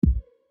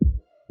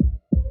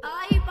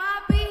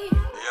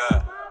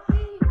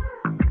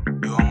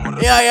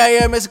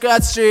Yeah, Miss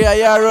Scratchy,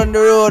 I run the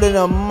road in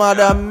a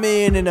mother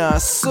meaning, I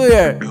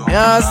swear. You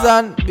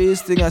understand?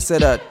 Beast thing I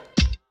said that.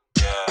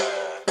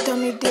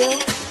 Tommy Deal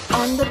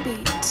on the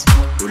beat.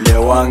 Ule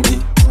wangi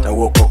na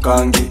woko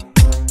kangi,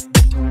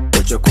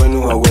 oche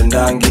kwenu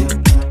hauendangi.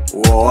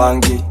 Uo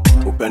wangi,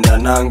 upenda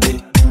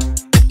nangi,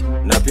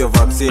 na pia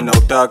vaccine na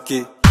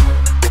utaki.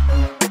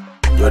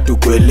 Jua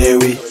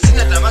hatukuelewi,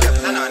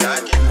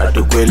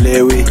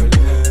 hatukuelewi,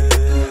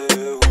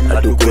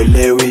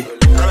 hatukuelewi.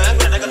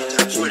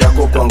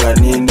 Shidako kwanga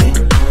nini?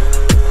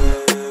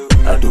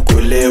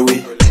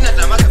 Hatukuelewi,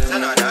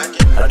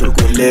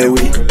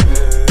 hatukuelewi.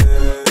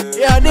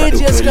 Yeah,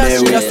 DJ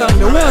Scratchy, that's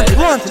something.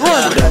 Want.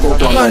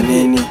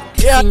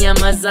 Si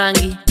nyama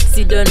zangi,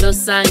 si dondo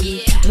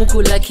sangi.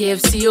 Mukula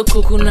KFC yo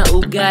kuku na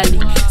ugali.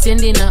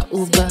 Sendi na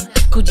Uber,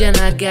 kuja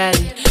na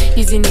gari.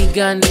 Hizi ni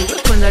gani,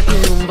 kwenda tu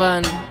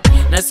nyumbani.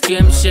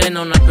 Nasikia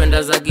mshena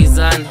unapenda za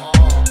gizani.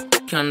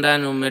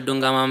 Kiandani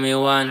umedunga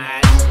mamiwani.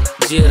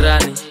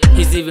 Jirani,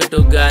 hizi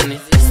vitu gani?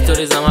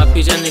 Story za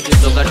mapicha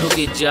nikitoka tu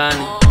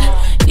kijani.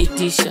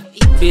 Itisha,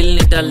 bill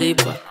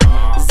nitalipa.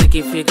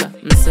 Zikifika,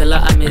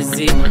 msela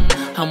amezima.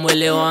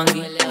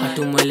 Hamwelewangi,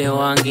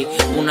 hatumwelewangi.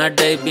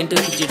 Unadai binti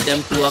kijida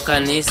mtu wa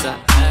kanisa.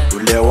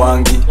 Ule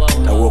wangi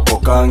na woko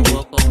kangi,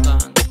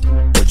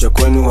 oche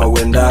kwenu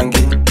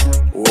hauendangi.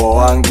 Uo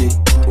wangi,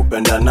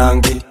 upenda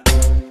nangi,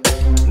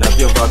 na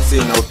pia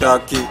vaccine na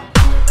utaki.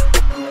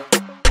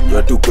 Jua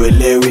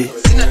hatukuelewi,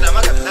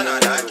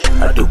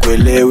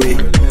 hatukuelewi,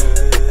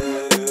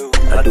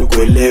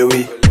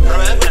 hatukuelewi.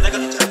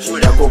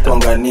 Shidako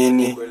kwanga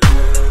nini?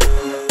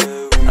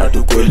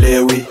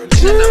 Hatukuelewi,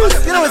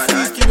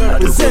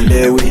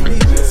 hatukuelewi,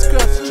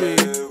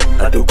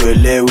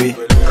 hatukuelewi.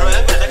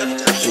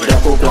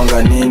 Shidako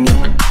kwanga nini?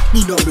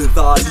 Nina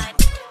medhali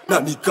na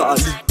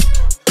nikali,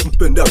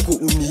 mpenda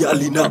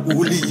kuuniali na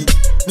uli.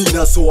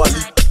 Nina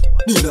swali,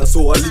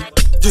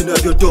 jina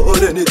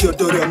Diodore ni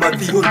Diodore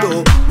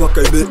Mathiondo.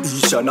 Mwaka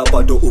imeisha na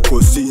bado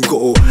uko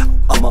single.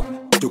 Ama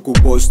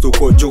tukupost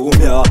tuko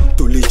jumia,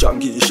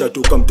 tulichangisha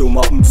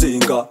tukamtuma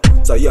mzinga.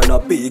 Saya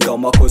napiga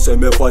makosa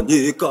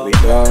imefanyika. We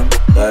don't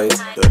like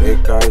the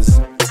records,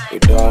 we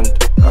don't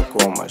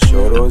akwa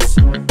mashoros.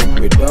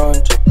 We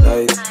don't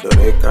like the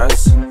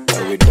records,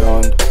 and we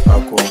don't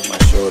akwa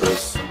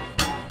mashoros.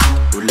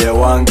 Ule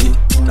wangi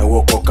na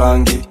woko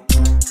kangi,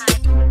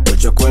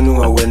 oche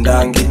kwenu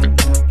hauendangi.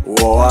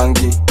 Uo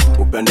wangi,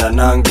 upenda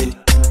nangi,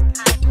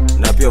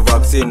 na pia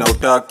vaccine na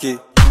utaki.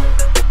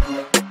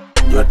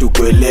 Jua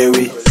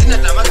hatukuelewi,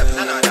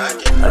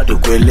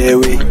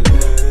 hatukuelewi,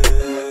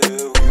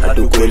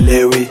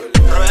 hatukuelewi.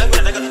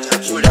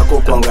 Shidako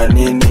kwanga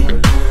nini?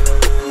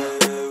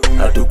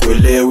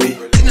 Hatukuelewi,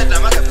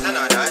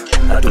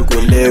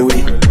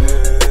 hatukuelewi,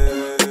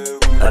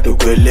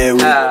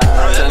 hatukuelewi.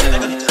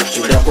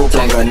 Shidako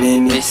kwanga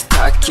nini?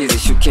 Mistaki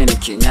zishuke ni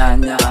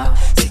kinyanya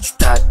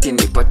 6:30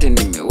 nipate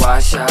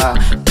nimewasha.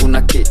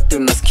 Kuna kitu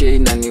nasikia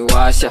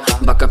inaniwasha,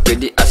 mpaka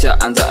pedi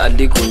asha anza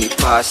adi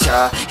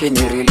kunipasha. Hii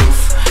ni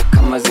relief,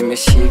 kama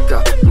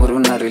zimeshika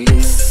muruna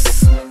release.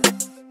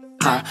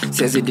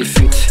 Siezi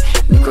defeat,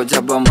 niko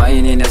jaba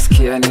maini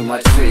nasikia ni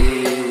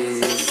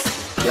matriz.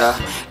 Yeah,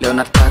 leo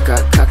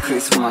nataka ka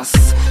Christmas,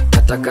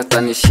 nataka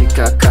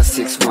tanishika ka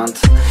 6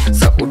 months.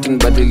 Sauti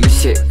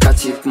nibadilishe ka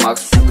chipmax,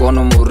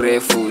 mkono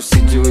mrefu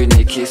sijui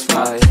ni kiss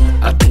my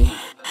ati.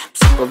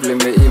 Msapa vile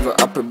meiva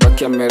ape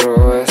baki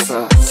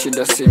amerowesa.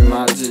 Shida si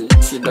maji,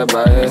 shida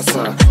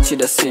baesa.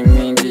 Shida si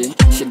mingi,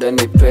 shida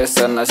ni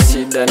pesa. Na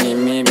shida ni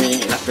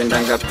mimi,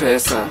 napendanga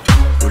pesa.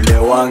 Ule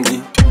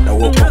wangi na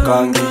woko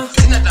kangi,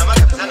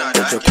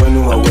 oche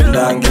kwenu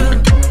hauendangi.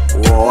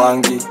 Uo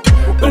wangi,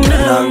 upenda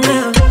nangi,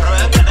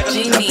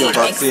 na pia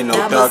vaccine na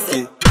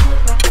utaki.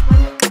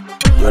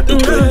 Jua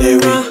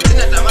hatukuelewi,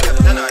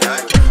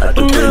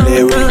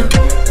 hatukuelewi,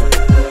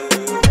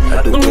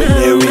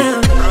 hatukuelewi.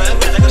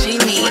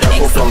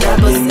 Shidako kwanga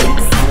nini?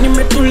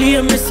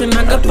 Nimetulia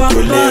mesenaga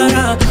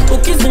papara,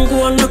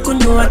 ukizingua na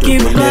kunywa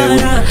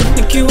kibara.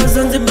 Nikiwa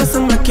Zanzibar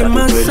samaki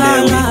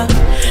masala,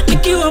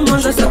 nikiwa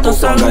Mwanza sato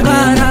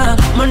sangara.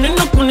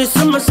 Maneno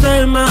kunisema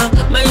sema,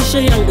 maisha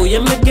yangu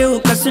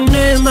yamegeuka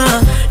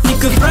sinema.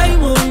 Nikifurahi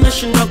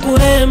unashinda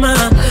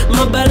kuhema,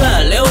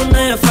 mabala leo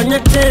nayafanya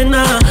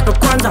tena.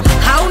 Kwanza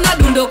Hauna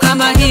dundo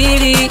kama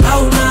hili,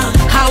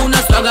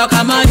 hauna swaga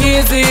kama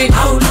hizi,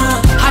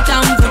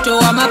 hata mvuto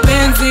wa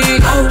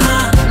mapenzi,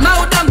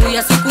 maudamu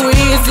ya siku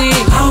hizi.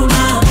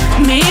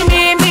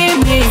 Mimi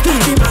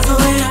Staki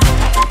mazoea,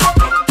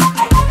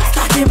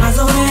 staki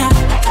mazoea,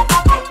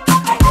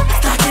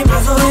 staki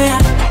mazoea,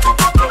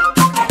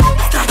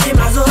 staki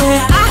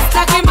mazoea,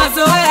 staki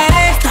mazoea,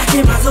 staki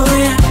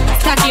mazoea,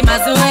 staki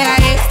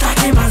mazoea,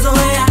 staki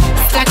mazoea,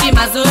 staki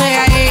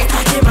mazoea,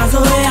 staki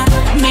mazoea.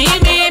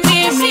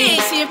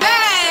 mimi si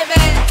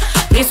baby.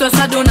 Niso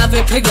sado na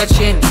vipiga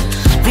chini,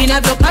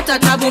 vinavyopata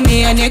tabu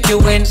mie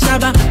nikiwin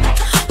shaba.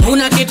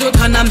 Una kitu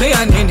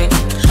kanambia nini?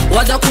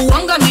 Waza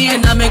kuwanga mie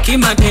na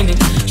mekima nini?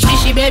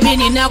 Shishi baby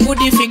nina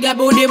kudifiga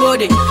body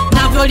body.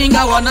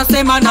 Navyolinga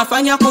wanasema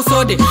nafanya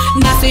kusodi.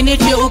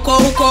 Nasinichi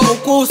uko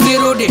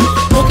usirudi.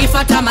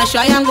 Ukifata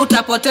maisha yangu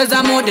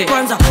tapoteza mode.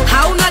 Kwanza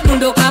hauna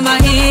dundo kama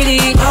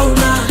hili,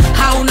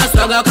 hauna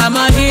swaga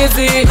kama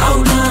hizi,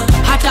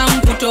 hata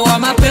mputo wa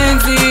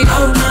mapenzi,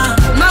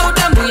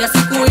 maudambu ya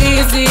siku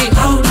hizi.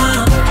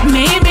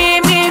 Mimi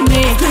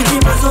Staki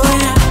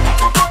mazoea,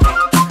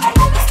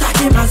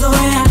 staki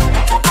mazoea,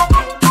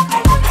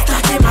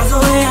 staki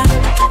mazoea,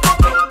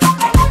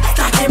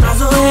 staki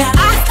mazoea,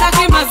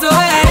 staki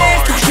mazoea,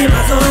 staki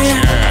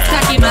mazoea,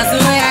 staki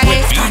mazoea,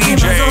 staki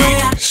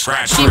mazoea,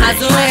 staki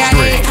mazoea,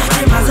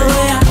 staki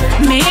mazoea.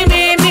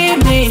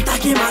 Mimi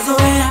staki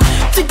mazoea,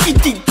 tiki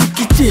tiki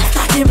tiki,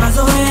 staki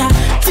mazoea,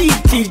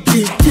 tiki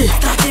tiki,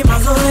 staki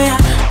mazoea,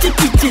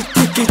 tiki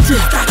tiki tiki,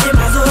 staki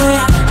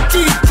mazoea,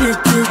 tiki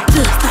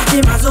tiki,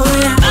 staki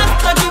mazoea.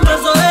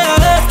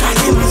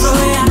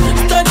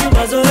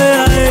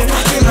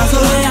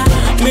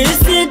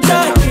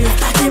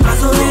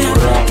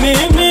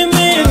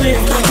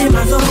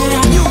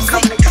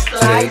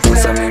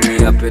 Kusa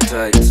mimi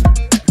appetite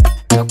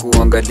na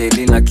kuwanga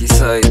daily na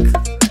kisaik,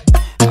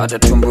 hata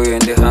tumbo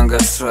yende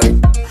hunger strike,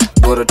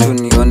 bora tu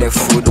nione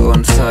food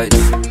on site.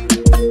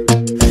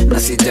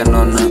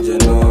 Nasijanona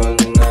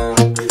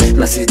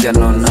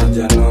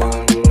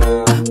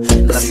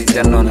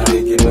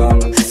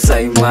sa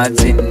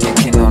imagine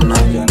nikinona.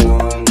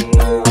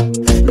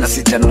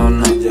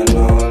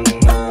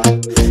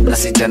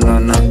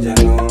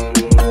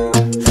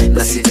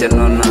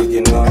 Nasijanona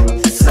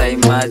sa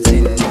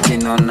imagine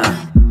nikinona.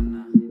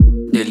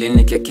 Deli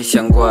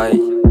nikekisha ngwai,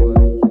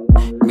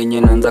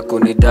 minyo nanza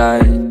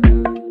kunidai,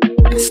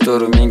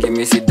 story mingi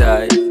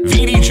misidai.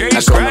 VDJ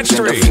Scratch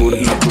 3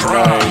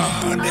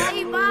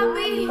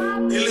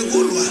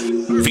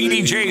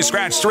 VDJ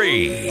Scratch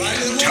 3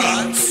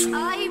 tough.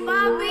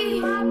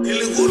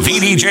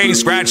 VDJ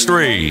Scratch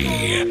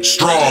 3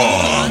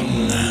 strong.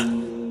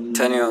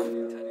 Tanyo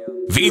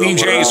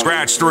VDJ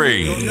Scratch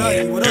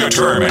 3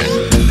 determined.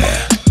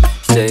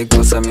 Stay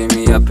kusa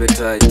mimi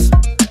appetite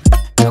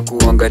na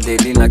kuwanga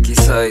daily na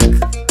kisaik,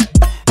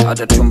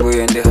 hata tumbo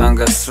yende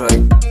hunger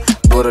strike,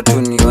 bora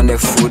tu nione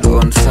food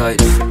on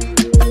site.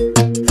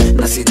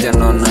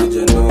 Nasijanona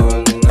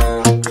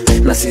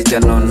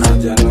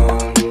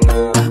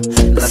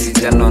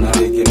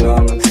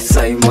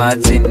sa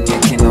imagine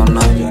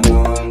nikinona.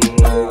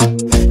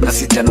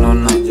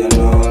 Nasijanona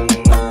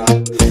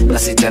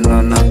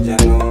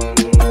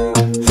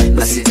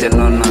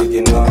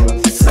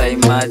sa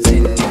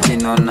imagine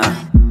nikinona.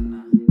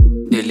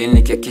 Deli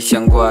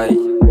nikekisha ngwai,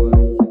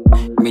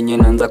 minyo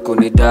nanza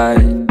kunidai,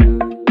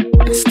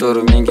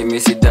 story mingi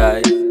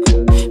misidai,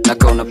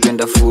 naka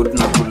unapenda food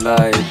na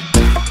kulai.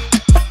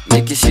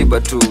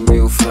 Nikishiba tu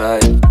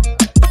miufry,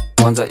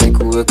 kwanza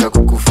ikuweka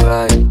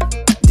kukufry.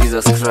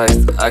 Jesus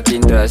Christ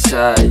akinda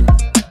shy,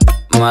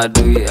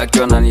 maadui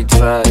akiona ni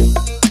try.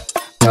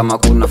 Kama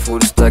kuna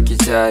food staki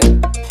chai,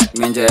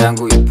 minja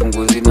yangu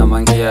ipunguzi na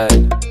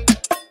mangiai.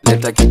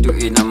 Leta kitu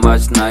ina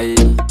match na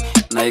hii,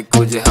 na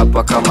ikuje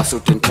hapa kama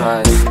suit and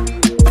tie.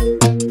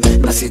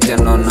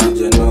 Nasijanona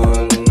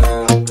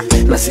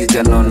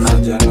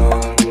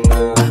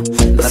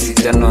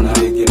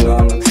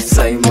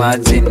sa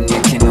imagine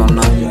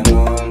nikinona.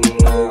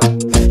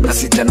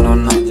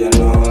 Nasijanona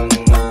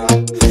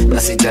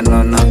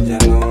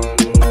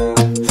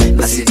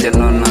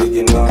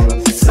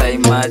sa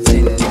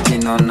imagine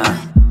nikinona.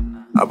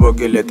 Hapo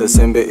kileta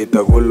sembe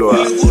itagulwa,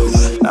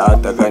 na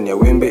hata kanya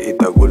wimbi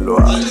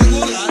itagulwa,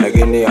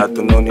 lakini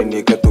hatunoni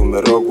nika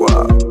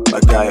tumerogwa.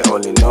 Bagay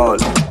all in all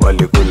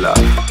walikula,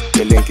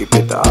 kilinki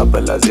pita hapa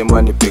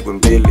lazima nipigwe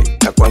mbili,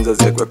 na kwanza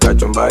zekwe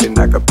kachumbari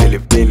na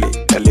kapilipili.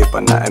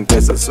 Nalipa na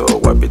M-Pesa so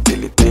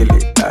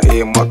wapitilitili, na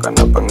hii mwaka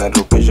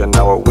napangarukisha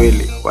na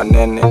wawili.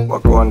 Wanene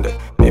wakonde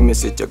mimi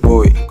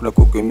sichagui, kuna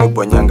kuku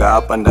imebonyanga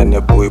hapa ndani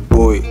ya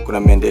buibui, kuna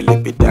mendele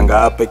pitanga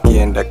hapa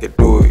kienda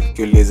Kitui.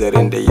 Kiulize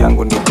rende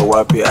yangu niko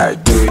wapi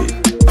ajui.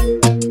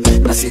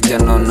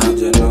 Nasijanona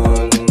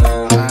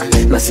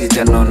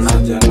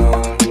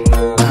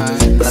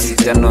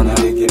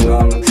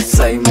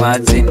sa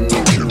imagine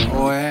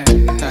oe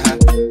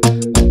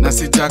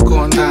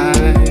nasijakonda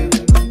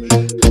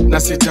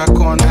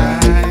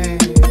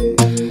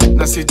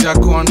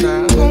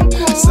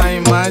sa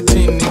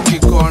imagine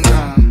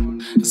nikikonda.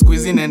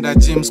 Squeezy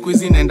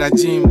nenda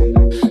gym,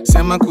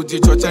 sema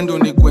kujichocha ndo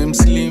nikwe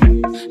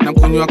mslim, na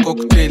kunywa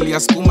cocktail ya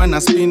skuma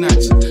na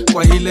spinach,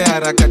 kwa ile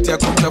harakati ya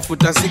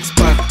kutafuta six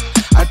pack.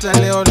 Hata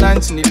leo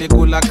lunch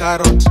nilikula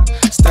carrot,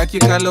 staki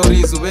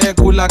calories we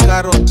kula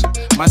carrot.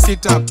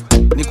 Sit up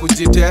ni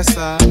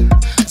kujitesa,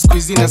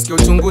 squeezy nasikia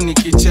uchungu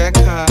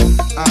nikicheka,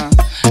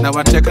 na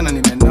wateka na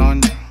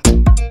nimenona.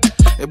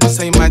 Ebu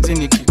sa imagine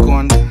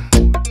nikikonda,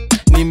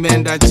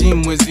 nimeenda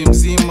gym mwezi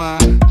mzima,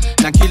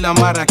 na kila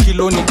mara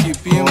kilo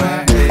nikipima.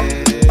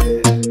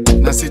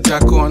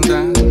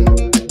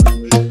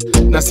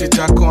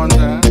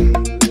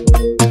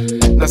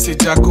 Na na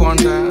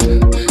sijakonda.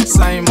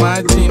 Sa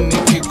imagine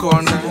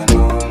nikikonda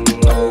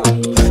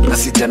na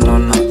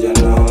sijanona,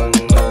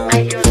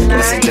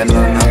 na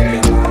sijanona,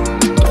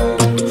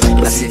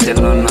 na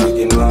sijanona.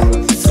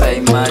 Sa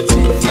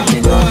imagine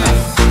nikinona.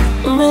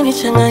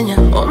 Umenichanganya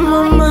oh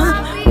mama,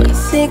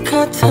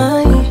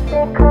 nasikatai.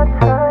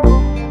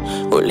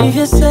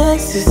 Olivia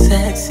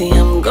sexy,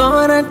 I'm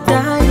gonna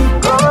die.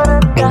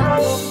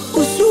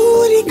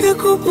 Uzuri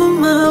kakupa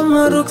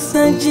mama,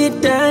 ruksa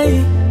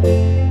jidai.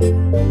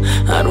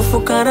 Harufu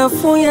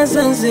karafu ya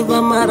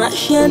Zanzibar,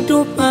 marashi ya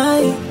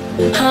Dubai.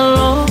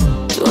 Hello,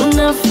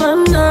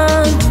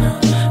 tunafanana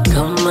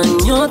kama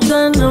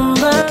nyota na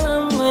mbala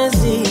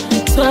mwezi.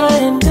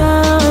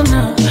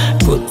 Twaendana,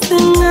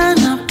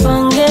 kutengana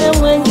pange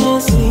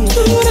mwenyezi.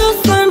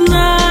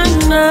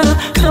 Tunafanana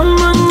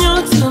kama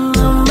nyota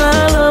na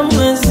mbala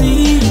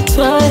mwezi.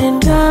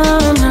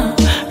 Twaendana,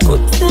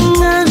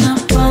 kutengana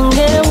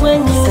pange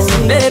mwenyezi.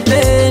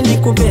 Bebe,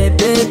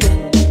 nikubebebe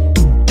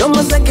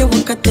domo zake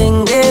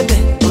wakatengebe.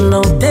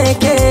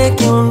 Unauteke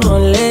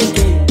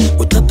kiunolege,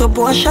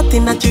 utatoboa shati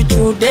na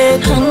chuchude.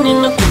 Hani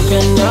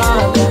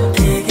nakupendaga,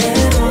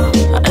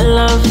 I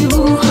love you,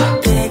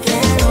 te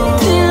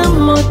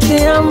amo,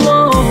 te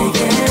amo.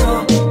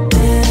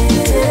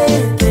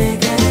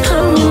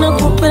 Hani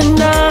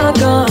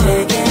nakupendaga,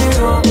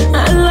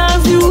 I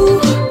love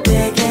you.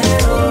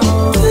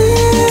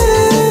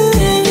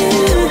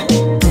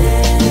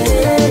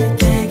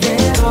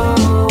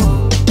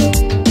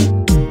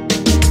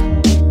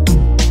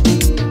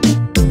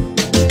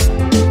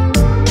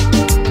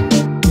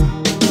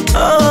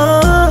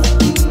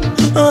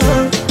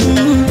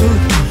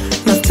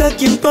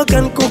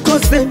 Mpaka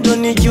nkukose ndo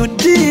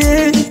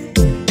nijudie.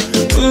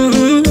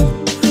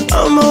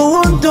 Ama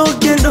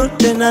uondoke ndo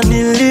tena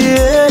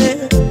nilie.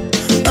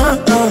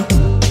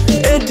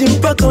 Eti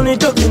mpaka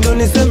unitoke ndo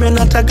niseme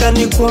nataka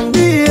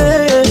nikuambie.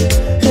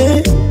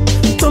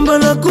 Kwamba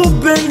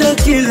nakupenda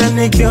kila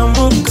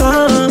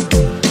nikiamuka.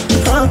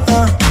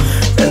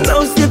 Na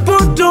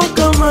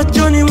usipotoka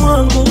machoni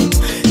mwangu,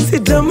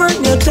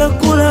 sitamani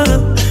atakula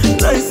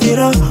na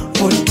isira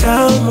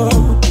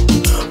utamu.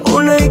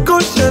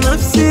 Unaikosha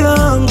nafsi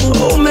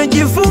yangu,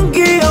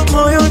 umejifungia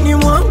moyoni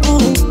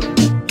mwangu.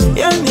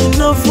 Yani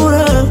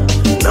nafura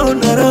na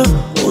unara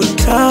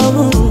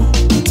utamu.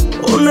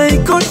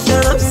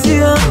 Unaikosha nafsi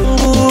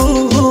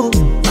yangu.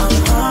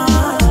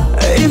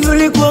 Hivi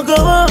ulikuwaga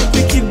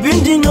wapi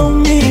kipindi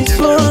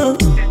naumizwa?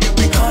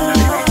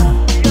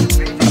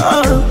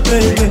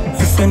 Baby,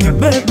 sasa ni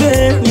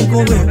bebe,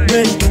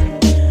 nikubebe.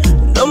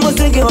 Domo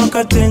zege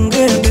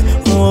wakatengebe,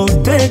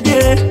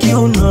 muotege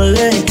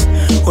kiunolege.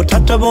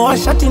 Utataboa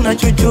shati na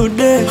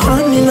chuchude.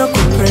 Hani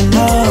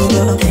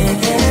nakupendaga,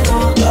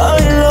 I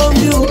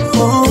love you,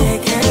 oh.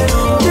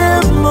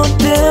 Demo,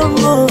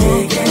 demo.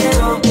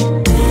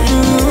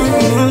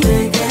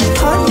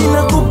 Hani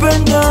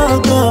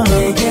nakupendaga,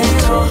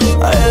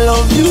 I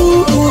love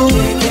you,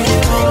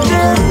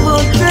 demo,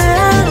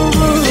 demo.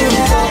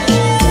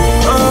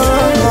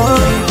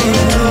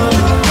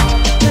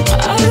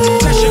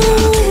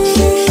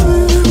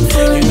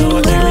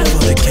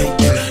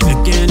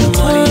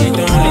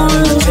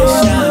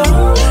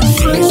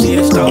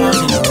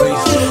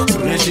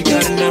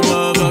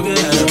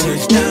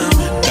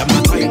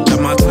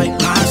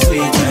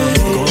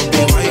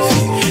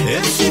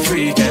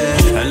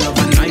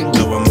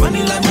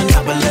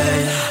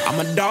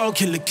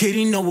 Killer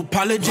kitty, no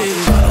apology. I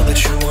know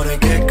that you wanna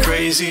get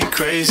crazy.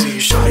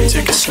 Shawty,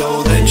 take it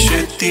slow, then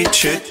chitty.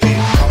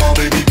 Come on,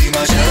 baby, be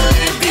my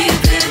jalebi,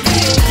 baby.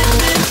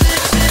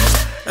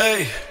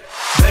 Hey,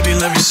 baby,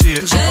 let me see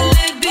it.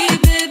 Jalebi,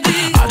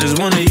 baby. I just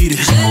wanna eat it.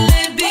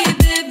 Jalebi,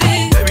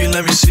 baby. Baby,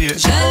 let me see it.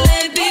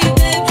 Jalebi,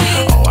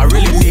 baby. Oh, I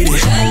really need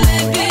it.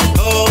 Jalebi.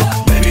 Oh,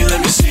 baby, let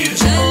me see it.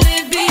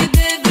 Jalebi,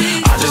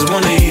 baby. I just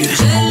wanna eat it.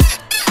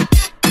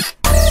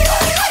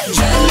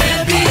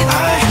 Jalebi,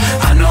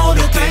 I know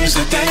the things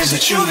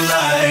that you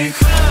like.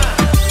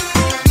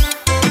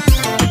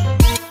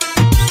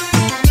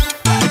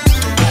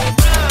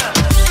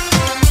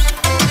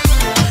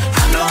 I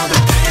know the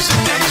things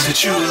that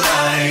you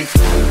like.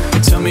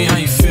 Tell me how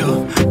you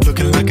feel.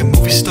 Looking like a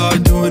movie star,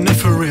 doing it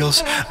for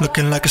reals.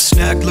 Looking like a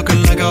snack,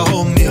 looking like a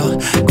whole meal.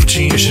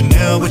 Gucci and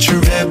Chanel with your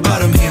red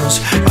bottom heels.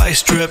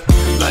 Ice drip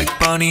like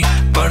Bonnie,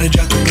 burn it,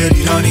 to get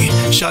it, honey.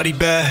 Shawty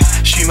bad,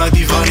 she my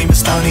divani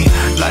Mastani.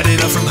 Light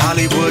it up from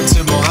Hollywood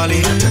to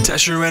Mohali.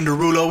 Tesher and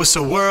Derulo, it's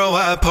a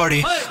worldwide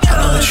party. I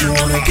know that you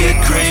wanna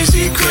get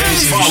crazy.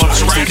 Follow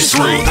Scratch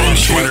 3 on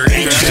Twitter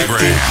and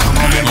Instagram.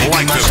 And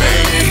like the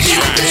page,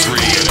 Scratch 3.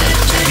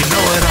 You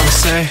know what I'ma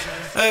say?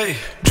 Hey,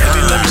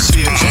 baby, let me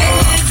see it.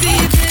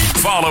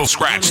 Follow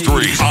Scratch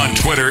 3 on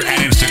Twitter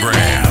and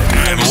Instagram.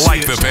 And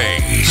like the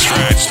page,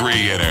 Scratch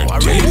 3 Entertainment. I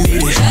really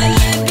need it.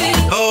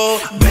 Oh,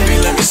 baby,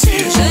 let me see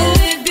it.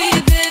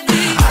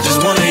 I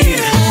just wanna eat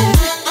it.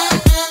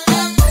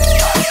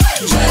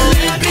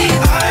 Jalebi,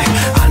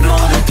 I know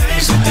the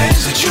things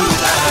that you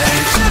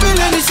like. Baby,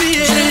 let me see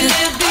it.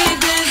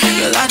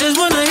 Girl, I just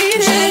wanna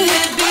eat it.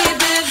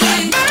 Baby, let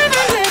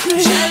me.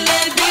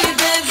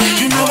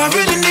 You know I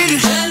really need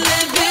it.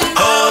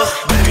 Oh.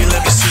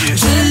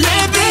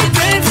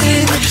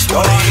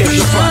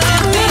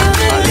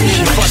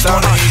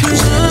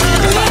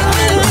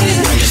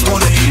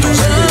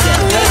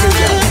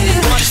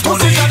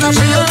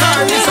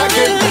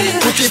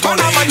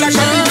 like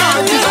a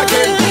parties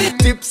again.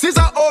 Tips is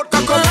a out,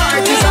 cock up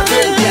parties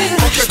again.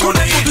 Okay, could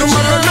I put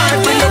tomorrow night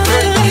with your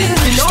friend?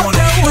 You know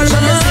the whole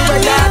of me see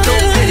where you do.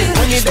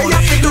 When you there, you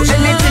have to do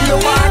anything you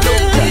want to.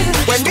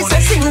 When me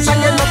say sing, so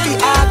you know fi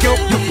argue.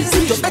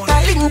 You better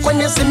link when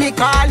you see me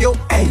call you.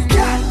 Hey,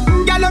 girl,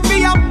 girl, you fi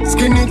up,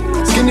 skin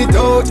it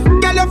out.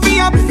 Girl, you fi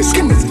up,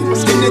 skin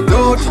it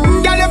out.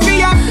 Girl, you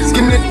fi up,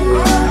 skin it.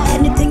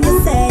 Anything you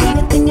say,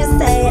 anything you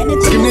say,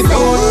 anything skin you it say.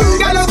 out.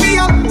 Girl, you fi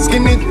up,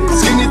 skin it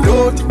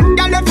out.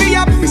 Girl, you fi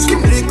up, skin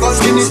it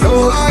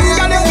out.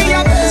 Girl, you fi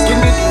up,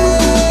 skin it.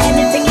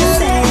 Anything you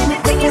say,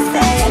 anything you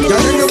say, anything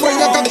Girl, you anyway,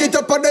 you can get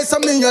up on this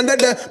and me under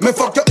there. Me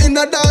fuck you in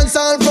a dance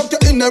and fuck you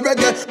in a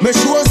reggae. Me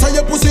sure say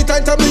your pussy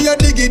tight and me a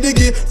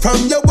diggy. From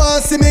your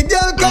want see me,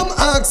 girl, come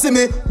ask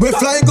me. We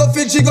fly go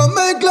Fiji, go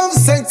make love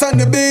sex on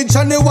the beach.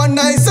 And the one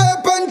night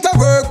serpent to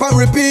work and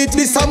repeat.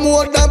 This a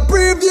more than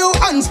preview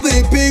and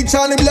split peak.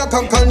 Charlie Black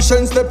and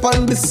Conscience step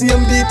on the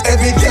same beat.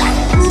 Every girl,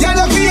 girl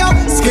of you,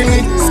 skin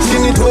it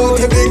out.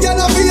 Every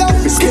girl of you,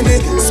 skin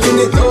it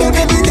out.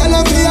 Every girl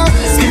of you,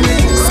 skin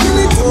it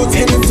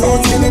out.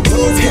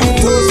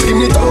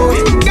 Skin it out.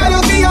 Girl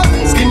of you,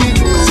 skin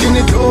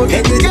it out.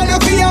 Every girl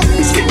of you,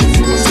 skin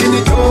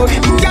it out.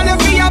 Girl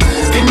of you,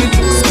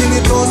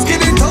 skin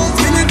it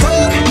out.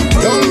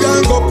 Young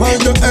girl go on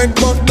your head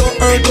but don't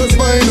hurt her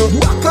spine.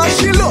 Cause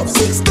she love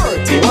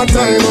 6:30 one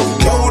time.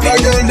 Now the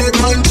girl the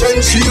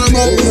conscience she a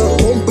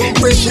mouth. Pump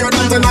pressure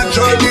that a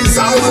natural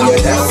design.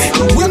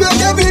 We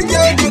make every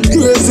girl get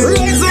crazy.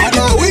 And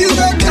now we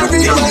make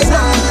every girl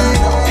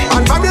die.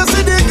 And from you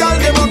see the girl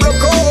them a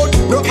broke out.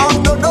 No have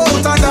no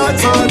doubt and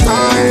that's all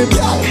time.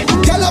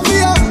 Girl of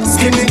you,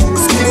 skin it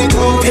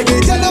out. Every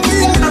girl of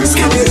you,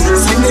 skin it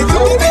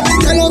out. Every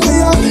girl of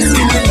you,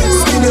 skin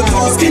it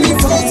out.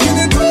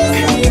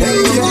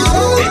 Hey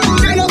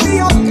girl of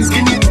you,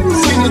 skin it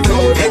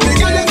out. Every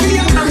girl of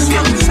you,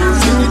 skin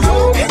it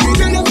out. Every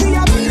girl of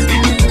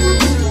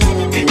you.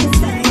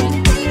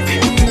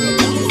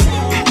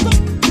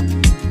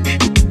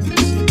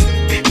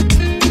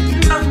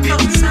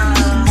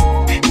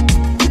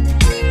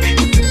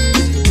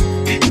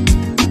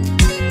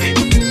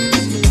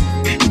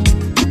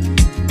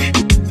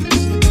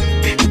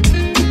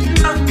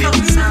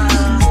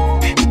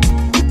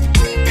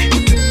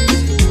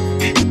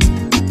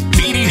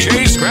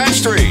 VDJ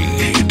Scratch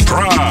 3,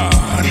 Prawn.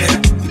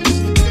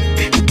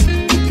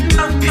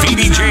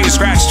 VDJ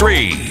Scratch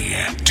 3,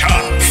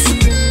 Tough.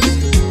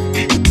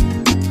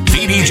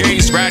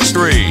 VDJ Scratch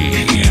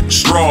 3,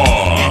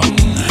 Strong.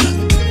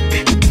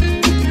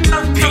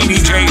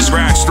 VDJ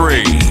Scratch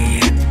 3,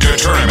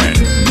 Determined.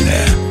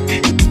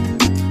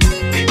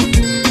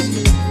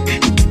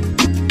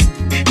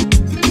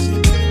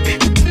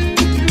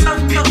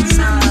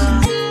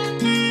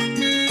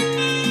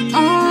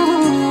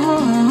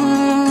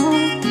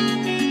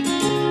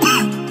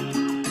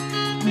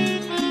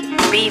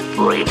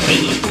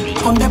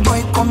 On the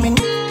boy coming.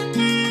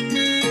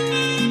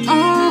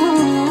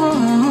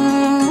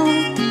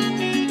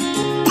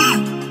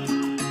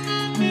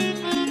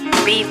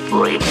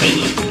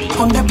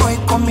 On the boy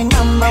coming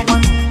number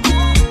one.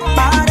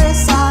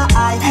 Paresa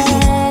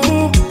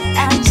aye,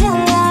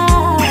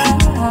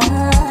 Angela.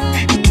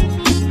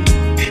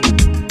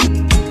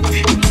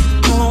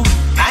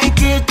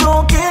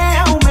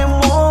 Aikitokea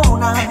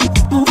umemwona,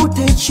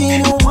 mvute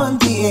chini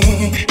umwambie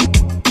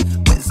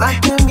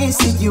mwenzake mimi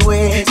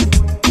sijiwezi.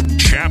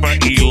 Chapa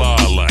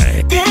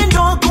Ilale.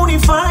 Tendo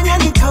kunifanya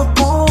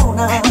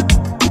nikapona,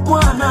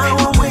 mwana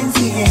wa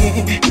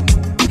mwenzie.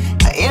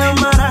 Haya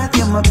maradhi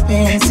ya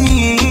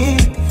mapenzi,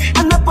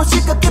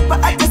 anaposhika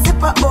kipa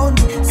atasipa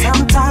boni.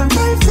 Sometimes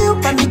I feel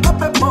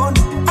kanikope boni,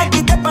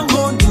 akitepa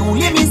ngoni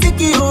ulimi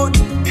sikioni.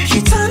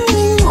 She turn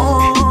me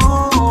on.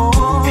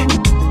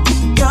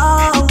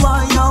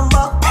 Yawa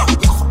yawa,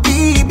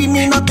 bibi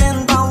mimi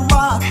napenda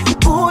wa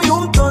huyu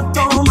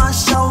mtoto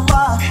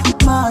mashallah,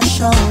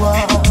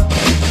 mashallah.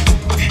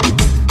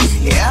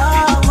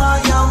 Yawa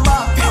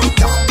yawa,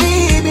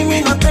 bibi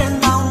mimi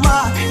napenda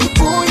wa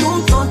huyu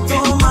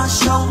mtoto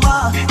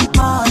mashallah,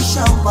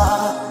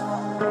 mashallah.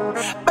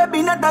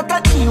 Baby nataka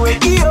niwe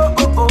kio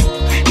oh oh,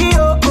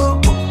 kio oh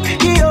oh,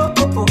 kio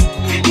oh oh,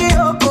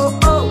 kio oh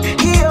oh,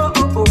 kio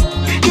oh oh,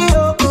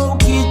 kio oh.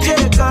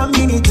 Kicheka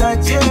mimi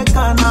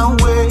nitacheka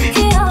nawe.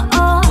 Kio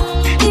oh,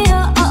 kio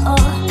oh oh,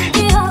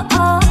 kio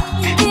oh,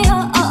 kio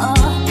oh oh,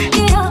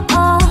 kio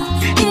oh,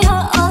 kio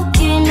oh.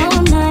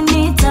 Kinuna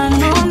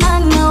nitanuna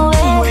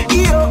nawe.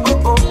 Kio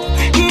oh oh,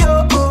 kio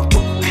oh oh,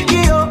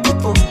 kio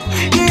oh oh,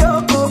 kio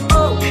oh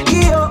oh,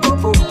 kio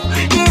oh oh,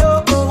 kio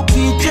oh.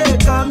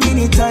 Kicheka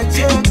mimi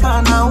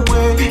nitacheka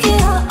nawe.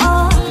 Kio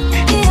oh,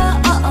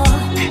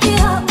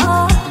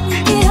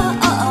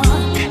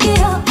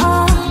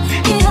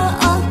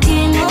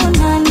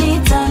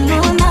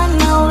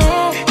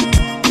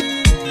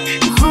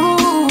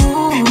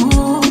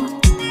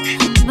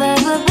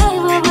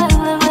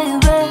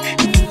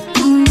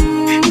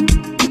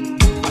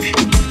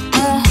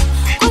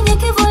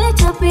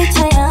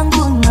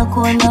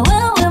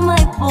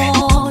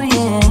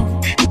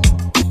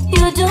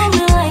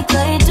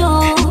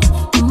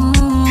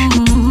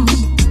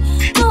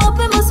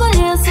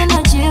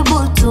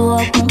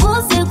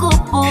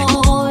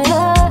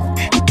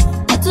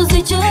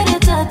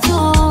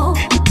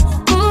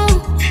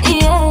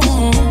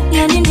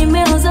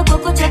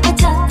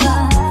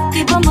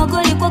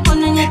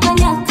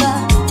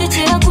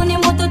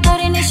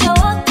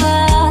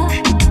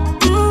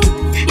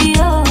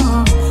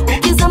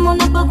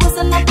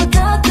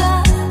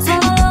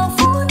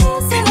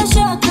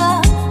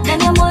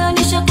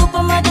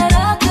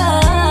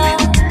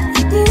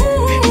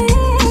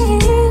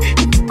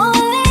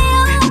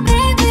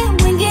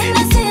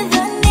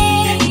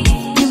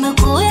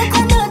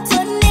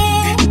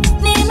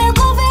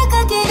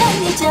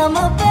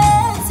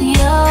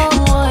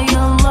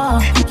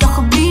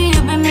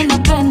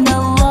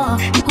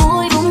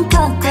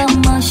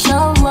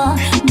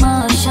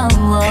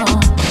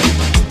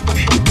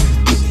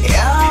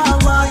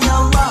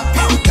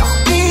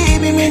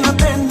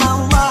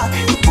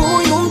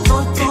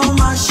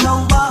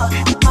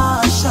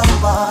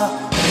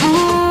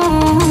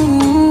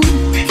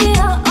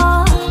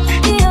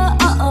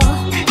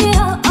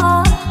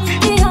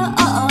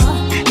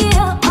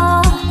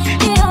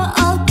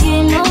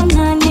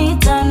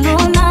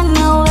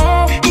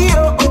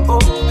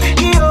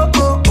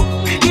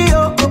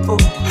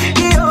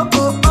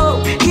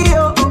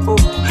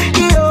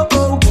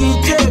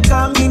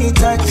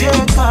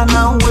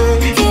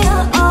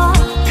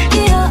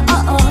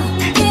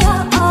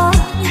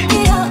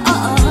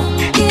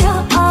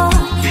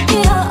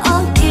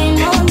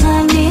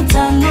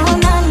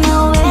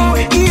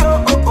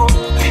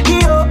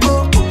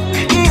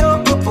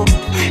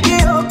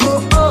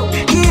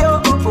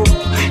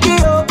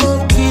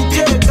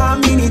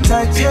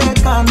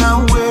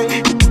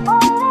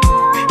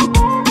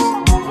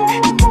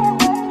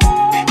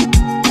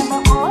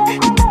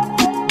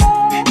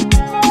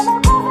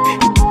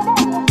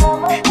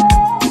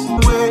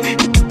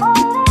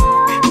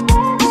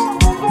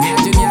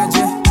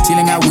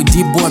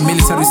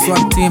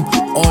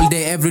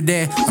 every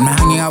day. I'm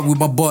hanging out with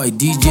my boy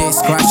DJ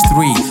Scratch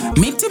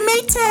 3. Meety.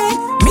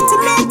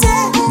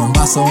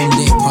 Mombasa all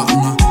day,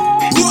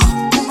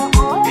 partner.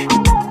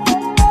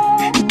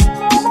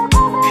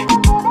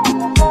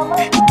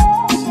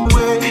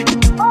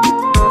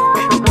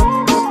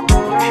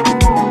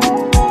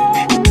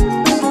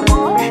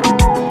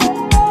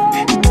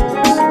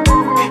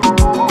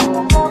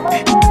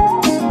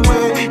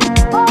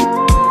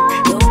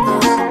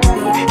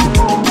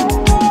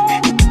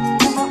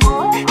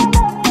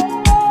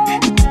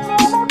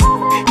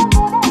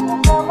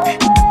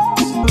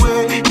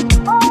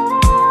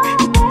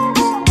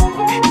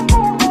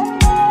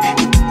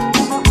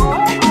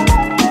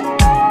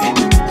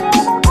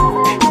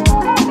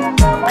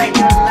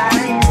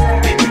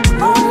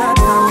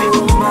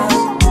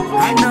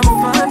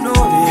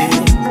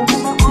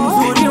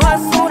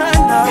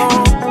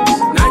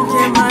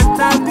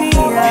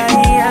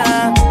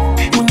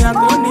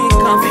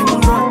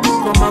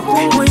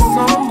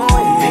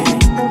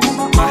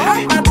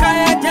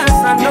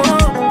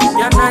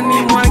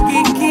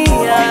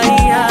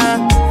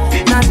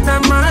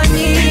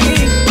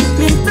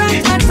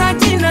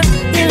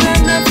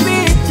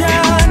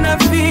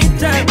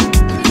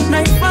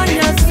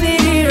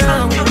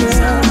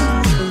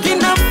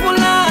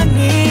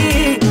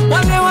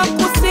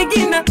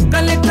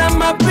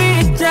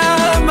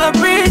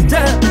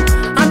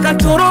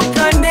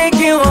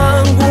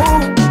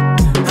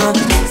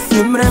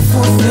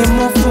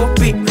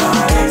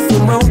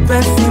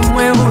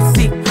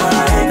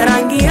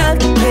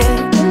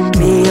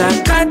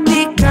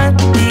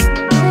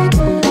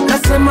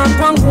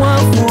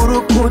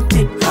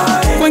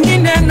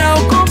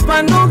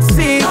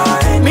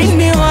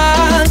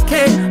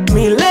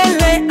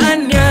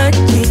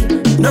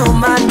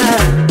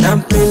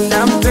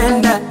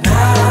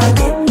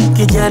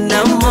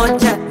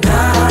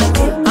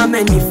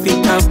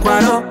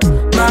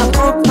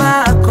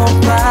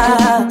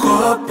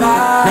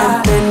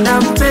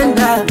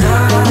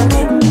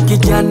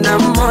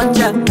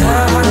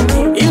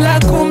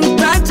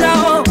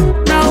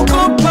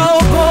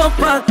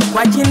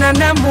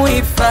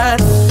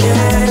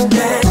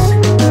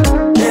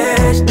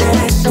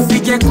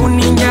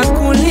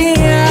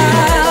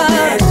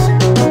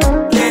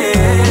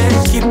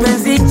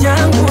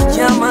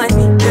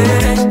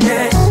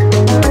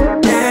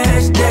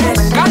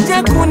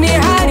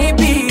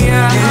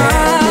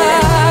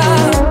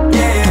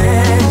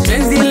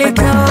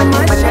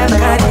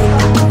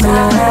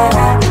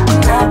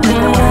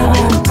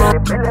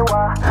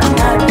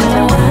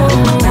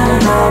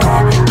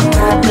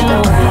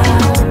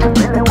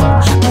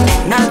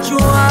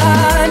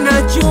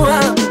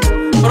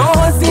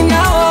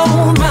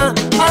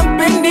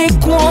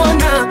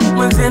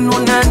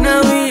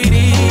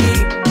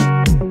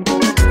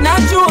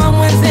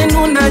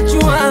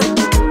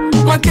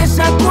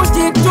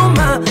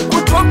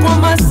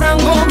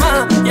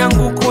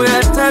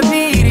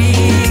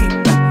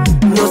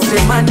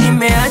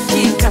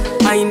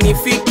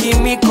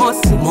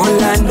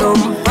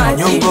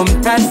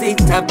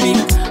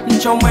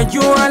 Mchomwe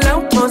jua la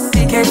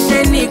utosi,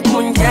 kesheni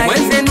kunjai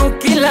wenzenu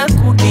kila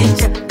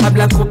kukicha,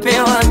 kabla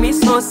kupewa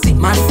misosi.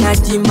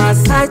 Masaji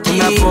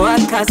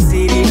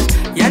unapoakasiri,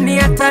 yani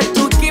hata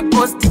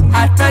tukiposti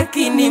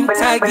hataki ni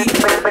mtagi.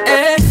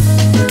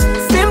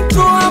 Si mtu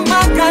wa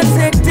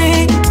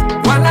magazeti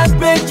wala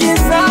peji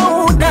za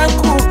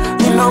udaku,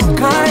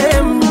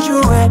 ilomkae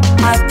mjue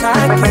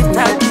hataki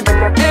taki.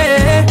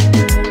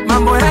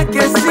 Mambo yake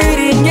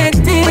siri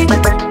nyeti,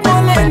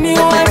 poleni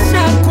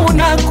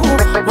washakunaku,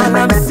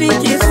 wala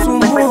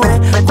msijisumbue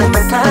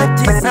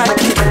kumsati.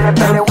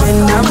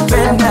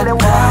 Nampenda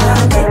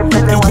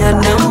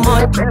kijana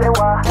mmoja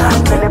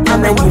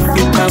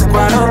amenifika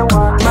kwa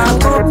roho,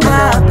 makopa.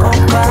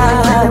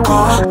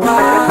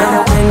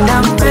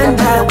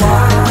 Nampenda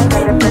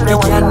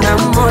kijana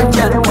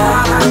mmoja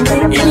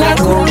ila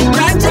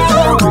kumtaja.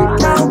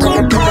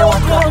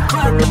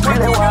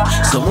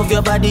 So move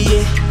your body,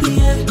 yeah.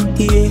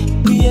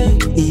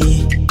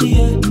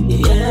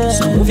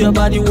 So move your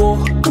body, whoa.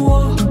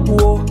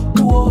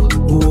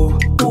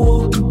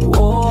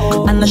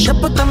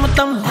 Anashapo tamu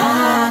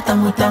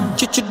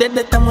chuchu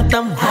dede tamu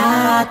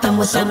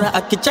sera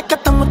akichaka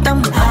tamu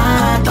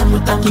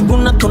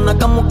kiguna tuna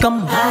kamu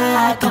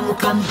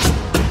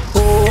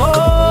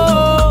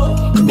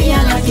oh me I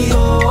like you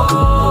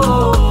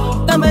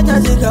oh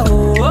kamejazika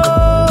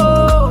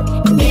oh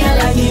me I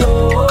like you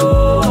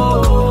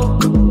oh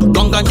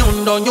gonga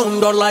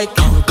nyundo like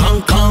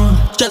kang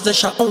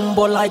chezesha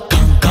umbo like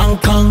kang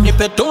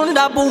nipe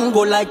tunda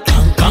bungo like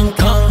kang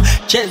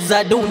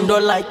cheza dundo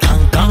like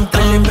kang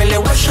pele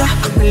washa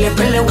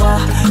pele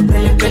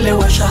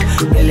washa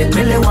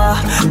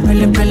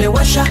pele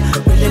washa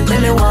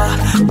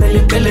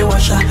pele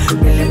washa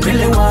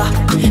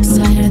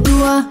Sara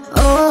dua,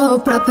 oh,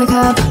 proper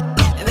cup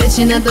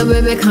Vicinato,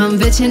 baby, come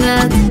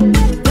vicinato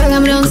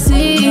Pagami un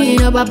sì,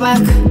 no papak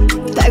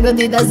Tago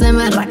di da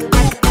zema, rak,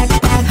 tak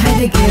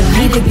Haide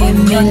give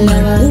me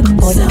love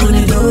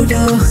Sound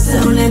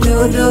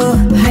dodo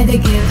Haide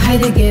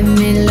give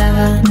me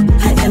love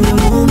Haide me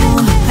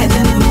momo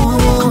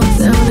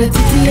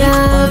unatitia,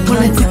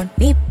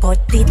 nipo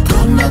titi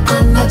kanda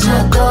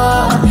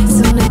chako,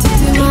 si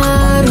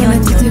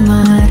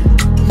unatitimar,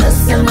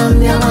 nasema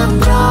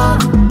mnyamanga.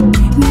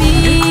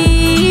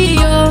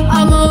 Mio,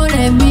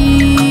 amore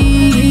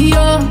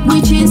mio,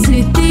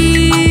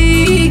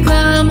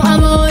 muchinsitikam,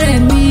 amore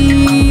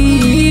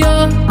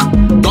mio.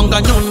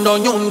 Gonga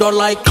nyundo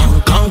like kang.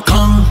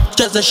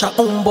 Chezesha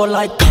umbo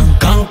like kang.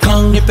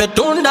 Nipe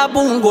tunda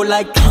bungo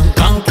like kang.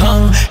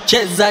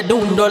 Cheza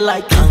dundo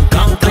like kang.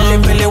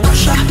 Pele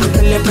washa,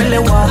 pele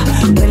wa,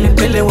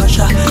 pele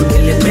washa,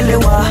 pele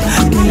wa,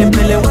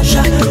 pele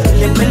washa,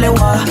 pele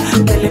wa,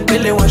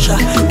 pele washa,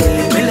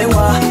 pele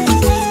wa,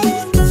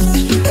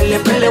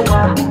 pele wa,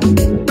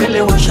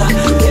 pele washa,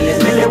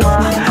 pele wa,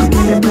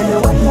 pele washa,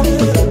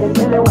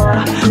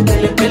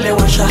 pele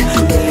washa,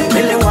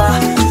 pele wa.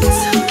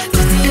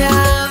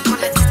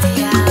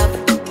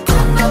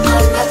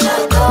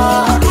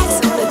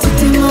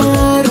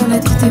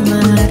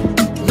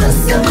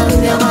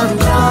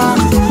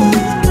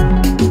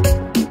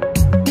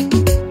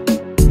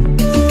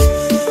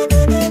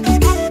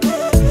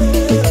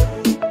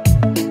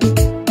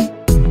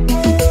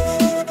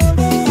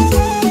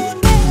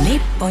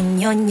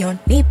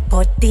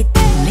 Nipo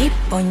titi,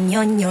 nipo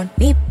nyonyo,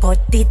 nipo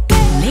titi,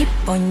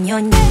 nipo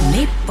nyonyo,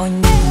 nipo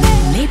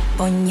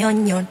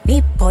nyonyo,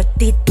 nipo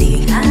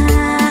titi.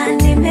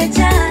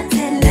 Nimejaa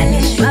tele,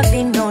 nalishwa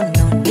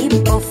vinono,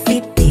 nipo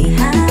fiti.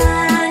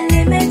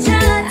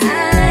 Nimejaa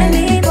tele,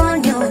 nipo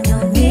nyonyo,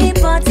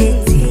 nipo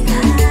titi.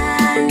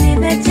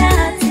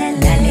 Nimejaa tele,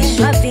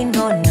 nalishwa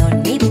vinono,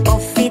 nipo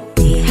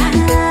fiti.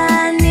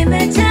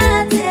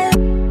 Nimejaa tele.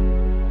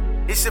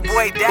 It's your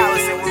boy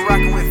Dallas and we're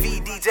rocking with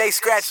VDJ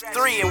Scratch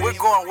 3 and we're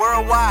going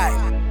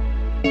worldwide.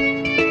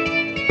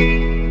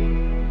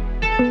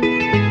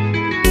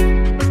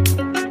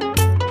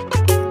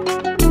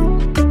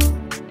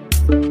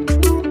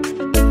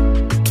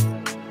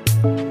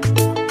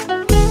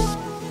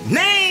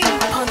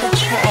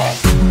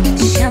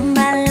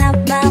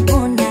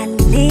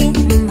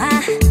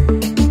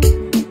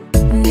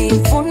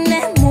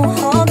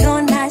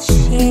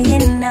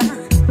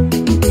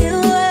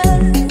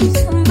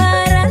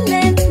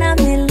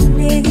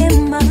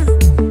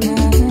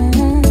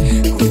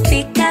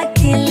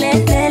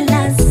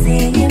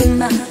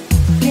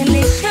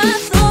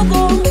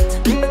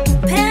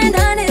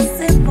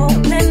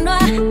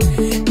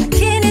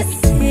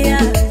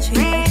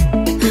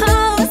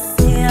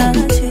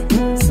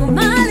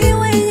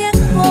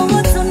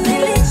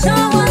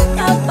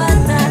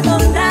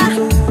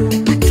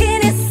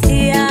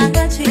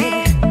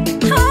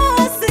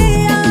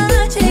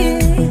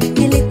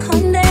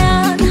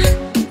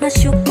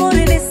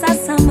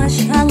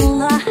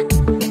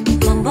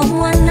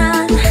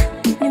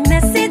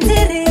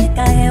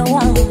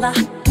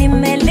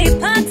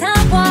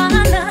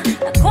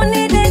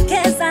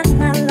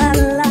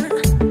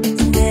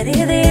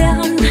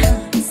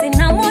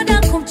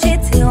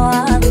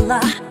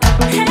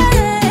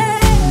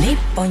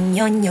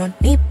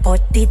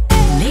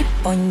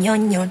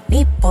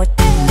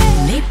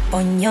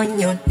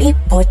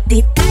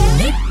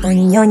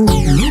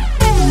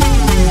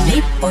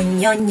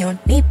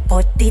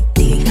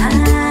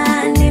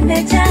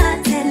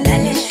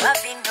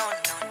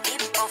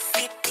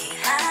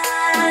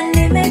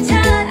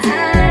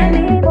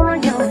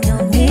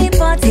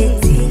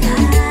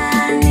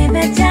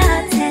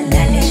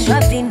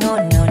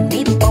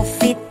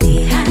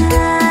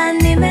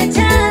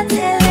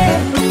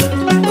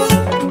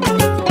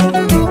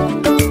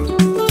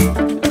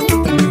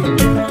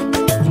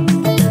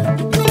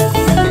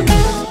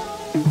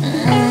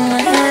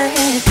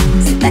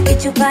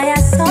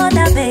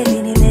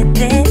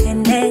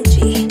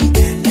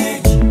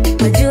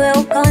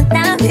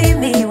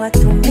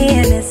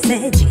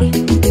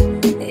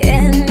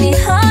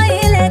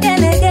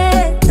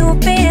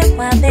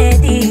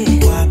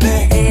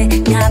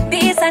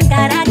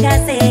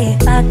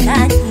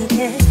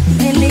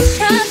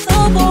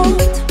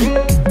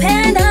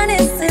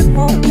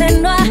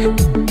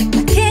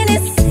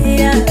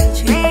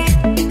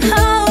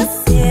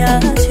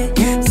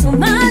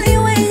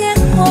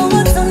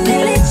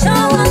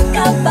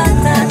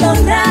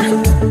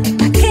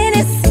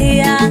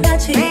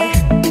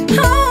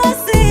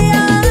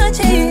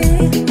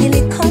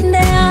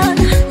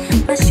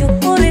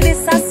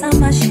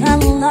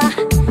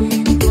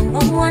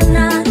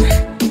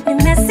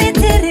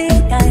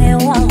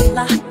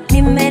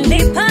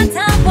 Nimelipa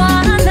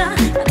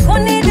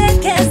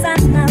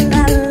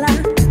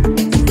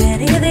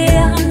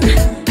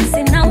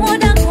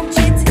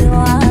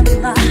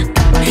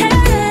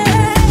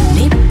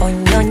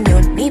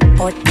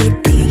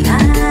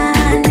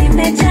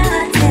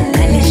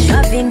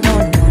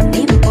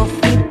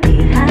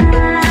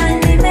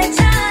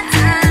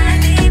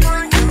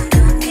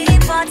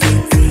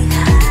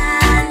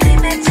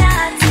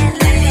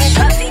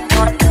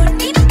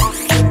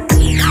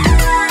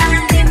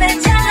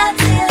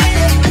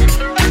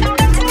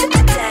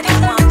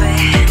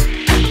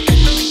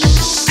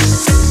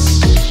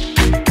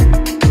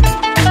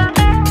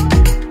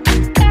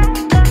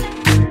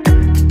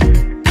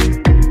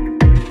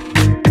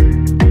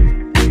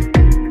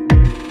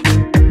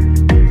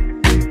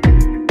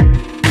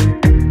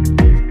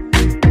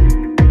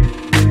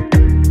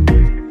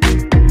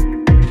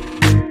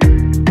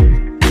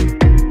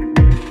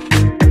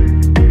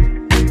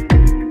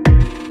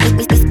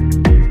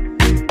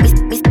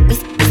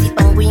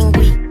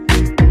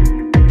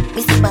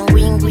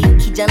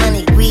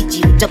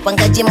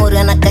Tapangaje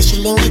mora na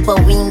kashilingi kwa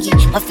wingi.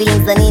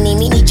 Mafeelings za nini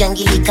mini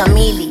jangili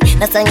kamili.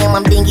 Nasanya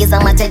mamdenge za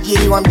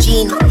matajiri wa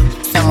mjini.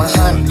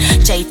 Samahani,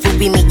 chai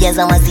fupi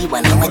mijaza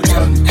maziwa na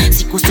majani.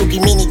 Sikusuki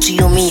mini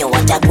triumio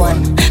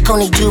watagwan.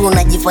 Kauni juu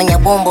unajifanya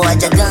bombo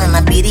wajagana.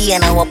 Abiria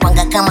na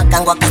wapanga kama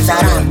kangwa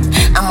kasarani.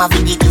 Ama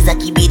vijiti za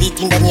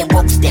kibiriti ndani ya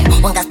box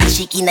them. Wanga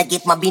stishiki na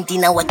get mabinti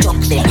na wachok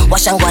them.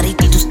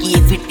 Washangwariti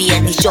tusikie fiti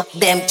hadi shock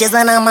them.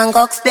 Cheza na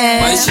mangox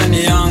them. Maisha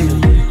ni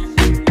yangu,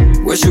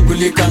 we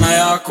shughulika na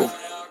yako.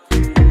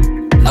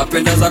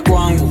 Napenda za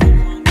kwangu,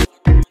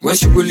 we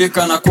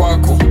shughulika na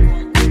kwako.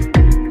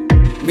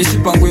 Mi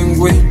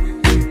sipangwingwi,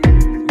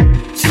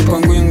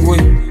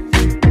 sipangwingwi,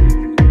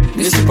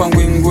 mi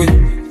sipangwingwi,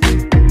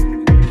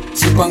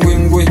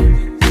 sipangwingwi,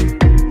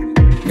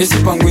 mi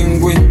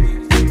sipangwingwi,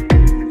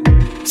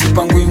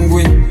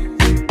 sipangwingwi,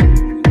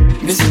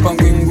 mi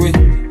sipangwingwi.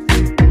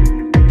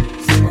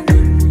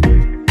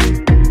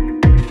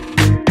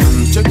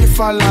 Cheki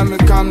fala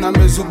mekam na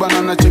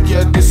mezubana na cheki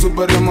hadi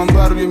Subaru ya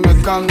Mambaru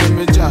imekam na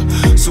meja.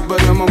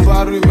 Subaru ya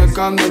Mambaru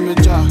imekam na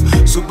meja.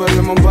 Subaru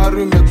ya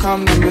Mambaru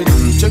imekam na meja.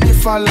 Cheki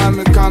fala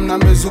mekam na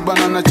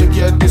mezubana na cheki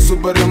hadi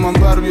Subaru ya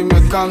Mambaru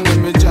imekam na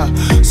meja.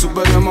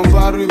 Subaru ya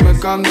Mambaru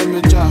imekam na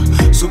meja.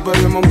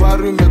 Subaru ya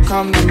Mambaru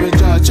imekam na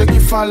meja. Cheki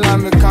fala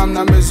mekam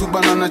na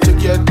mezubana na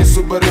cheki hadi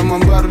Subaru ya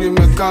Mambaru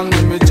imekam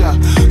na meja.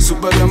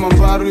 Subaru ya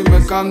Mambaru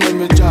imekam na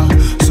meja.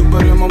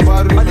 Subaru ya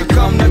Mambaru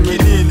imekam na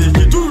kinini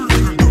kidul.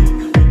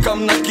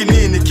 Kam na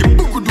kinini ki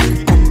bukudu.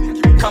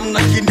 Kam na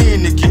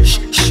kinini ki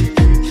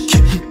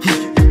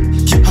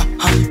ha.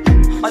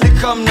 Ali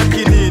kam na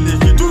kinini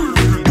ki dul.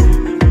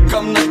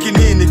 Kam na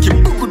kinini ki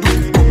bukudu.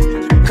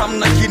 Kam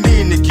na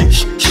kinini ki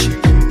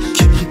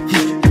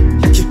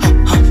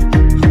ha.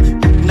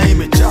 Na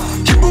imeja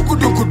ki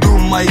bukudu kudu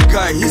my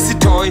guy. Hisi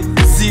toy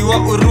ziwa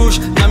urush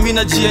na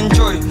mina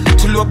jienjoy.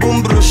 Tulwa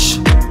bumbrush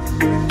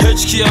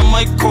HK ya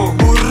Michael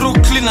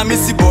Brooklyn na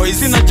Missy Boys.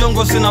 Sina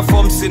jongo, sina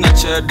form, sina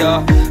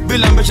cheddar.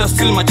 Bila mbesha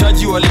still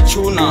machaji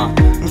walichuna.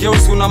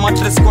 Ngeusi una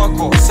mattress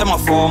kwako, sema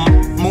form.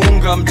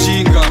 Muunga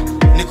mjinga,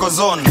 niko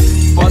zone.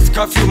 Pass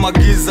curfew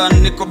magiza,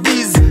 niko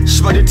biz.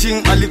 Shbadi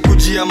ting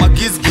alikujia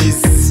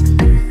magizgiz.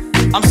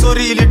 I'm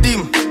sorry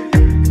ilidim,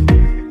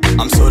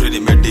 I'm sorry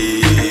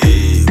limedim.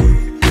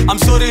 I'm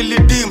sorry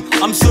ilidim,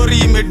 I'm sorry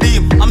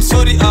imedim. I'm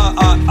sorry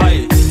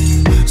I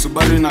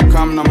Subaru na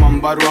kam na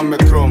Mambaru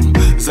wamekrom.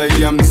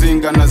 Zaidi ya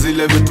mzinga na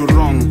zile vitu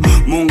wrong.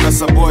 Munga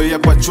saboy ya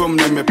pachom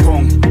na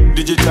imepong.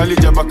 Digitali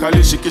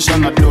jabakali shikisha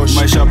na dosh.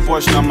 Maisha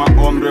posh na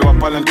maomre wa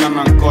palent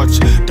kana nkoch.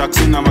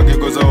 Taxi na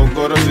magego za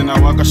ugoro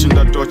zinawaka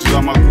shinda torch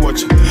za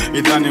makuoch.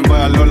 Idhani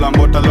mbaya lola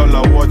mbota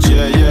lola watch.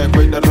 Yeah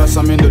kwa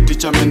idarasa mindo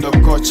teacher mindo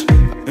coach.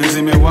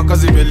 Zimewaka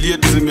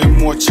zimeliet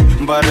zimemwatch.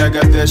 Mbare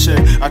agadeshe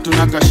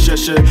hatuna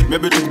kasheshe.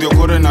 Maybe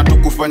tukdiokore na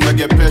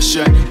tukufanyage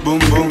peshe. Boom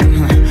boom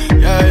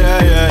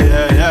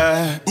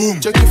yeah. Boom.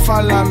 Cheki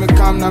fala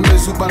mekam na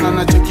mezubana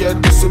na cheki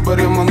hadi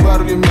Subaru ya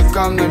Mambaru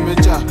imekam na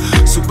meja.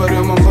 Subaru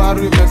ya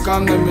Mambaru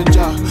imekam na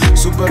meja.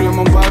 Subaru ya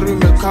Mambaru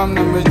imekam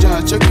na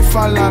meja. Cheki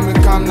fala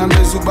mekam na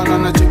mezubana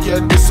na cheki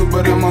hadi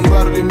Subaru ya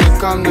Mambaru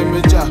imekam na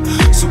meja.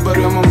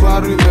 Subaru ya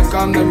Mambaru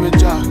imekam na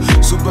meja.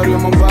 Subaru ya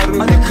Mambaru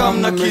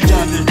imekam na meja.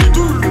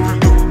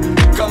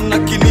 Kam na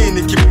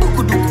kinini ki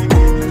bukudu.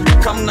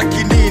 Kam na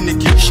kinini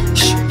ki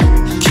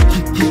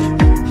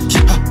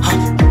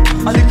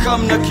Ali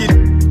kam na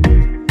kinini.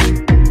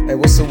 Hey,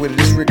 what's up with it?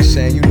 It's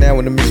Ricochet. You now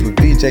in the mix with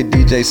VJ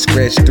DJ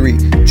Scratch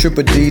 3,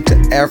 Triple D to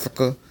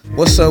Africa.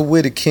 What's up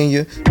with it,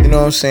 Kenya? You know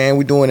what I'm saying?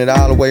 We doing it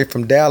all the way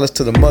from Dallas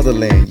to the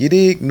motherland. You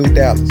dig? New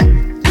Dallas.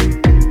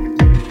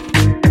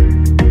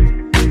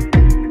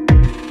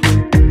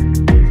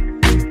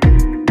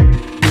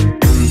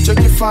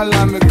 Cheki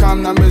fala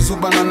mekam na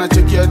mezubana na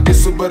cheki hadi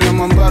Subaru ya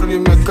Mambaru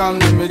imekam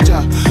na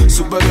meja.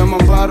 Subaru ya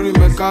Mambaru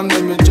imekam na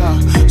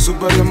meja.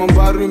 Subaru ya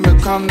Mambaru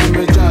imekam na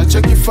meja.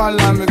 Cheki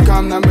fala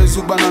mekam na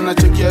mezubana na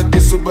cheki hadi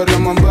Subaru ya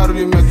Mambaru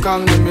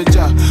imekam na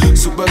meja.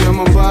 Subaru ya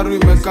Mambaru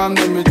imekam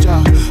na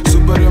meja.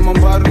 Subaru ya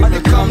Mambaru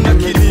imekam na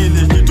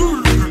kinini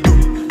kidul.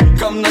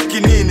 Kam na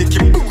kinini ki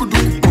bukudu.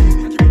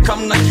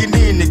 Kam na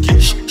kinini ki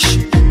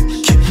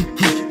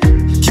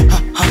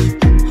ha.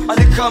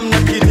 Ali kam na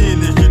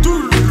kinini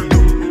kidul.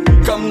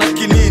 Kam na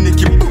kinini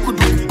ki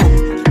bukudu.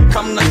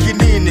 Kam na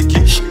kinini ki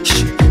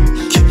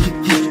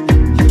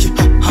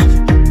ha.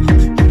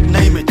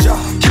 Na imeja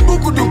ki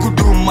bukudu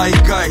kudu my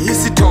guy.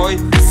 Hisi toy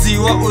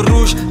ziwa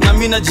urush na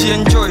mina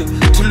jienjoy.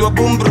 Tulwa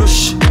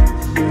bumbrush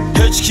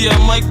HK ya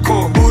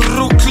Michael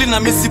Brooklyn na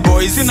Missy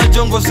Boys. Sina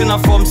jongo, sina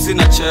form,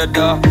 sina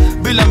cheddar.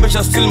 Bila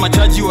mbesha still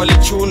machaji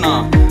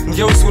walichuna.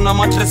 Ngeusi una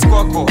mattress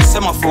kwako,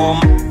 sema form.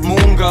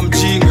 Muunga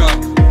mjinga,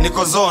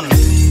 niko zone.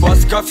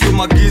 Pass curfew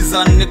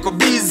magiza, niko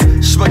biz.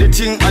 Shbadi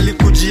ting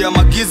alikujia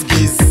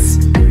magizgiz.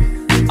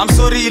 I'm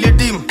sorry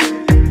ilidim,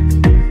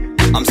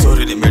 I'm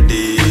sorry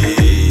limedim.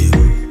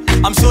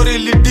 I'm sorry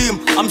ilidim,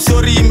 I'm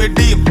sorry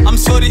imedim. I'm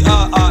sorry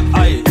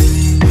I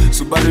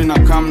Subaru na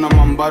kam na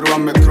Mambaru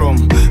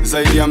wamekrom.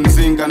 Zaidi ya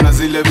mzinga na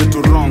zile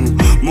vitu wrong.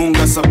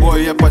 Munga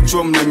saboy hapa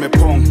chom na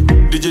imepong.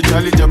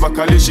 Digitali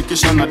jabakali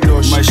shikisha na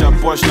dosh. Maisha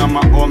posh na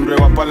maomre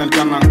wa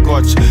palenta na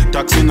coach.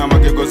 Taxi na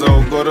magego za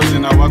ugoro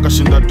zinawaka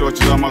shinda torch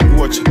za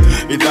makuoch.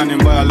 Idhani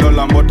mbaya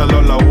lola mbota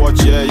lola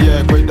watch.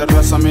 Yeah kwa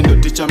idarasa mindo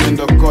teacher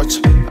mindo coach.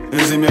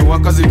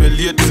 Zimewaka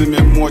zimeliet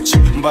zimemwatch.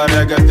 Mbare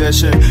ya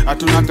gadeshe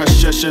hatuna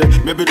kasheshe.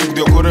 Maybe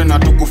tukdiokore na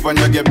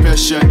tukufanya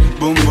gepeshe.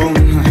 Boom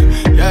boom.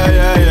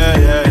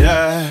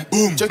 Yeah.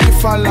 Boom. Cheki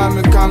fala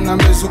mekam na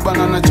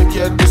mezubana na cheki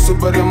eti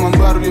Subaru ya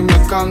mambaru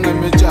imekam na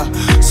imeja.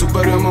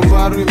 Subaru ya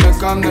mambaru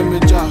imekam na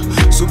imeja.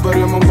 Subaru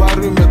ya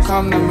mambaru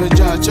imekam na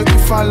imeja. Cheki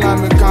fala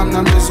mekam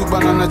na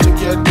mezubana na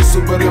cheki eti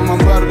Subaru ya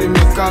mambaru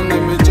imekam na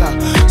imeja.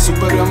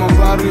 Subaru ya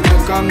mambaru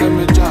imekam na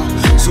imeja.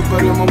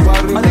 Subaru ya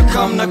mambaru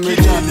imekam na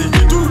imeja.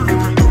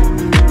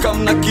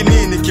 Kam na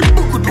kinini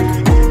kibukudu.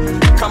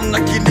 Kam na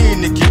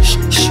kinini ki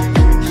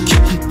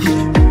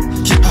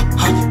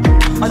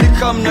Ali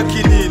kam na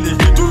kinini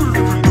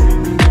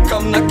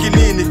Kam na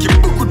kinini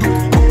kibukudu.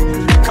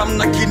 Kam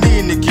na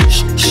kinini ki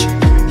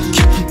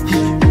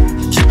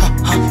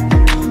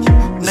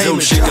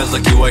Mshika za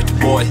ki white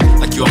boy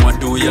akiwa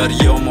madu ya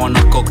riyomo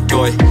na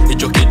cocktoy.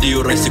 Icho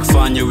kidiu raisi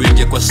kufanye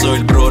winge kwa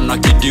soil bro. Na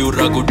kidiu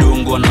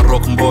ragudungwa na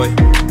rock boy.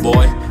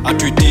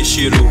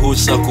 Atuitishi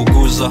ruhusa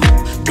kuguza.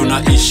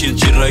 Tunaishi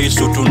nchi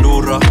raisu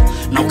tundura.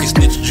 Na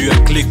ukisnitch juu ya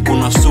click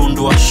kuna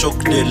sundwa.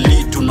 Shock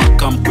deli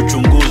tunakam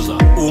kuchunguza.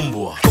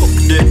 Umbwa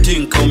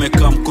dating ka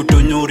umekam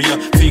kutunyuria.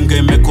 Finger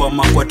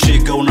imekwama kwa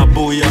trigger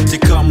unabuya.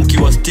 Sikam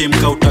kiwa steam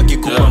ka utaki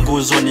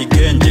kupanguzwa. Ni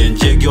genje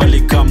njege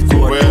walikam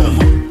kuwa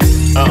tuma.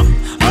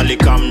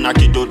 Alikam na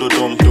kidudu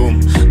dum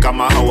dum.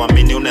 Kama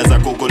hawamini uneza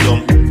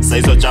kugulum.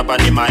 Saizo chapa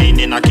ni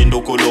maini na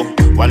kindukulu.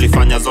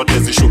 Walifanya zote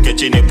zishuke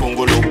chini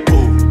pungulu.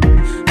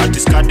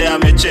 Atiskade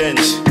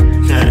amechange.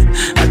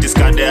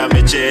 Atiskade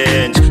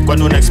amechange.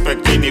 Kwani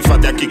una-expect nini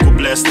father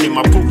kikubless ni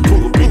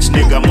mapupu. Bitch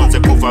nigga manze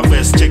kuva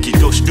vest. Cheki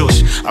dosh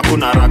dosh.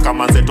 Hakuna haraka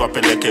manze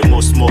tuwapeleke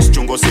mos mos.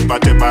 Chungo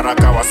sipate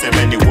baraka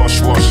waseme ni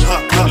wash wash.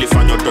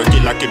 Lifanya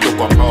dojila kitu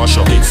kwa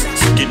mbosho.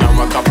 Sikina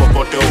waka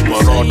popote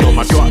umoroto.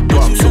 Matoa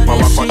toa msupa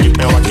wako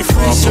kipewa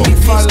kifoko.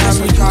 Fala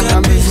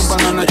mekana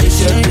mezubana na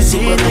cheki eti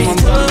Subaru ya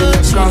mambaru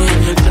imekam na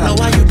imeja. I know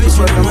why you bitch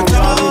with my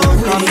dog.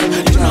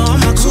 You know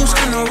I'm a cool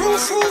skin on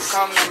roof.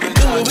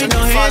 Do it with no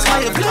hands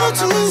by your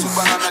Bluetooth.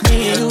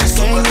 Me and you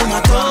sang with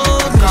my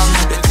dog.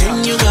 The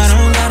thing you got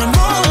on got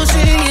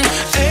emotion.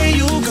 Hey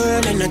you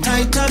girl in a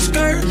tight top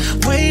skirt.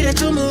 Way that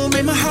you move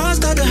made my heart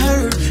start to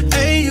hurt.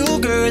 Hey you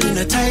girl in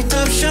a tight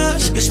top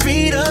shorts. You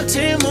speed up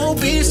 10 more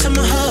beats to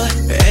my heart.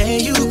 Hey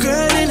you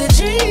girl in the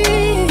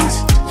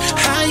jeans.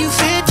 How you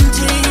fit them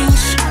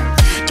jeans?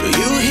 Do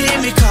you hear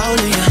me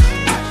calling?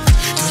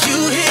 Do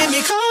you hear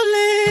me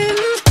calling?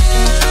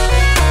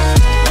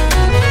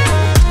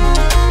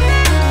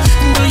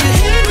 Do you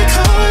hear me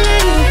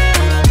calling?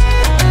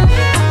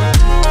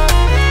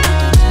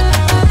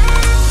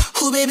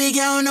 Who baby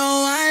girl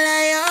no one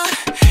like you?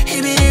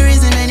 He be the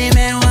reason any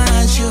man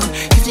wants you.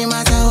 If the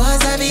matter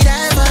was I be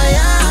die for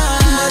ya.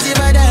 But if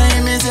I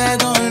die, me say I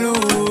gon'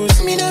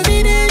 lose. Me no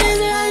be there this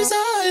life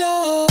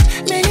solo.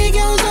 Many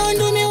girls don't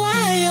do me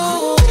why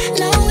yo.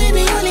 Now we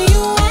be only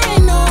you I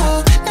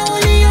know. Now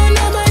only you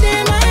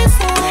nobody my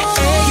fault.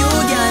 Hey you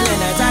girl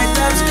in a tight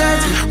top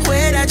skirt.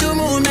 Way that you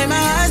move make my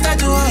heart start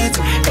to hurt.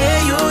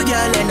 Hey you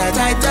girl in a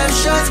tight top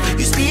shorts.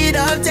 You speed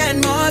up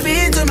 10 more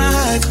beats to my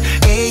heart.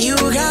 Hey you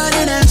girl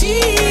in a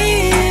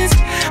jeans.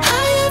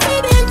 How you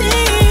feeling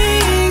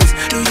things?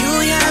 Do you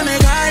hear me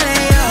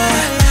calling yo?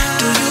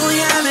 Do you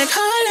hear me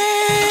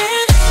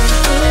calling?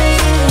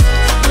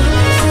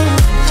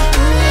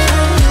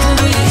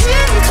 Do you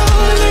hear me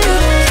calling?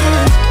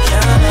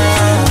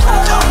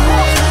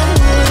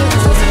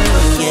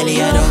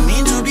 Girlie, I don't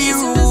mean to be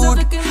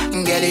rude.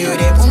 Girlie, you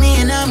they put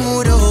me in a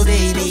mood, oh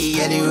baby.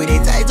 Girlie, you they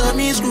tight up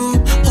me screw.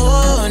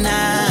 Oh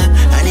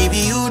nah, and if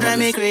you drive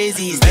me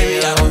crazy,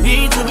 baby, I don't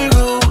mean to be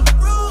rude.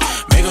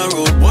 Make a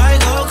rude boy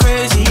go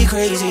crazy,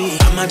 crazy.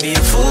 I'ma be a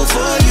fool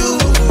for you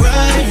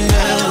right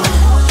now.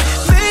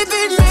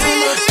 Baby,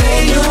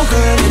 hey you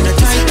girl in the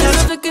tight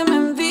top. Que me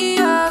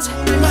envías.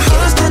 My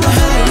heart's not a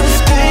hurt.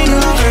 Hey you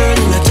girl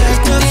in the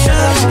tight top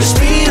shorts. The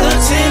speed of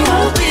 10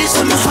 more beats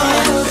to my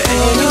heart.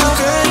 Hey you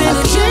girl in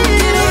the jeans.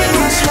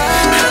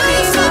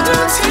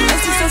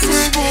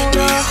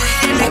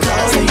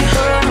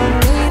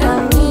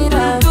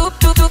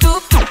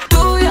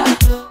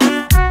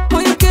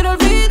 Hoy quiero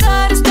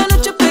olvidar esta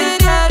noche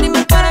pelear.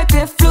 Dime para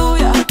que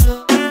fluya.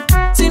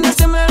 Sin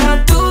hacerme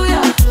la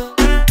tuya.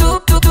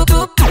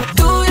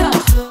 Tuya.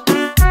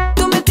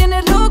 Tú me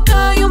tienes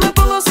loca, yo me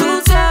pongo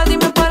sucia.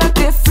 Dime para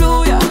que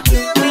fluya.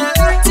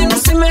 Sin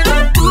hacerme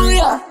la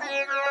tuya.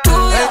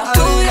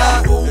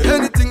 Tuya.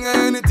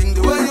 Anything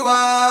the way you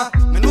are.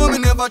 Me know me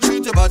never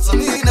treat you bad, so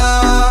me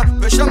nah.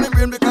 Pressure me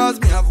brain because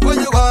me have what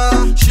you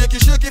are. Shake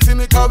it for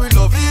me cause we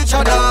love each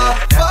other.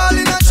 Fall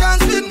in a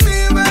chance with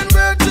me when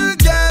we're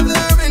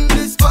together in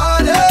this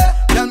party.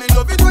 Yeah, me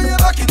love it when you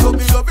back it up,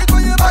 me love it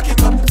when you back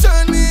it up.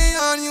 Turn me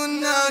on, you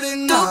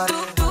naughty.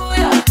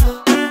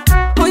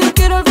 Hoy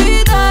quiero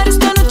olvidar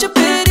esta noche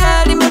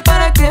pelear. Dime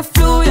para que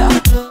fluya.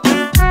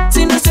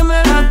 Sin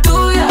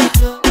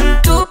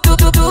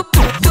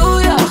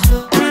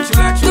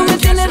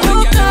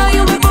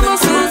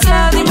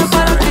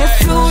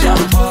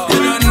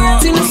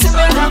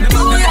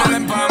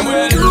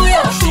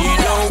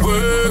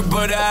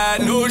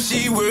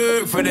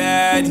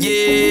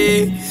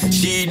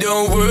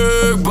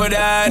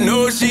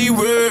she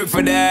work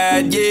for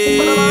that,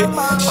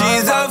 yeah.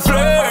 She's a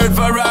flirt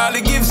for all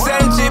the gifts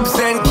and chips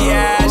and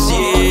cash,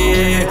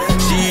 yeah.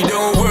 She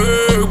don't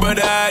work,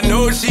 but I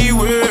know she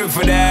work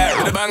for that.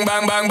 With a bang,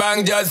 bang, bang,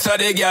 bang, just so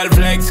the girl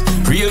flex.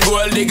 Real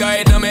gold digger,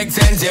 it don't make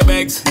sense, you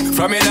vex.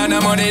 From it on the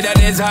money that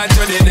is hard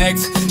to the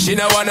next. She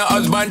don't want a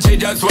husband, she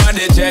just want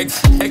the checks.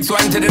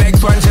 X1 to the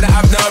next one, she don't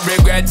have no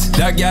regrets.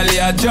 That girl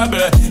had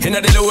trouble, in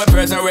the lower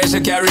person where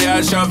she carry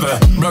a shovel.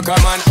 Broke a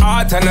man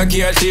heart and no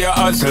care, she a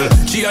hustle.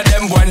 She a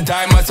them one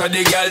time, so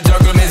the girl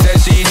juggle. Me say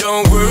she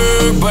don't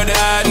work, but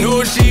I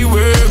know she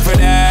work for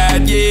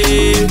that,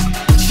 yeah.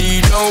 She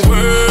don't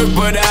work,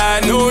 but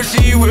I know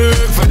she work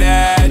for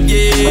that,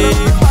 yeah.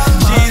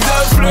 She's a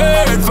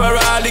flirt for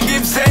all the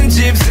gifts and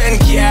chips and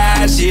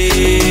cash,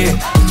 yeah.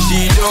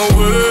 She don't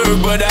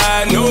work, but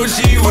I know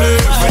she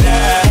work for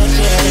that,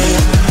 yeah.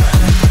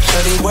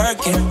 Shawty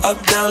working, up,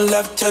 down,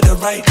 left, to the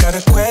right. Got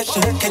a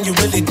question, can you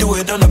really do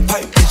it on the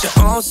pipe? Get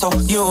your own soul,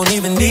 you don't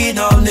even need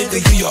no nigga,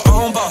 you your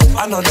own boss.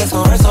 I know that's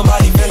gonna hurt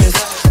somebody feelings.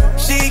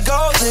 She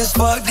goes as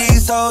fuck,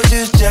 these hoes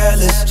just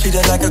jealous. Treat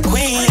her like a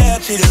queen, yeah,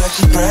 treat her like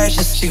she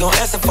precious. She gon'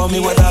 answer for me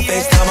with her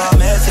FaceTime, my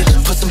message.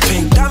 Put some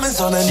pink diamonds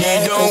on her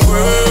neck. She don't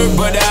work,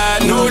 but I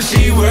know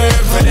she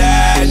work for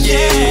that,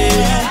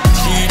 yeah.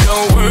 She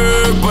don't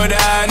work, but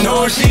I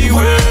know she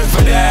work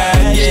for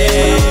that,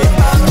 yeah.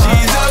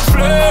 She's a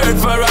flirt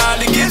for all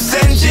the gifts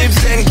and chips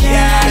and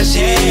cash,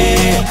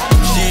 yeah.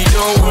 She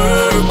don't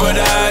work, but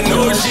I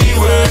know she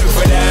work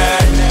for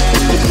that.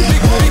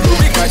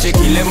 Because she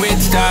kill him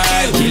with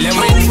style, kill him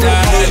with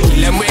style,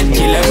 kill him with,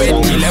 kill him with,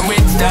 kill him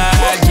with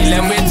style, kill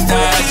him with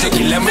style, she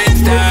kill him with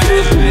style.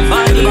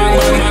 Bang, bang, bang,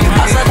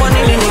 bang. Asa kwa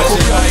nini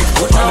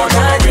nikublock,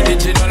 utaonaje?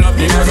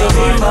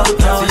 Ninavyovimba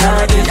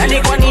utaonaje?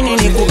 Yani kwa nini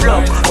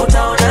nikublock,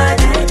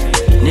 utaonaje?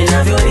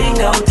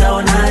 Ninavyoringa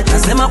utaonaje?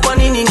 Nasema kwa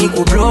nini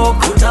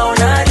nikublock,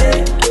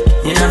 utaonaje?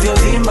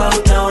 Ninavyovimba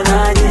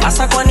utaonaje?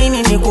 Asa kwa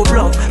nini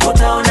nikublock,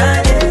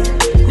 utaonaje?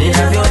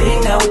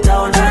 Ninavyoringa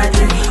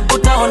utaonaje?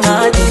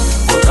 Utaonaje?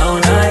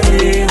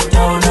 Utaonaje?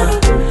 Utaona?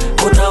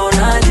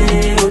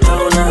 Utaonaje?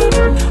 Utaona?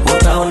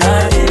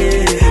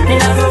 Utaonaje?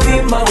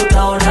 Ninavyovimba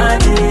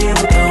utaonaje?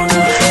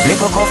 Utaona?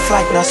 Niko kwa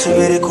flight na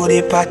subiri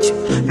kudipacha.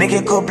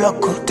 Nikiko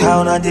block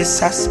utaonaje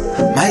sasa?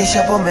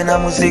 Maisha pombe na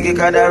muziki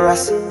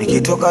kadarasa.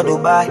 Nikitoka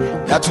Dubai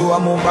natua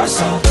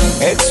Mombasa.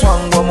 Ex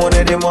wangu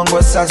monede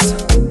mwangu sasa.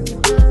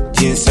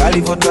 Jinsi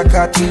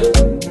alivyotakata,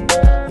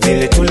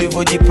 vile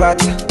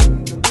tulivyojipata,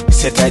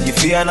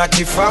 sitajifia na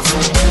kifafu.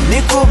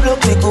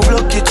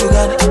 Nikublock kitu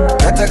gani?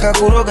 Nataka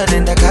kuroga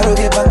nenda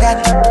karoge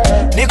bangani.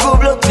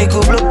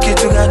 Nikublock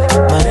kitu gani?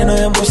 Maneno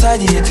ya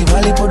mposaji eti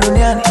malipo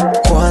duniani.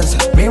 Kwanza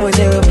mimi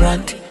mwenyewe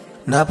brand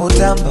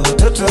napotamba,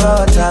 watoto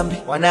hawatambi.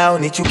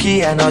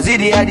 Wanaonichukia na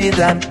wazidi hadi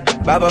dhambi.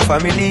 Baba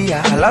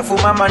familia, halafu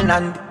mama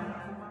nandi.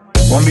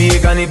 Wambie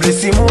kani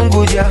blessi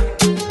Mungu ja,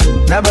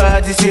 na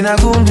bahati sina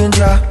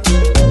gunjunja.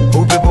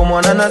 Upepo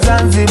mwana na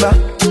Zanzibar,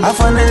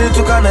 afaneni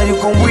tukana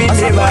yuko Mbwinde.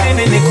 Asa kwa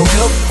nini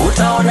nikublock,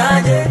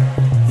 utaonaje?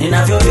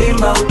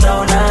 Ninavyovimba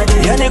utaonaje?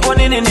 Yani kwa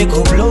nini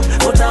nikublock,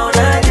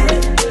 utaonaje?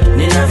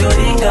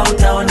 Ninavyoringa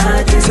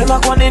utaonaje? Sema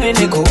kwa nini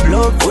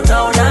nikublock,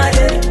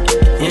 utaonaje?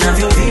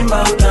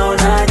 Ninavyovimba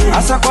utaonaje?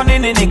 Asa kwa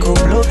nini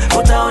nikublock,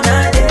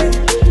 utaonaje?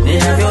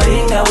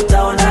 Ninavyoringa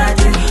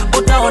utaonaje?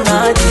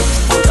 Utaonaje?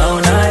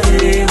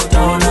 Utaonaje?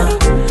 Utaona?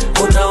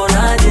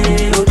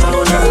 Utaonaje?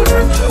 Utaona?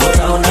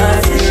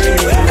 Utaonaje?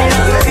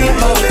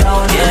 Ninavyovimba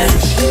utaonaje?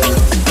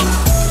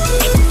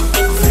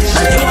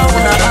 Najua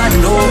una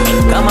bando,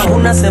 kama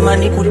unasema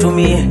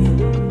nikutumie.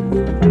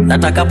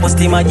 Nataka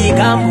posti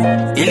majigambo,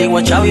 ili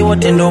wachawi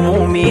wote ndo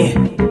muumie.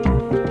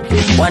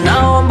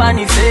 Wanaomba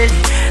ni feli,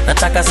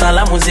 nataka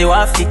salamu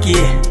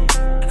ziwafikie.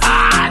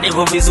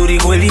 Niko vizuri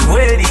kweli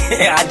kweli,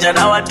 acha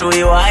na watu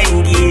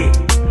waingie.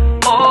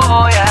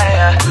 Oh yeah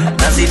yeah.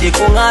 Nazidi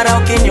kungara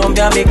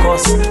ukinyombea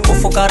mikosi.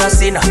 Ufukara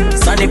sina,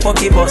 sanipo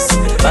kibosi.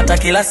 Bata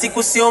kila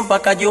siku sio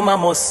mpaka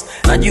Jumamosi.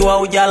 Najua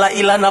ujala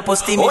ila na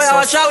posti misosi. Oya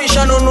wachawi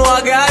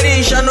shanunua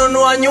gari,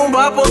 shanunua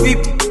nyumba, hapo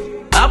vipi?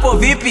 Hapo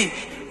vipi?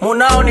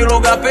 Munao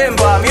niloga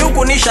Pemba,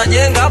 miuku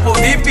nishajenga, hapo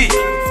vipi?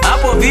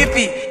 Hapo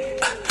vipi?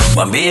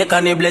 Wambie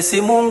kani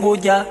blessi Mungu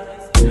ja,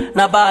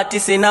 na bahati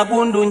sina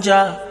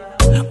gundunja.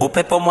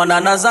 Upepo mwana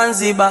na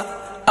Zanzibar,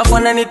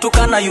 afanani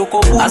tukana yuko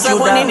Bujuda. Asa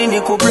kwa nini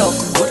nikublock,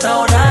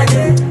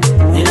 utaonaje?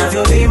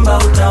 Ninavyovimba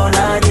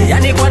utaonaje?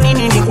 Yani kwa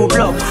nini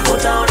nikublock,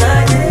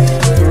 utaonaje?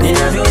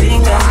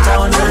 Ninavyoringa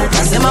utaonaje?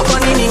 Nasema kwa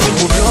nini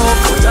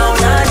nikublock,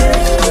 utaonaje?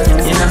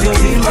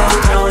 Ninavyovimba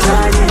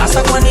utaonaje?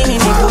 Asa kwa nini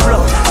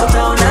nikublock,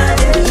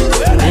 utaonaje?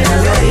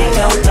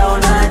 Ninavyoringa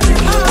utaonaje?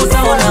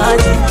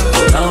 Utaonaje?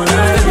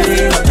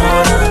 Utaonaje?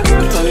 Utaona?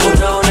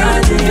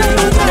 Utaonaje?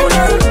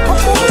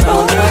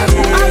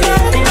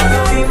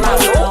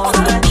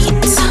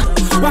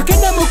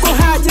 Wakenda muko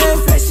haje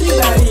freshi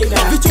barida,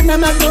 vichuna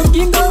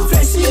magongingo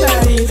freshi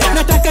barida,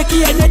 nataka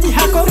kienyeji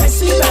hako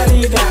freshi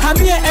barida,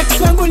 hambie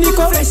ex wangu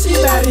niko freshi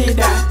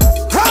barida.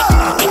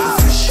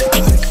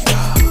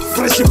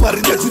 Freshi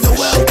barida to the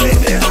well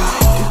baby.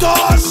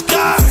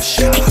 Tosca,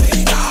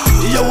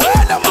 you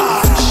wear the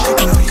man.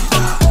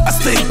 I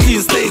stay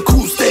clean, stay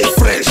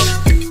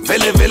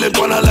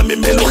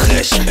mi melo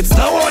gesh. It's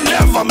now or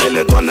never, me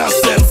le dona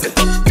sense.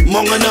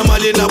 Monga na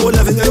mali na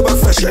bona vinga back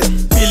fresh.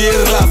 Pili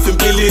rough,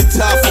 pili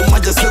tough,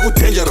 maja segu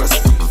dangerous.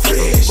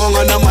 Fresh.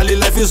 Monga na mali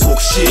life is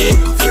ukshi.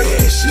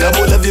 Fresh. Na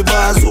bona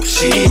viba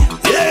ukshi.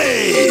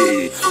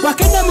 Yay.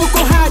 Wakenda muko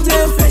haje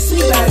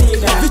freshi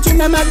barida.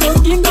 Vichuna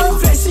magongingo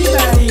freshi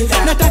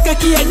barida. Nataka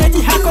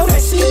kienyeji hako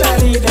freshi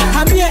barida.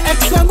 Hambie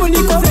ex wangu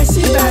niko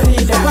freshi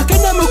barida.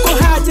 Wakenda muko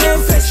haje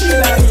freshi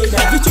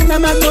barida. Vichuna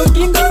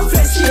magongingo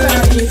freshi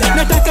barida.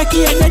 Nataka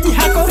kienyeji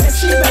hako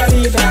freshi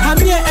barida.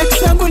 Hambie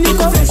ex wangu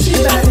niko freshi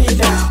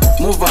barida.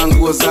 Muva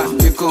nguo za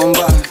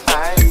Gikomba,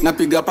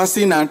 napiga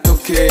pasi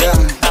natokea,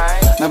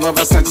 na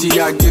baba sachi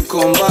ya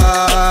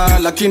Gikomba,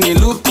 lakini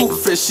luku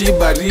freshi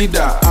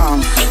barida.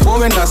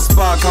 Wawenda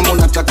spa kama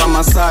unataka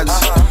massage,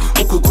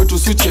 huku kwetu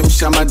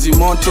sichemsha maji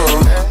moto.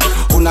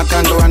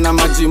 Unakandoa na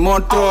maji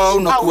moto,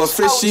 unakuwa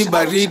freshi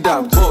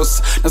barida.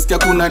 Boss, nasikia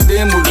kuna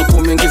demu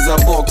luku mengiza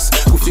box,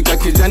 kufika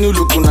kijani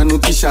luku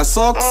nanukisha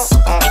socks.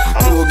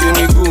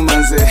 Tuoge miguu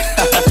manze,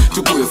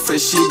 tukuwe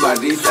freshi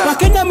barida.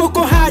 Wakenda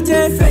muko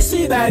haje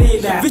freshi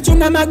barida.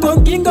 Vichuna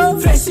magongingo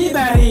freshi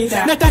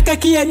barida. Nataka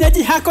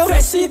kienyeji hako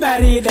freshi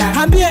barida.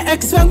 Hambie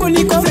ex wangu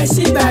niko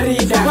freshi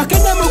barida.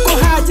 Wakenda muko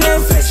haje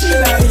freshi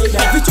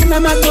barida. Vichuna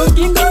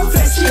magongingo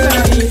freshi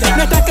barida.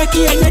 Nataka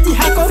kienyeji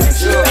hako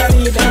freshi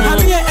barida.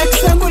 Hambie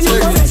ex wangu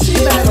niko freshi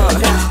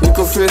barida.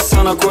 Niko fresh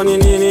sana kwa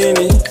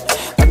nini?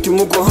 Ati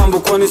muko hambo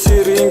kwa ni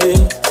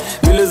siringi.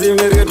 Vile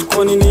zimeretu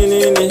kwa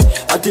nini?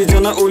 Ati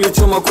jana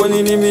ulichoma kwa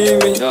nini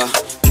mimi?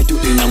 Kitu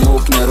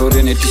inamok na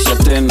rore netisha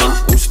tena.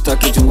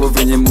 Usitaki jungo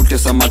venye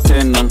mutesa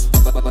matena.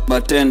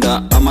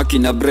 Batenda ama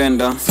kina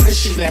Brenda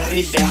freshi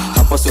barida.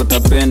 Hapa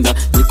sotapenda.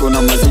 Niko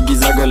na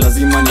mazigizaga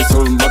lazima ni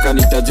solve mpaka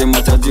nitaje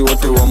machaji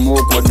wote wa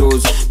mo kwa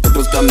dose.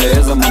 Toto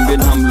stameeza mwambie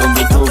na mlongo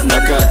tofu.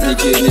 Naka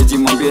nikienyeji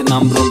mwambie na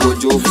mlongo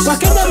jokes.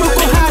 Wakenda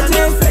muko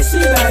haje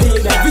freshi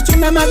barida.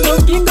 Vichuna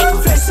magongingo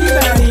freshi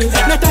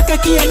barida. Nataka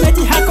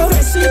kienyeji hako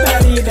freshi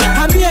barida.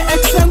 Hambie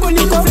ex wangu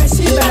niko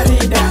freshi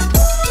barida.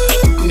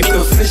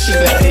 Niko freshi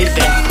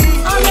barida.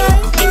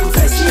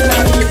 Freshi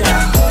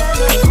barida.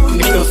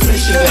 Niko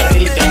freshi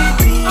barida.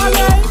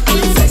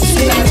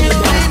 Freshi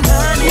barida.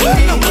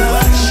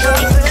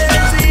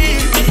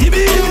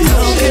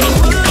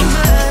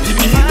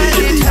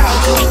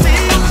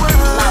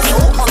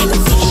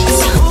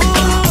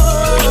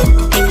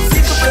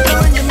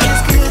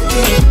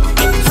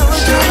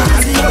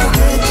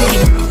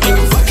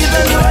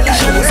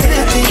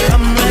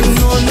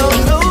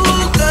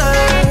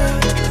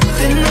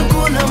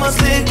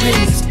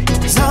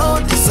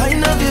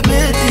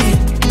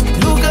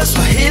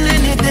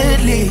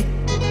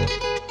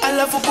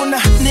 Alafu kuna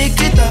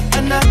Nikita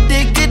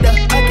anatikida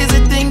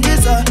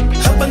akizitingiza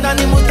hapa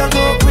ndani muta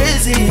go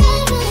crazy.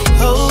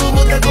 Oh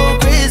muta go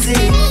crazy.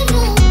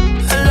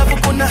 Alafu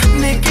kuna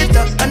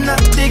Nikita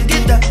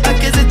anatikida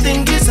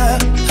akizitingiza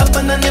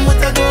hapa ndani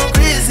muta go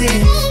crazy.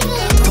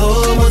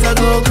 Oh muta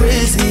go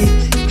crazy.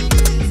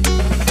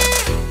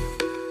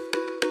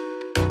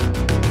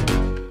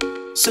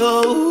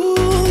 So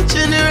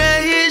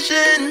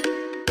generation,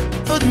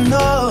 oh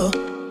no,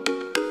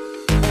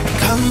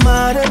 come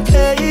out and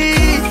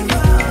play.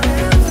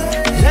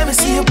 Let me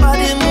see your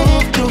body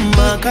move to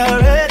my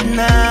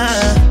Macarena.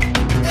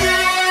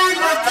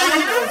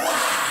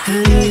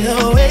 Lead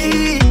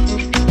away,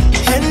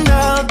 and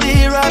I'll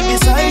be right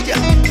beside you.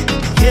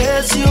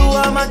 Yes, you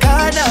are my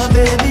kind of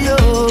baby,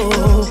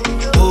 oh.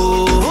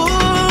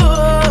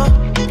 Oh,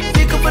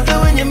 pick up the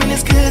when you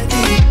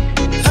miniskirty.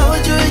 How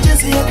would you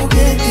agency ya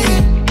kuketi?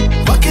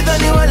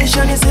 Wakidhani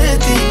walishani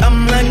seti.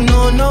 I'm like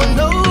no, no,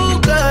 no,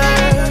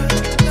 girl.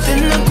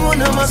 Tena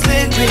kuna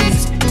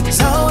maslegrins.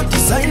 Sao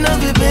designer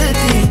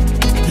vibeti.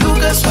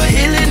 Lugha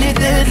Swahili ni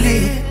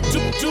deadly.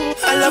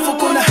 Alafu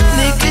kuna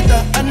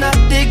Nikita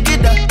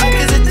anatikida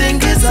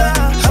akizitingiza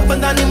hapa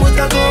ndani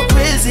muta go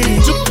crazy.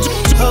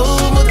 Oh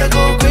muta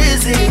go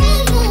crazy.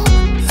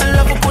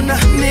 Alafu kuna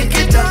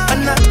Nikita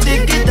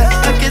anatikida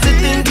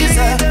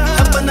akizitingiza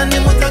hapa ndani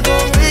muta go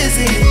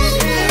crazy.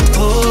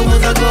 Oh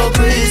muta go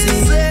crazy.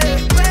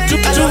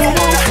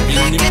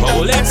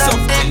 Let's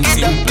something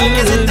simple.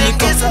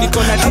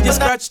 Niko na DJ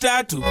Scratch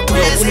Tattoo. Yo,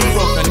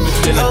 unirock na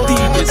nimetulia na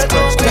DJ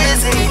Scratch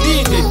Tattoo.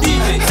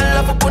 DJ.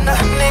 Alafu kuna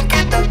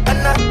Nikita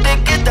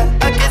anatikida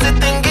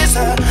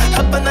akizitingiza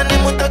hapa ndani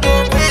muta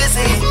go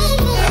crazy.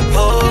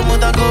 Oh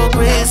muta go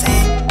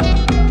crazy.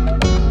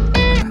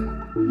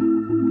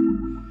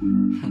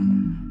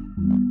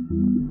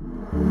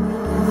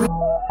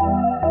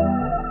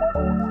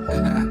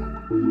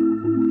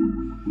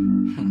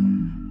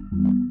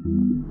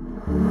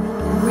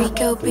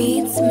 Rico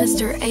Beats,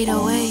 Mr.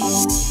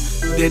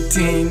 808.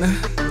 Detin,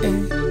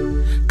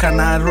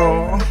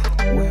 Canaro,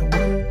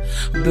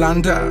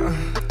 Blunder,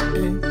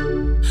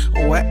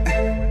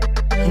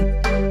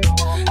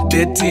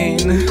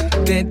 Detin,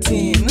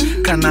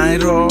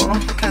 Canairo,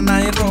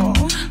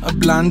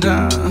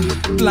 Blunder,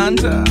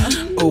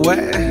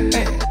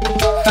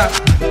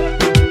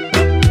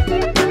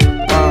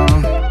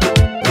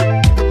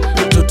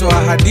 Toto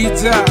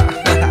Hadija,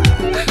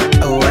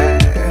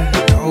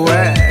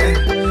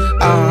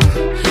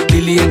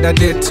 nilienda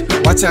date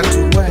wacha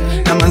tu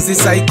na manzi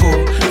psycho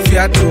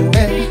fiatu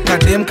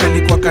kadem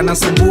kalikuwa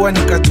kanasumbua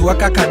nikajua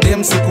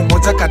kakadem siku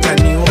moja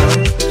kataniua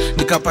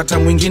nikapata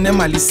mwingine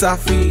mali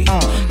safi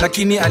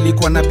lakini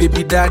alikuwa na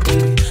baby daddy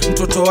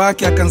mtoto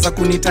wake akaanza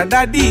kunita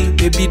daddy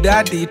baby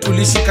daddy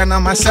tulishikana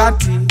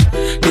mashati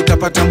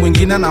nikapata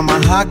mwingine na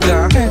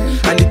mahaga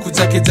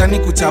alikuja kejani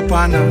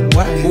kuchapana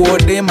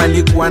uodem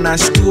alikuwa na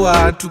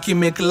shtua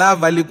tukimake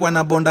love alikuwa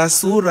na bonda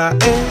sura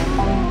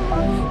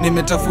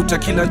nimetafuta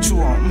kila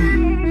chuo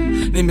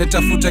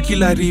nimetafuta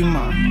kila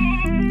rima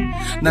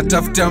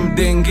natafuta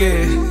mdenge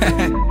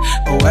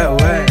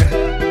wewe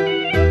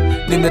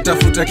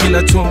nimetafuta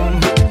kila chuo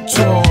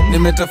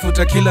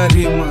nimetafuta kila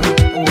rima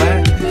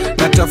wewe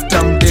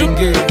natafuta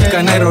mdenge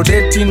Kanairo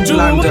dating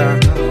blanda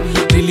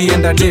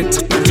nilienda date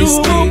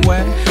risky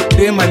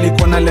dem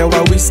alikuwa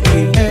nalewa whisky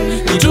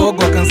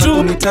kidogo akaanza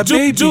kunita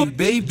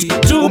baby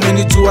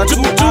umenijua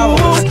 2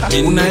 hours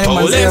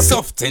unaemazea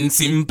soft and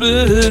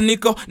simple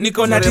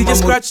niko na DJ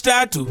Scratch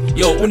tatu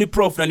yo uni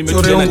prof na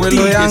nimetulia na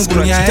DJ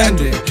Scratch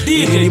tatu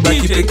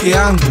nilibaki peke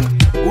yangu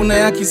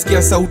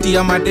unayakisikia sauti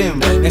ya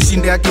madem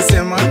yashinde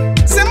akisema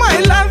sema I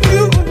love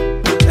you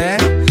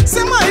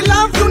sema I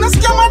love you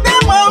nasikia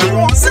madem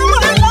hapo sema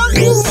I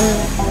love you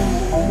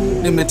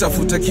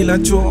nimetafuta kila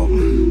choo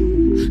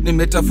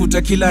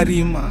nimetafuta kila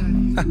rima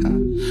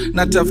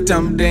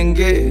natafuta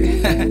mdenge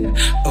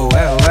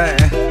wewe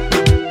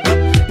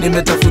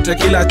nimetafuta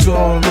kila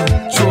choo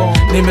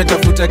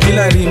nimetafuta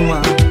kila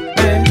rima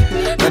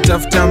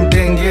natafuta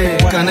mdenge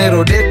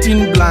Kanairo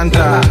dating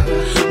blanda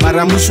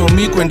mara mwisho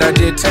mi kwenda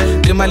date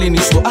demali ni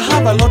show I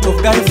have a lot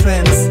of guy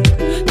friends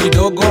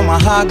kidogo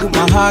mahag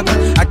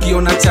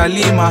akiona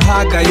chali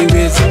mahaga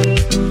iwezi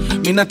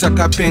mimi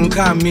nataka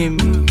penka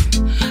mimi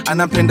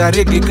anapenda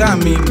reggae kama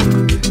mimi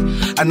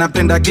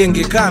anapenda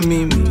genge kama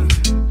mimi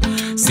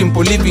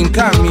simple living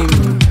kama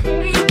mimi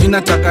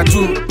ninataka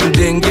tu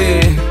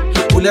mdenge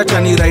ule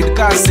atani ride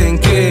ka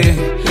senke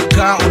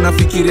ka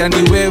unafikiria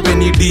ni wewe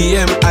ni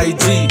DM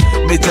IG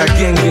meja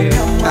genge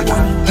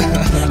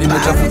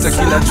nimetafuta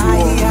kila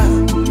chuo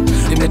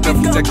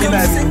nimetafuta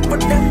kila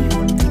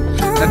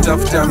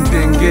natafuta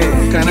mdenge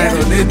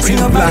Kanairo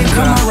dating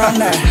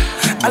blanda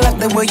I like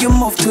the way you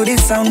move to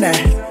this sound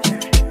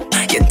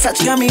your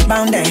touch got me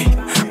bound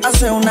I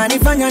say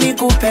unanifanya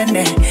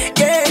nikupende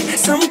yeah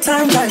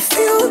sometimes I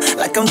feel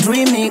like I'm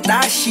dreaming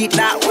that shit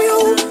that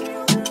real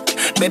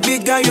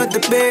baby girl you're the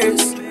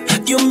best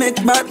you make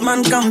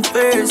Batman come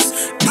first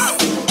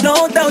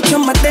no doubt you're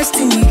my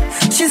destiny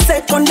she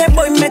said Konde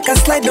boy make a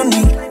slide on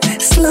me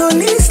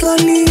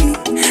slowly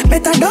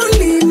better don't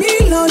leave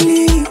me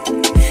lonely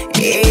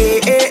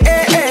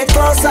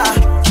closer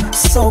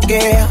so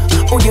girl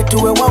uje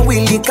tuwe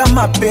wawili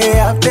kama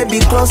pair baby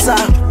closer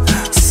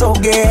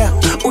sogea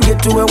uje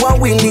tuwe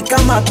wawili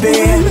kama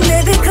pair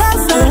baby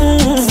closer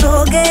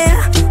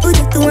sogea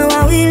uje tuwe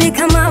wawili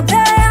kama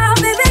pair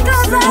baby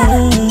closer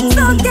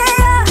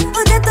sogea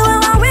uje tuwe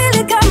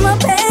wawili kama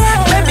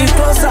pair baby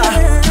closer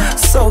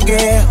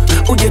sogea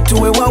uje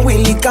tuwe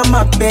wawili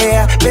kama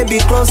pair baby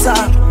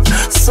closer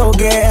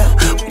sogea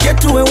uje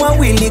tuwe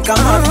wawili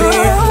kama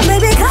pair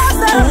baby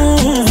closer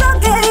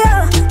sogea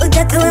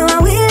uje tuwe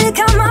wawili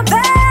kama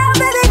pair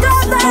baby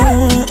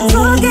closer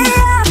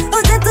sogea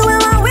uje tuwe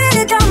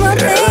wawili kama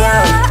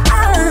pair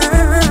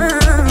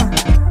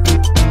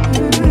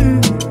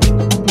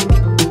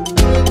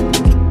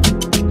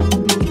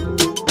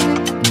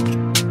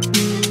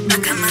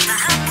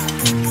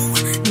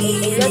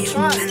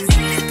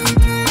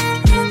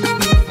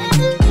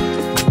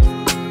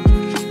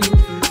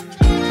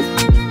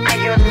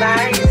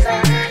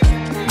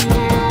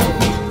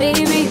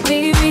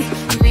Baby,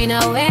 mean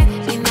away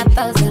in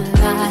 1,000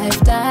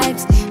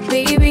 lifetimes.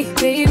 Baby,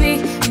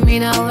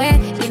 mean away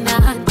in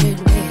 100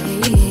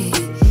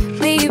 ways.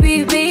 Baby,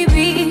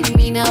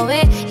 mean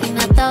away in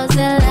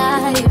 1,000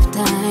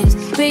 lifetimes.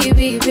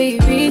 Baby,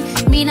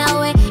 mean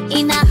away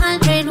in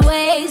 100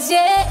 ways.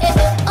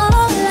 Yeah.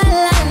 Oh la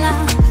la,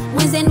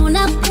 mwenzenu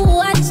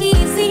unakuwa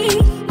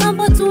chizi,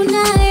 mambo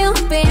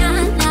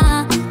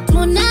tunayopeana.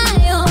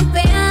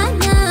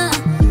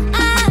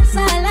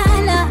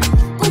 Asalala,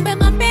 kumbe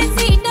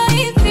mapenzi ndo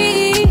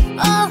hivi.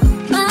 Oh,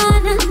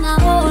 maana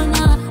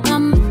naona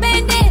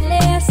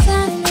nampendelea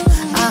sana.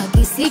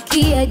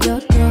 Akisikia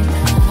joto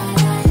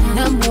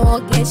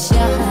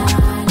namuogesha,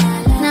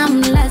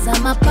 namlaza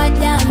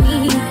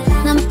mapajani,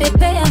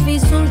 nampepea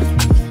vizuri,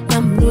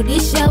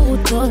 namrudisha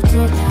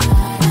utoto,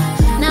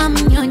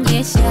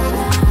 namnyonyesha.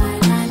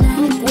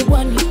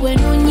 Mkubwa ni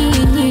kwenu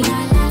nyinyi,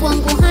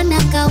 kwangu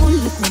hana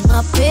kauli kwa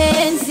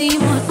mapenzi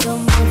moto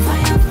moto.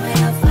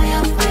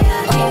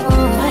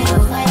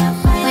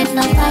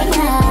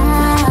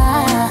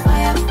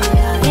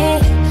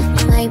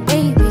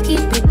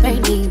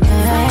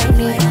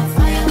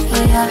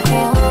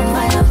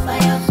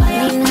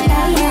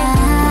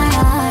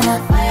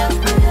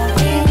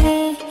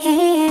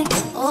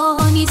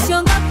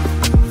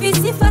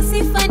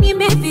 Sifa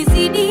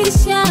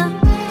nimevizidisha,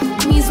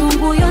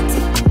 mizungu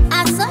yote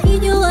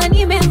asaijua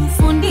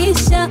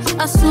nimemfundisha.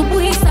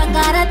 Asubuhi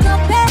sangara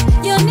tope,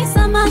 jioni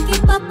samaki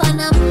papa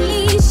na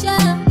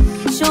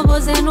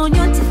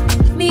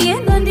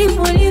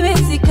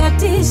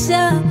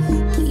washa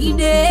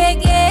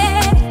kidege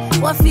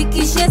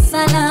wafikishe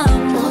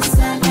salamu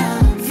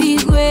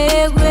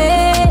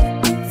vigwegwe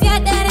vya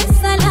Dar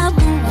es Salaam.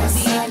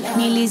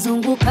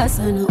 Nilizunguka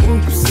sana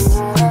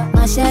ups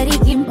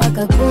mashariki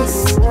mpaka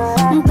kusi,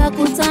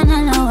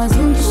 mkakutana na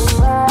wazushi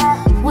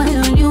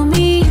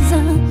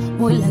walioniumiza,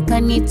 Mola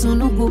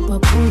kanitunuku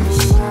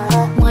papushi,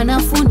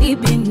 mwanafundi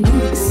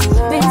Benus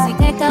penzi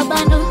kaeka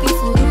bando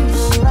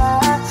kifurushi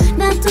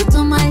na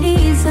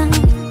tutomaliza.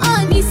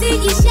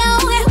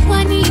 Nisijishaue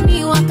kwa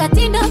nini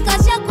wakati ndo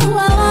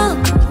kashakuwa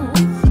wangu,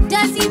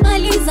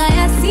 tazimaliza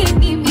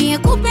Yasini mie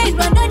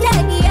kupendwa ndo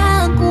jadi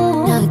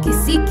yangu, na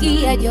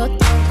kisikia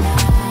joto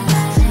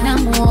na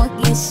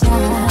muogesha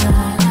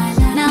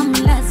na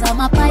mlaza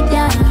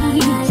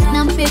mapajani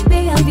na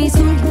mpepea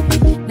vizuri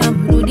na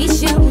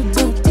mrudisha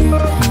utoto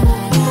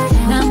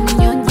na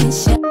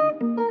mnyonyesha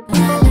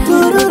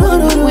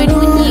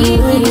wenu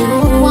nyingi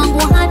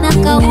wangu hana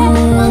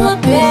kauma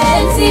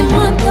mapenzi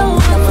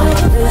moto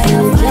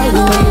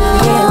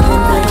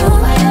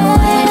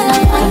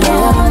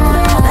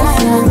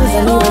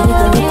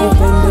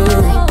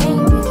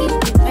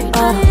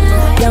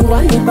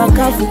jangwani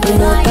pakavu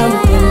kuna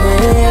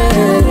kampende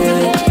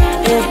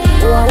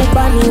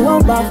waubani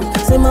wabavu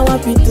sema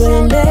wapi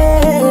twende,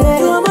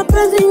 jua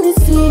mapenzi ni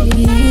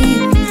siri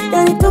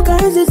yanitoka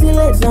hizi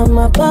zile za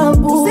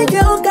mababu,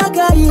 sigeoka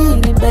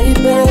gairi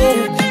baby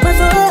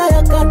mazoea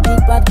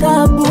yakatipa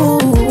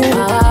tabu.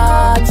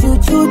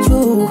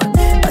 Chuchuchu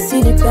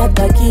basi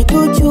nipata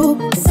kijuju,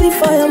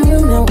 sifa ya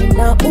mume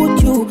una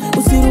uchu,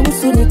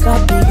 usiruhusu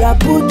nikapiga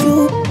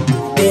puju.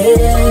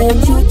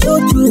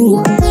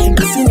 Chuchuchu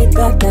basi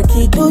nipata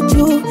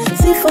kijuju,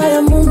 sifa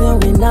ya mume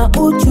una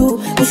uchu,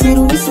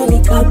 usiruhusu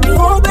nikapiga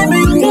puju. Oh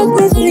baby can't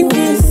this be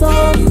this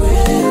song,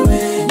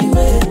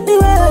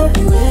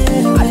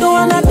 I don't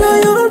wanna do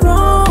you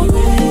wrong.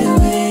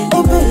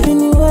 Oh baby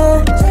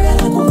niwe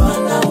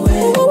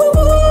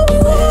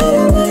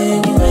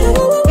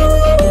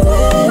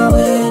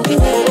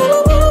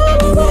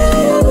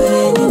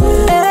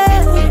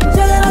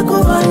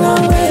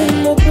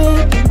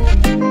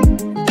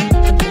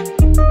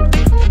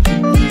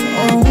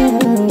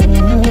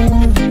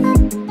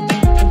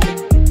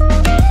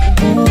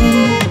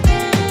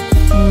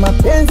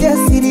mapenzi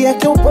asiri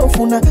yake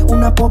upofuna,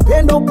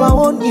 unapopenda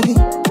upaoni,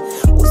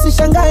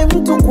 usishangae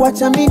mtu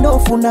kuacha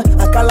minofuna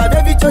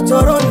akalavya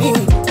vichochoroni.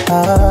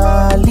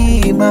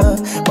 Alima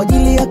kwa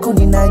ajili yako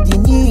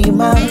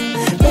ninajinyima,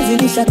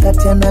 penzi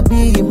nishakatia na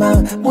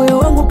bima, moyo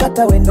wangu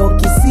kata wendo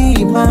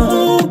kisima.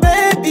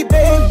 Baby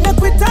baby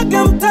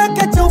nakuitaga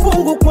mtaka cha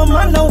uvungu, kwa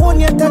maana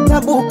uoni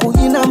atatabu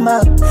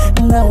kuinama,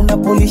 na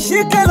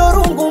unapolishika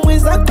lorungu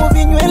mwenzako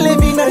vinywele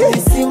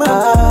vinahisima.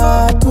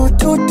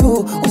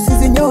 Tututu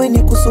usizinyowe ni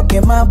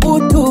kusuke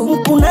mabutu,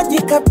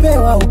 mkunaji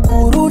kapewa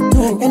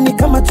ukurutu, yani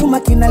kama chuma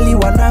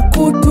kinaliwa na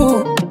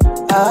kutu.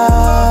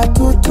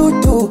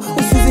 Tututu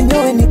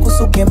usizinyowe ni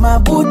kusuke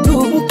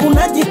mabutu,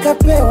 mkunaji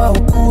kapewa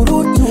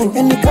ukurutu,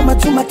 yani kama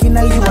chuma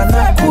kinaliwa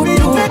na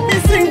kutu.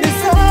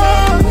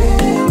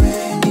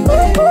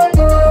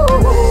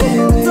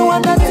 So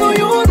what I do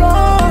you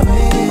wrong,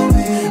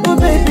 oh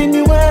baby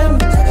ni wewe.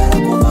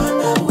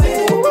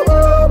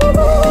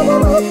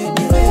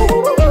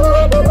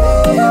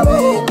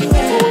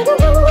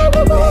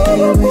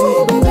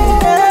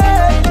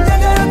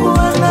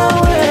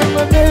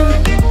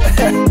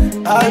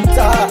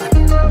 Anta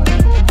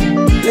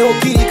leo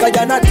kika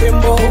jana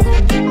tembo,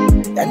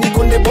 yani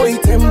konde boy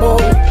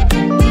tembo.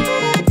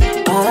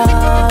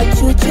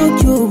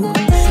 Chuchuchu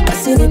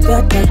basi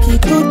nipata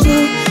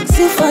kituchu,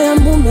 sifa ya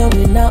mume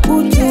wina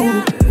uchu.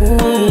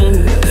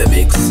 The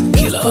mix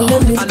killer.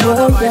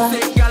 Another vibe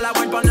thing, girl I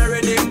went on the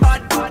rhythm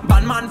bad.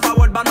 Bad man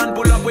forward, bad man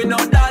pull up with no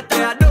that.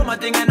 I do my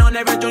thing and on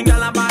every tune,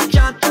 girl I back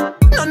chat.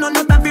 No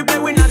time we play,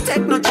 we not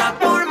take no chat.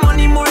 More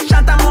money, more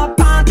shot and more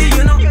party,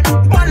 you know.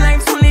 One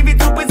life, so live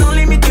it up with no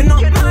limit, you know.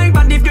 My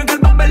body if you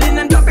get bubbling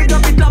and drop it,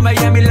 love I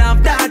hear me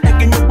love that.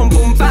 Taking you boom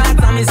boom fast,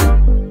 and me say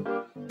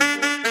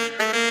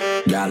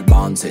girl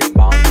bounce it,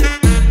 bounce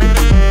it.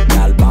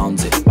 Girl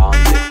bounce it,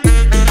 bounce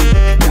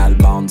it. Girl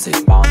bounce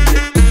it, bounce it.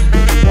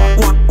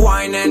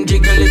 Wine and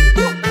jiggle it.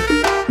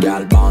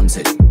 Girl bounce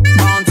it,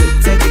 bounce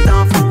it, set it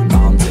off.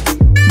 Bounce it,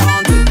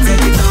 bounce it,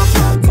 set it off.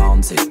 Girl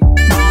bounce it,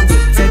 bounce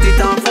it, set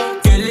it off.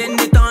 Killing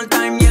it all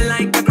time, you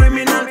like a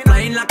criminal.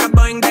 Flying like a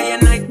Boeing, day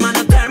and night, man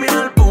a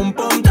terminal. Boom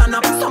boom, turn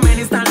up, so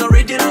many styles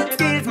original.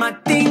 Skills, my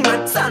thing,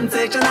 but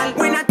sensational.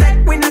 We not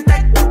take,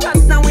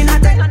 just now we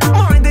not take.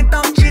 More the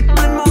talk shit,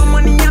 man, more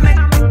money I make.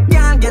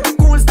 Girl get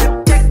cool,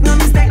 step, check, no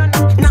mistake.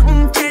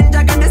 Nothing change,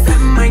 I got the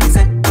same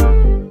mindset.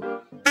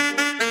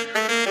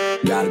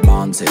 Girl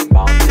bounce it,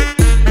 bounce it.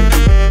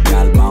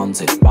 Girl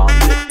bounce it, bounce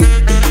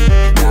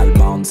it. Girl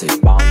bounce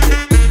it, bounce it.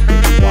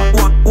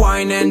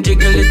 Wine and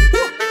jiggle it.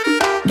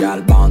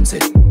 Girl bounce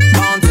it,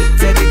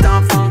 set it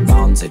off.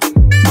 Bounce it,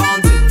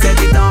 set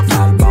it off.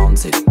 Girl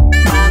bounce it,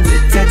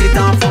 set it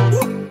off.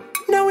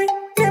 No, we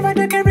never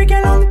take every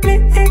girl on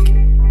click.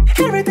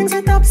 Everything's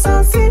set up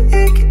so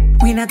sick.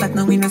 We not that,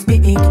 no, we not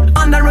speak.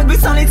 On the road we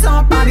solid,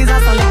 so parties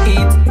are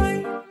solid.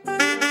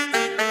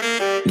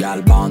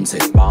 Girl bounce bounce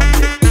it, bounce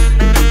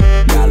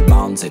it. Girl,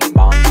 bounce it,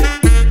 bounce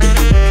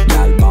it.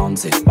 Girl,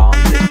 bounce it, bounce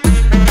it.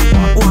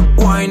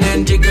 Wine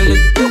and jiggle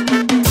it.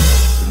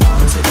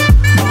 Bounce it,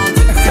 bounce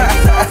it.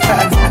 Bounce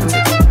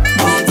it,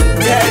 bounce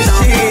it. Yeah,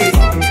 shit.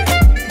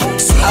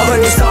 I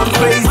wanna sound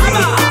crazy.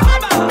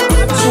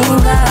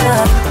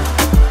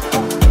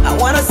 I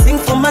wanna sing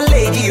for my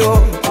lady,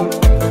 oh,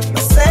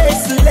 my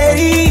sexy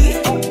lady.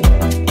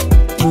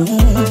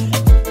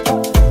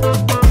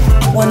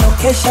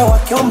 Wanaokesha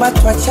wakiomba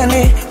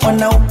tuachane,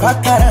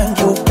 wanaupaka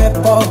rangi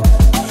upepo.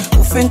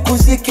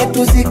 Ufinkuzike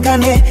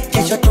tuzikane,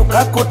 kesho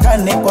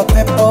tukakutane kwa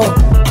pepo.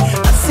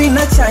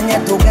 Asina chanya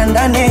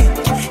tugandane,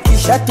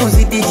 kisha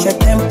tuzidishe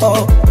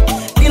tempo.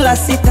 Bila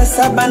 6,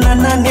 7 na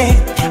 8,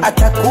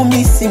 hata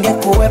 10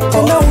 singekuwepo.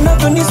 Tena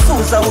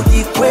unavyonisuza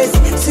ujikwezi,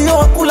 sio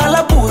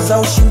wakulala buza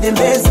ushinde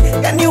mbezi.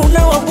 Yani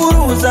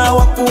unawaburuza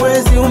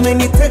wakuwezi,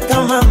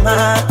 umeniteka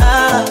mama.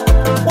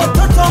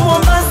 Watoto wa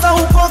Mombasa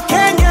huko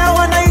Kenya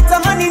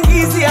wanaitamani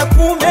ndizi ya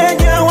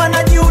kumenya.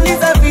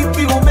 Wanajiuliza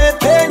vipi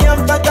umepenya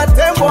mpaka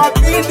tembo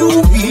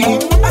apinduki.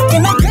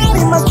 Akina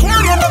kali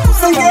maswali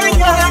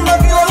yanakusengenya, na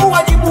vile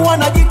uwajibu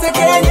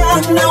wanajitekenya.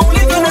 Na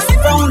ulivyo na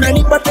sifa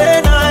unanipa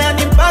tena,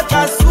 yani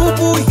mpaka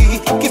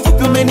asubuhi.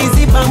 Kifupi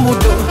umeniziba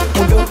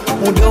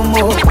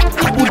mudomo.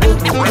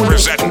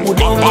 Representing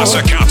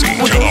Mombasa County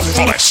to the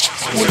fullest.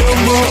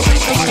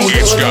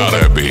 It's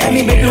gotta be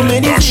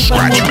the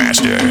Scratch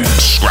Master.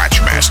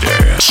 Scratch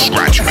Master.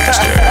 Scratch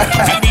Master.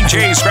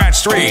 VDJ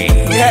Scratch 3.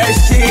 Yeah,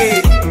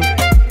 shit.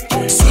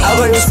 I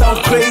wanna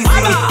sound crazy.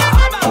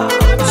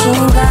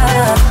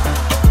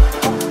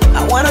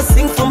 I wanna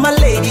sing for my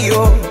lady,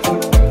 oh,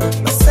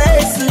 my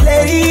sexy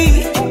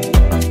lady.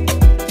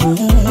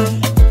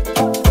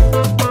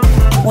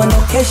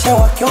 Wanaokesha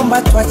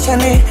wakiomba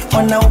tuachane,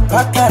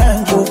 wanaupaka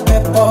rangi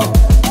upepo.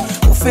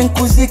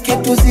 Ufinkuzike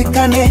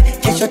tuzikane,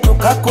 kesho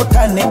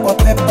tukakutane kwa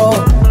pepo.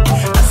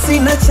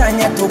 Asina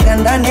chanya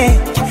tugandane,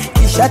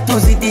 kisha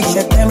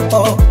tuzidishe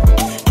tempo.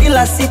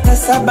 Bila 6,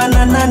 7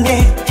 na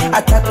 8,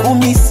 hata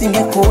 10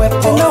 singekuwepo.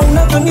 Tena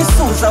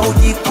unavyonisuza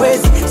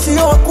ujikwezi,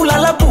 sio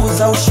wakulala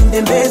buza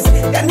ushinde mbezi.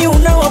 Yani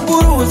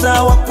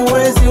unawaburuza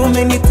wakuwezi,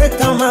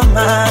 umeniteka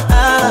mama.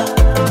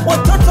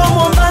 Watoto wa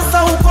Mombasa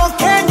huko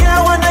Kenya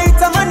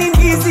wanaitamani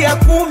ndizi ya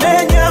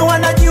kumenya.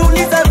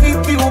 Wanajiuliza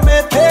vipi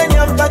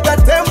umepenya mpaka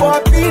tembo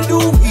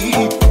apinduki.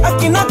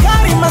 Akina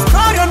Karima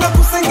story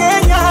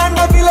wanakusengenya,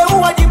 na vile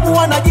uwajibu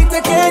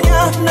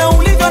wanajitekenya. Na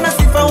ulivyo na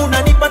sifa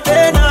unanipa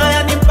tena,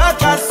 yani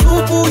mpaka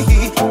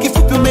asubuhi.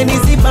 Kifupi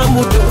umeniziba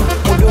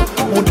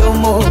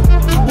mudomo.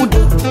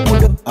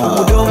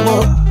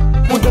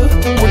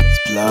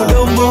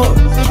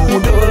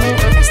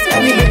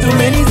 Yani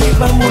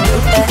umeniziba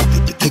mudomo.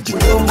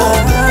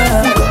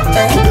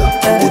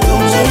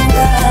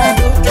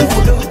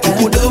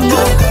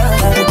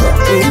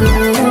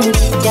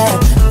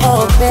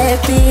 Oh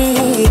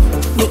baby,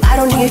 me I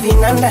don't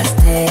even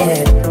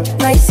understand.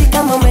 Naisi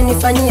kama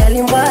umenifanyia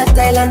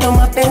limbwata, ila ndo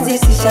mapenzi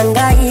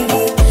sishangai.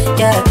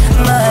 Yeah,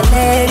 my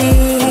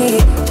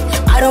lady,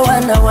 I don't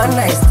wanna one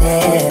night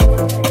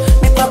stand.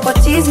 Mipako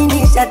chizi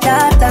nisha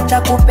data,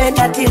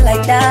 takupenda till I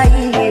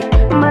die.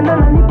 Mana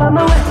nanipa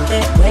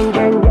mawete,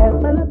 wengenge,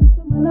 mana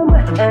pichu mana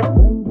mwete,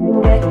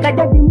 wengenge,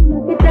 kajaji muna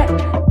kite,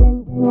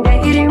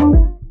 wengenge, irimbe,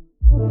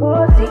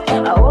 kozi,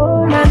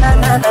 aona na.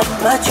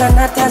 Macho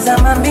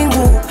anatazama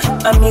mbingu,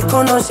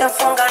 amikono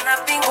shafunga na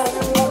pingu.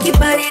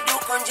 Kibaridi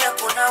uko nje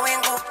kuna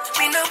wingu,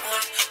 mina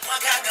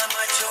mwagaga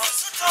macho.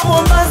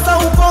 Mombasa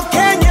huko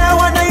Kenya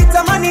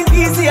wanaitamani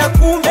ndizi ya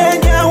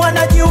kumenya.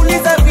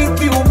 Wanajiuliza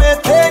vipi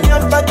umepenya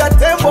mpaka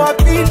tembo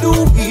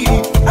apinduki.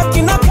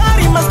 Akina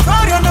Karima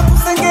story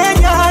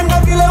wanakusengenya, na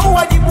vile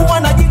uwajibu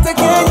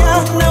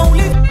wanajitekenya. Na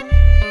ulivyo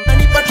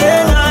unanipa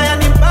tena,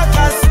 yani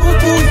mpaka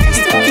asubuhi.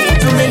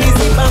 Kitu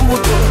umeniziba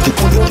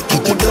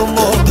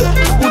mudomo.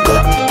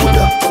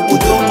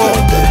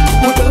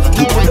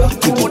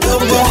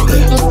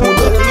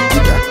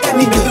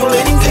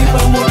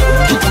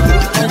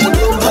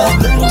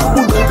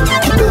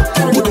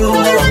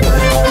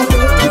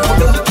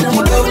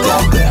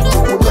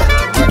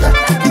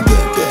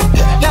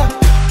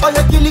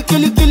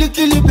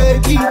 Killy,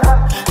 baby.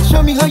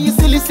 Show me how you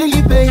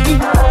silly, baby.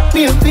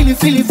 Me I'm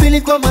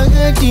feeling kwa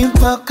magadi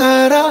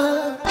mpakara.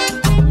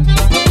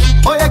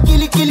 Oh yeah,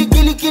 killy,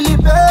 baby.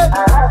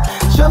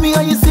 Show me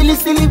how you silly,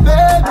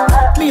 baby.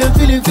 Me I'm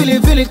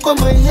feeling kwa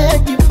my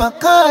head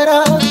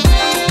mpakara.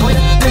 Oh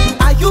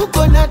yeah, are you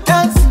gonna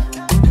dance?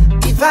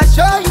 If I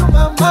show you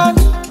my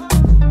money,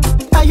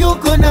 are you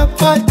gonna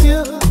party?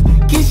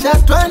 Kisha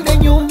twende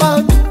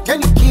nyumbani.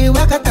 Yani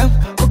kiweka tam,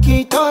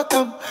 ukitoa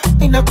tam,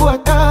 inakuwa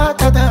ta.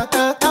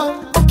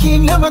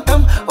 Ukinyama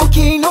tam,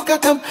 ukiinuka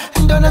tam,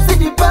 ndo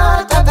nazidi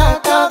pa ta.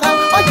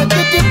 Oh yeah,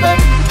 kitty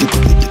baby.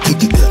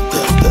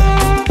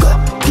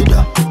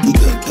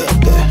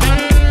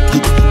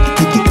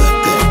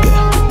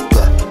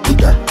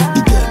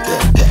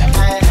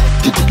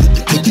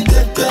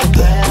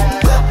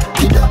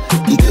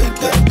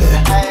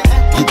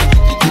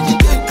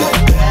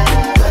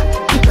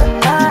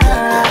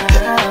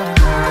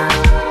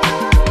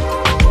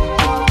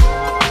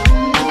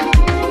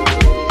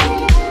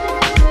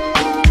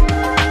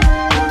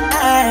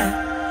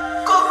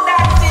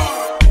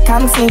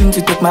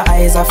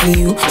 eyes off of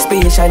you,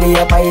 spatially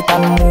up I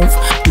and move.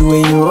 The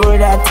way you hold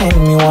that thing,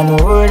 me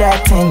wanna hold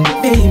that thing.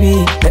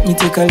 Baby, let me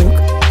take a look.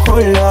 Oh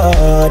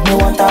Lord, me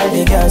want all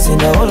the girls in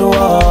the whole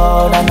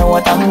world. I know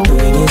what I'm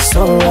doing is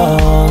so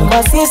wrong,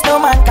 but since no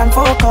man can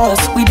focus,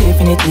 we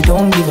definitely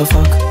don't give a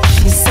fuck.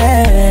 She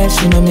said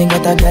she know me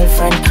got a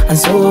girlfriend, and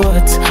so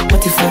what?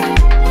 What if I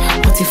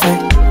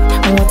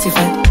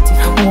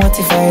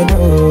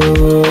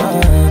do?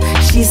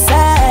 She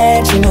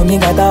said she know me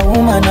got a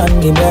woman on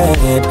the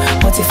bed.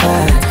 What if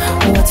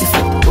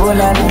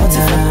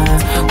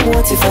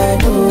I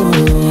do?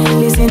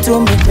 Listen to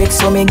me quick,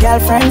 so me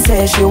girlfriend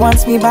says she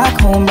wants me back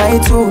home by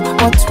 2.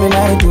 What will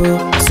I do?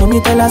 So me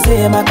tell her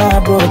say my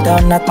car broke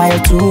down at mile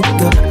 2.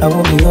 Girl, I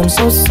won't be home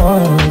so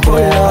soon. Oh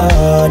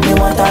Lord, me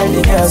want all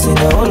the girls in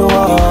the whole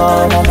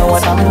world. I know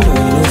what I'm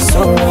doing is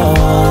so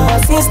wrong,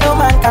 but since no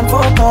man can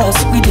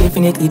focus, we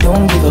definitely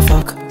don't give a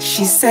fuck.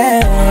 She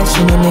said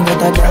she know me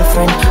got a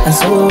girlfriend, and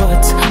so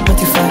what?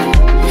 What if I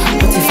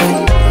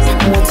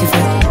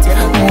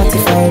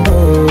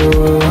do?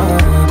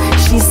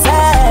 She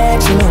said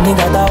she know me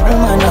got a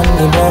woman on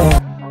the bed.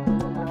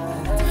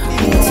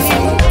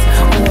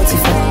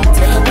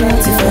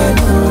 What if I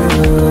do?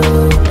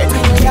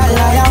 Girl,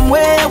 I am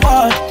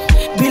wayward,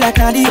 be like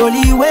not the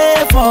only way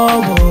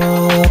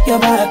forward. Your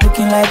back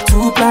looking like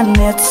 2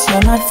 planets,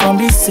 you're not from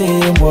the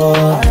same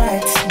world.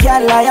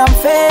 Girl, I am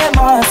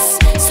famous,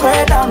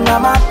 swear down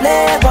I'm a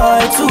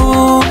playboy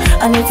too.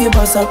 And if you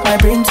bust up my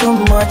brain too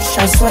much,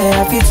 I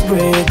swear if it's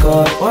break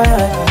up.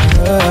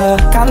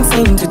 Can't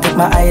seem to take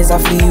my eyes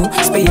off you,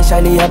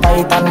 spatially I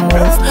bite and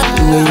move.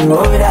 The way you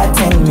roll that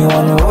thing, me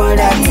wanna hold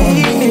that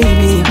thing.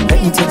 Baby, let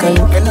me take a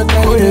look.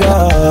 Oh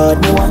Lord,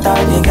 me want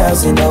all the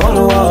girls in the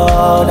whole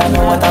world. I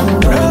know what I'm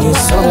doing is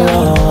so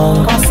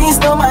wrong, but since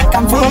no man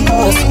can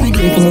focus, we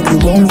definitely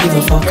won't give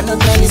a fuck.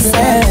 She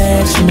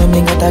said she know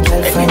me got a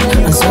girlfriend,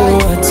 and so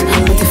what?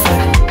 What if I?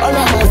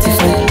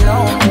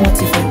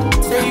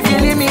 Say if you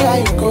leave me,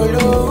 I go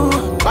low.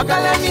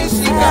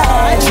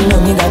 She know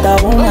me got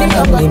a woman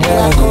on me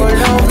bed.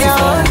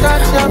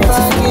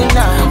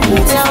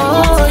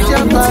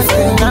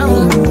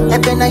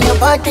 What if your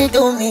body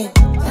do me?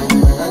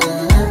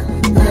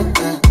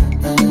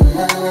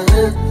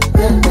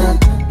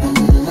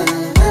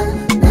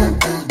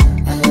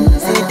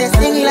 Say this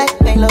thing like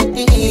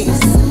melodies.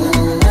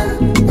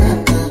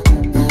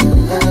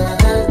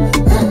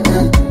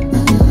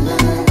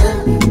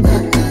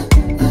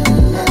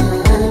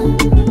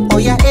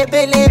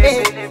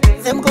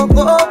 Them go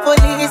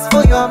police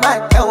for your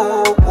matter,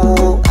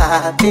 oh,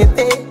 ah,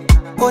 baby.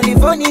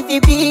 Polyphony if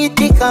you beat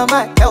the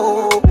kamata,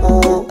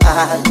 oh,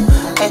 ah.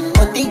 And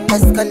what the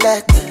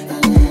escalate,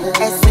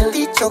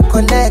 the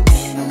chocolate,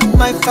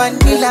 my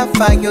vanilla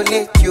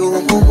violate you,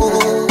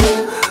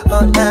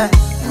 oh, nah.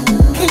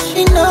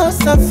 Kishi knows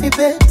Sophie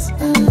bet,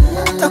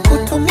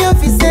 takutumia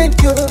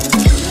visentio,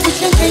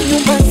 kuchenge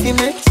nyumba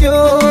simetio.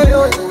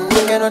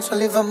 You cannot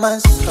live a man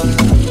solo.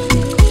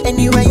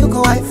 Anywhere you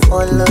go, I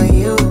follow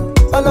you.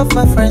 All of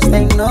my friends,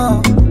 they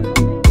know.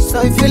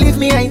 So if you leave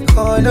me, I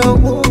call you.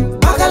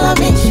 Bakala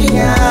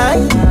mishia.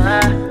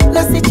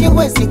 No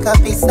situation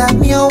kabisa.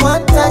 Me I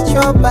want touch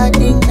your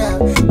body now.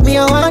 Me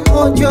I want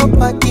hold your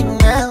body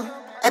now.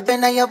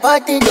 Ebena your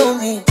body do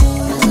me.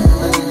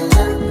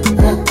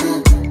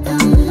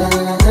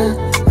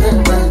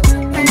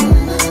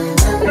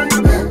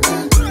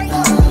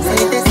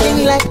 Say this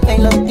thing like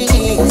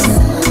melodies,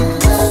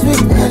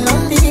 sweet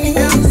melodies,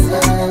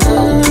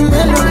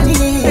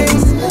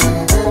 melodies.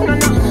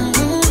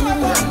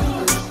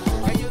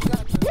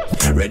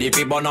 Ready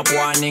fi burn up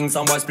warning,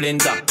 some boy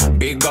splinter.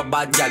 Big up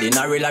bad gal in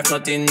a real life,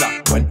 nothing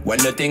that. When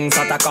the things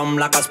hotter come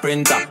like a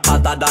sprinter,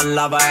 hotter than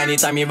lava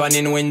anytime, even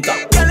in winter.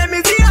 Yeah, let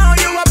me see how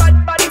you a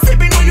bad.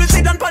 Sipping when you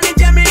sit on pon it,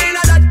 yeah me in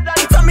a that.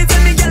 So me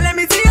tell me, girl, let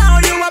me see how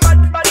you a bad.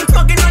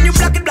 Smoking on you,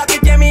 black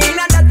it, yeah me in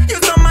a that. You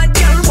so mad,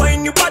 girl,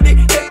 wine your body,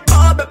 yeah,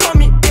 bob it for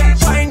me, yeah,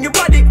 wine your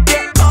body,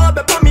 yeah, bob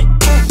it for me.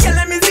 Yeah,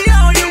 let me see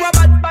how you a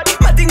bad.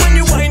 Matting when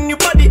you wine your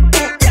body,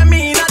 yeah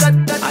me in a that.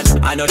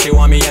 I know she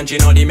want me and she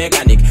know the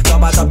mechanic.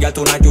 Top girl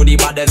tonight you the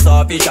baddest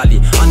officially.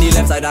 On the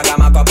left side I got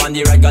my cup, on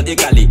the right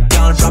vertically.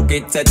 Can't rock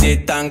it, set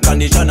it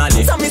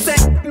unconditionally. So me say,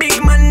 big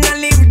man, I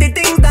leave the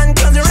things done.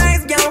 Close your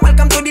eyes, girl,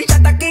 welcome to the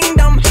Shatter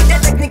Kingdom. Yeah,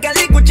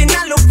 technically Gucci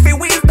now look for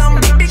wisdom.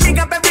 Big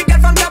up every girl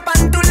from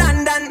Japan to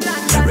London.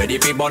 Ready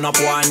for burn up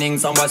warning,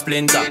 some boy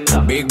splinter.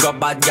 Big up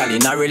bad girl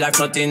in a real life,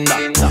 nothing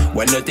that.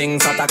 When the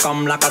things hotter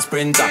come like a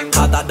sprinter,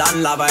 hotter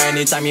than lava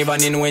anytime,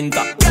 even in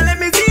winter. Yeah, let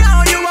me see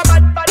how you a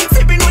bad.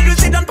 Sipping when you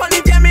sit down pon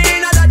it, yeah me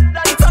in a that.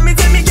 So me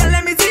tell me, girl,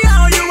 let me see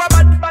how you a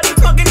bad.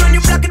 Smoking on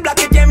you, black it,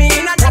 yeah me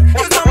in a that.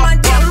 You so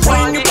mad, girl,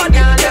 wine your body,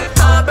 yeah,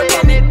 bob it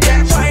on it,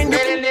 yeah, wine you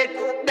feeling it,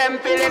 them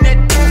feeling it.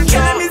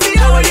 Girl, let me see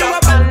how you a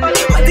bad.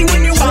 I think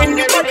when you wine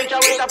your body,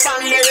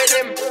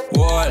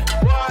 wall,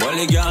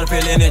 the girl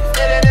feeling it.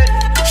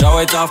 Show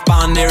it off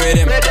on the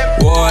rhythm.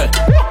 Wall,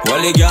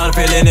 the girl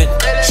feeling it.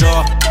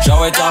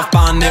 Show it off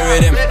on the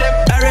rhythm.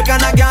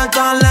 American a girl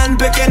turn land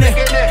bikini.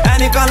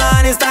 Any color,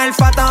 any style,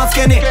 fat and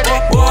skinny.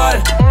 Wall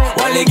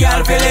the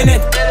girl feeling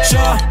it.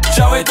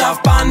 Show it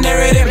off on the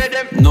rhythm.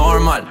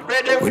 Normal,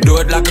 we do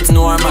it like it's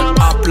normal.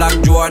 Up like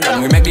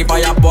Jordan, we make the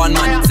fire burn,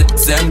 man.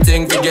 Same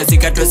thing for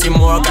Jessica Tracy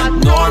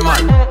Morgan.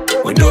 Normal,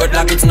 we do it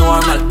like it's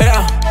normal.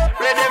 Yeah,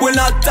 we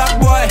not top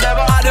boy.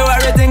 I do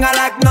everything I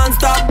like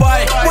non-stop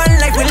boy. One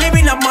life we live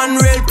in a man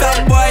real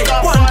top boy.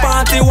 One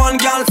party, one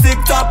girl sick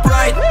top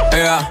right.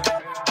 Yeah,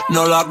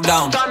 no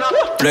lockdown.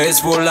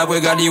 Place full like we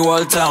got the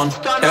whole town.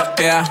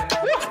 Yeah,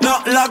 no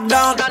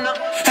lockdown.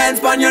 Hands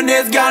on your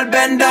knees, girl,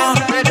 bend down.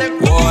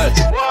 Wall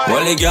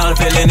the girl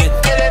feeling it.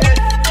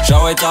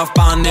 Show it off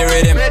on the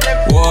rhythm.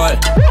 Wall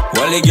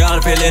the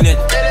girl feeling it.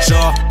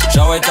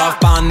 Show it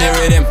off on the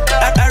rhythm.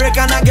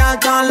 American a girl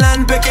turn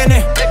land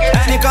bikini.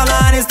 Any color,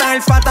 any style,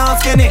 fat and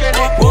skinny.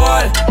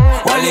 Wall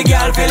the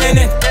girl feeling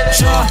it.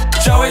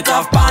 Show it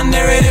off on the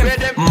rhythm.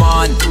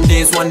 Man,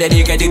 this one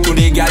dedicated to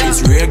the girl.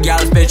 It's real girl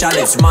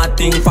specialist. Mad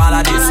thing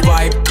follow this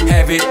vibe.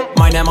 Heavy,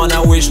 my name on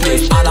a wish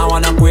list. All I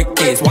want a quick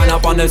case, one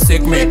up on the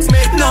sick mix.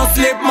 No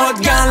slip,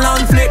 mud, girl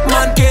on flick,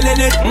 man killing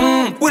it.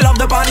 We love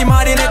the body,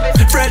 mad in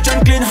it. Fresh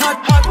and clean,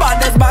 hot,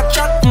 baddest back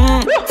shot.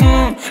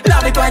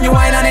 Love it when you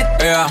whine on it.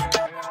 Yeah,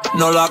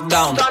 no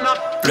lockdown.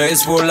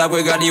 Place full like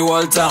we got the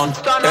whole town.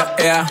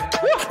 Yeah,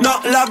 no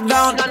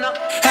lockdown.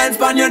 Hands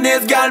on your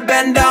knees, girl,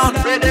 bend down.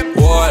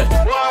 Wall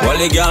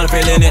the girl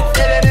feeling it.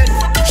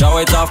 Show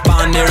it off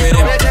on the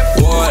rhythm.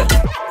 Wall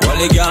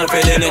the girl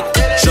feeling it.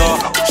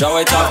 Show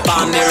it off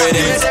on the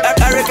rhythm.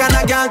 American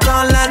a girl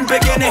turn land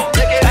bikini.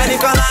 Any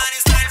color, any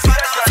style,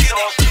 fat and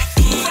skinny.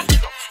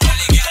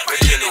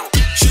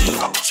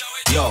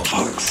 Yo,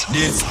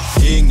 this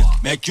thing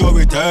make you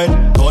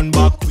return. Turn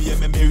back, we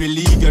make me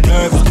relieve your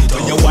nerves.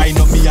 When you wind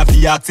up, me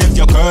happy accept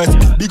your curse.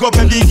 Big up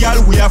every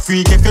girl, we a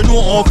freak. If you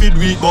know how to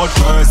do it, but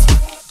first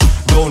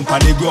down on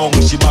the ground,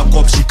 she back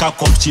up, she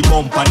cock up, she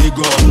bump on the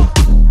ground.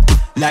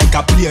 Like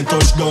a plane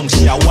touchdown,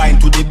 she a wine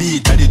to the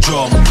beat of the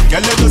drum. Girl,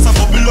 let us a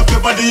bubble up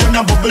your body, and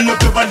a bubble up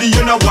your body,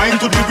 and a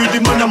wine to the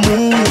rhythm and a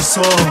move,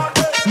 so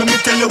let me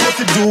tell you what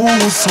to do,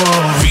 so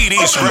VD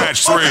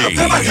Scratch 3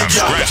 of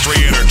Scratch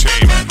 3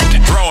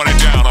 Entertainment, throwing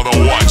it down on the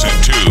ones and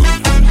twos.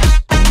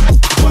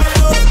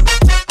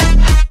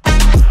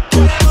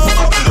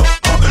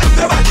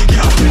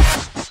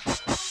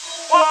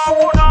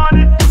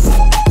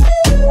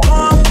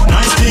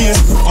 Nice things,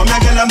 come here,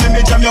 girl, and make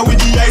me jam you with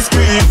the ice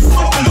cream.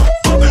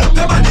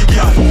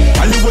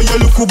 And the way you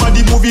look over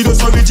the movie,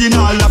 that's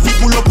original. La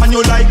people up on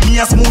you like me,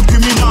 a smooth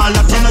criminal.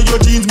 I turn on your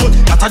jeans, but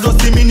that are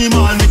just the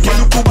minimal. Make you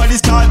look over the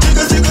star,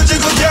 jiggle, jiggle,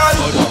 jiggle, girl.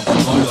 Hold up.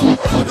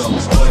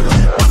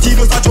 But he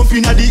does a jump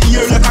in the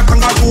ear like a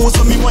kangaroo.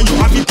 So me want you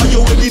have it on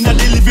your wedding at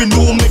the living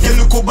room. Make you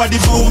look over the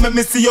boom, make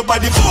me see your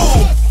body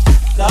boom.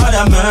 Lord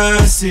of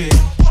mercy,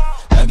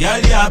 the girl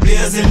you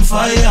blazing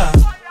fire.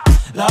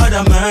 Lord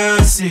of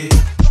mercy,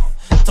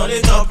 turn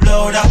it up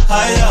louder,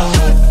 higher.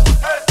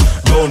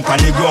 Down on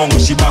the ground,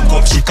 she back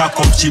up, she cock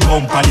up, she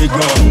bump on the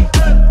ground.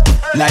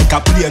 Like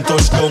a plane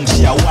touchdown,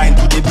 she a wine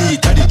to the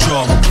beat of the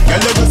drum. Girl,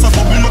 you just a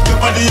bubble up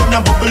your body, and a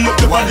bubble up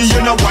your body,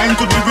 and a wine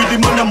to the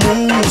rhythm and a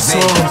move, so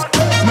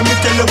let me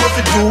tell you what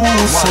to do,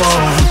 so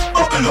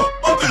bubble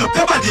up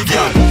your body,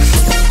 girl.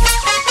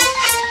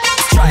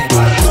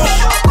 Tribal,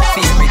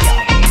 feel me,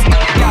 girl.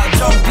 Girl,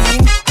 jump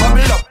in,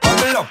 bubble up,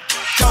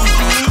 jump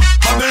in,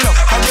 bubble up,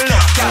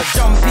 girl,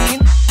 jump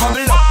in,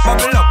 bubble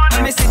up.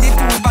 Let me see the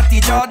two body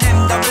jaw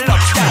them double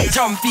up.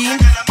 Jump in,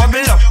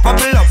 bubble up,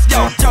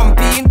 yo, jump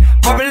in,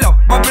 bubble up,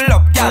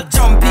 girl,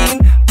 jump in,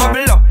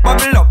 bubble up,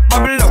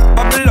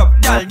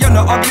 girl, you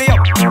know ugly up.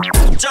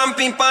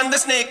 Jumping pon the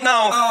snake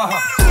now,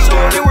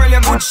 show the world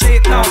your good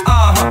shape now,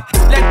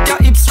 let your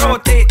hips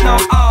rotate now,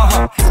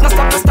 no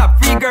stop,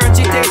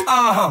 regurgitate,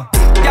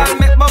 girl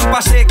make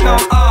bumper shake now,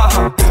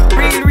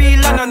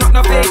 real and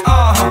no fake,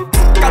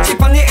 catch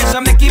it on the edge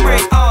and make it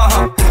break,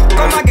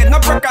 come again, no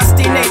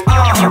procrastinate,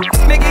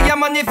 make it your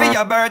money for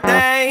your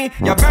birthday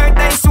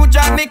suit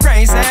drive me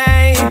crazy,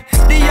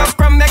 the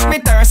upfront make me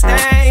thirsty,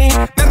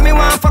 make me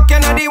want fuck you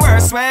in the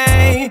worst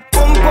way,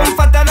 pum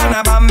fatter than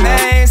a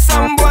Bombay,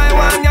 some boy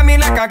want ya me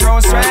like a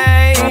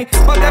grocery,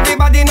 but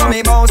everybody know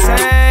me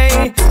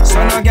bossy,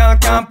 so no girl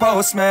can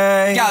post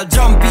me, girl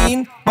jump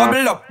in,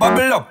 bubble up,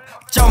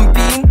 jump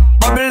in,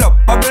 bubble up,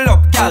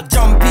 girl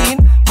jump in,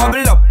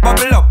 bubble up,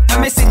 let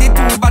me see the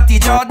two body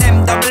jaw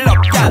them double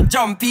up, girl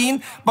jump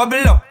in,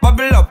 bubble up,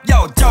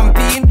 yo jump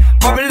in,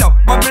 bubble up,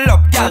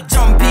 girl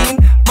jump in,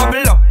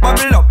 bubble up,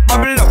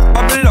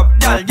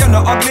 girl you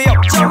know ugly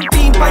up, jump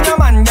in for your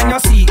man when you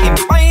see him,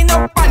 wind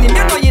up on him,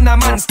 you know you a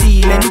man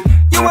stealing,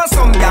 you want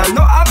some girl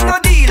no have no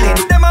dealing,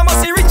 them a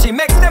must be richy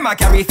make them a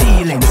carry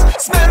feelings,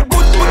 smell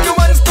good put your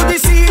hands to the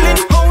ceiling,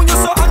 how you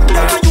so hot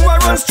girl you a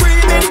run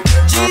streaming,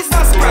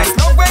 Jesus Christ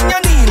love when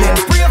you're kneeling,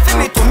 pray for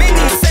me to me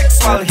need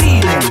sexual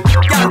healing,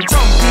 girl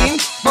jump in,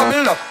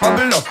 bubble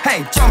up,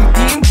 hey jump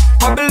in,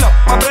 bubble up,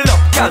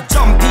 girl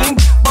jump in,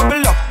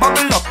 bubble up,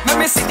 let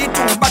me see the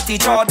two body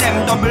jaw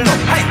them double up,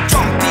 hey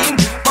jump in,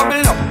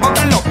 bubble up,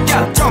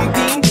 girl jump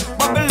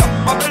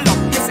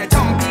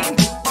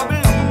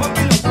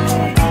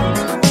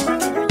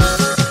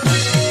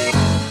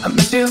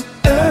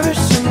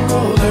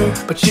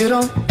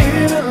don't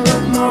even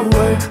look my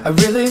way. I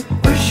really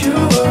wish you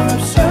were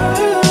obsessed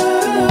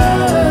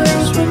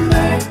with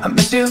me. I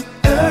miss you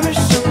every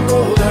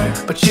single day,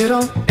 but you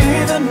don't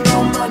even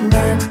know my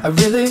name. I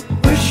really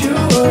wish you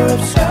were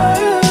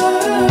obsessed.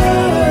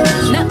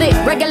 Nothing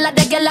regular,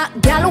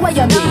 gal, where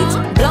you meet?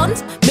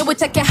 Blunt, me will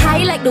take you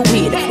high like the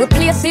weed.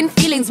 Replacing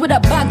feelings with a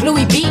bag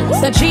Louis V.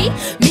 So G,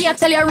 me I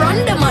tell you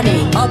run the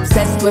money.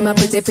 Obsessed with my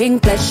pretty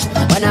pink flesh.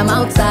 When I'm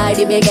outside,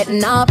 it be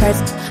getting all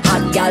pressed.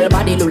 Hot gal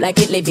body look like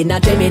it live in a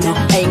dream, you know.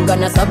 Ain't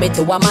gonna submit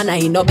to a man, I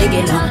ain't no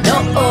beginner.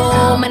 No,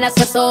 oh, man, I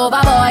stress over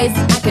boys.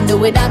 I can do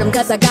without them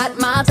cause I got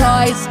my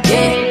toys.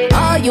 Yeah,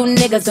 all you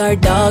niggas are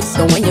dogs.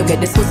 So when you get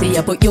this pussy,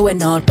 I put you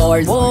in all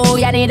fours. Oh,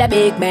 you need a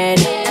big man.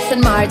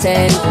 Aston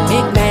Martin,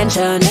 big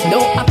mansion,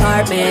 no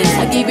apartment.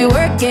 I keep you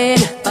working,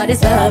 but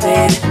it's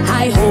loving.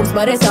 High hopes,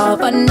 but it's all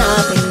for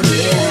nothing.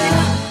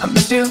 Yeah, I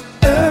miss you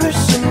every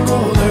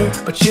single day,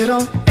 but you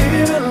don't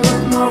even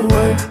look my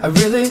way. I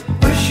really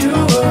wish you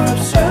were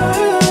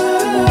obsessed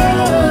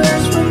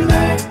with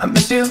me. I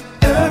miss you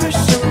every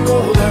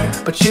single day,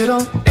 but you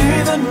don't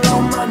even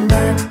know my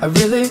name. I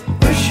really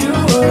wish you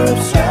were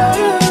obsessed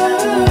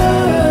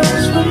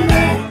with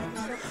me.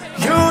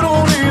 You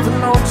don't even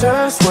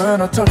notice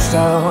when I touch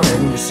down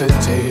in your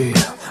city.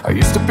 I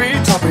used to be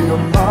top of your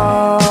mind.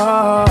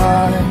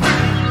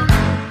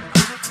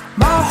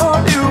 My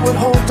heart, you would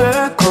hold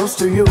it close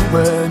to you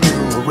when you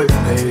were with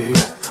me.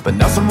 But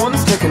now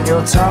someone's taking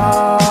your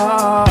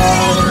time.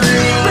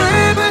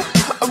 Baby,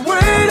 I'm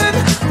waiting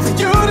for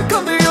you to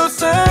come to your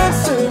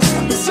senses.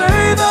 You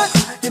say that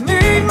you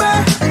need me.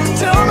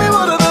 Tell me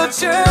what are the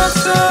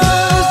chances?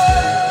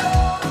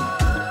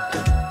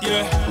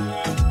 Yeah.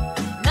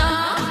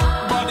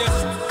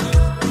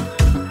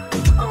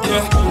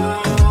 Yeah.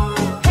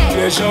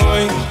 Pleasure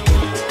wine.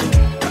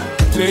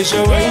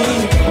 Pleasure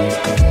wine.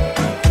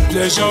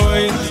 Pleasure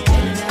wine.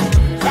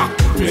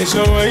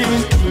 Pleasure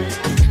wine.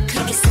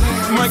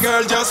 My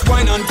girl just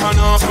whine and turn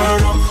up,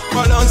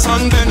 balance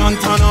and bend and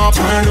turn up,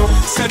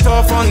 set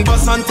off and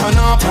bust and turn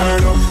up,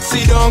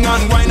 sit down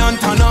and whine and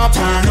turn up.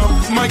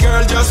 My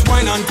girl just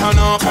whine and turn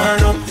up,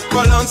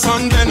 balance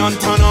and bend and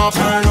turn up,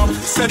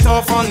 set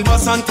off and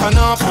bust and turn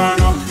up,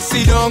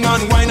 sit down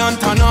and whine and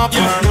turn up.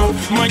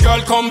 My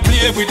girl come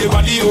play with the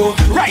body, oh,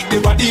 ride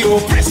the body, oh,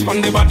 press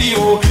on the body,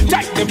 oh,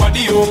 tight the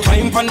body, oh,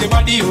 climb on the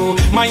body, oh,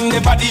 mind the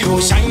body, oh,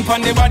 shine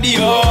on the body,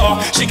 oh.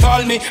 She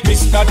call me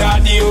Mr.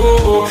 Daddy,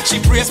 oh, she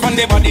praise on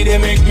the body, they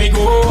make me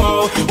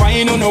go. Why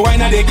you know why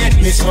now they get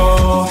me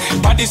so?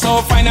 Body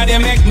so fine now they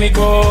make me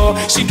go.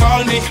 She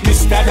call me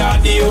Mr.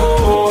 Daddy,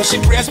 oh, she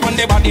praise on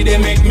the body, they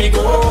make me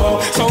go.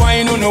 So why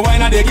you know why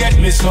now they get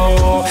me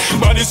so?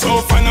 Body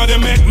so fine now they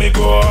make me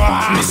go.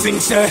 Me sing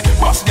say,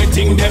 bust the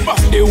thing there,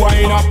 bust the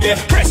wine up there,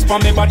 press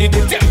on me body,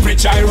 the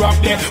temperature up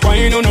there. Why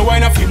you know why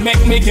now you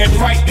make me get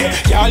right there?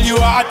 Girl, you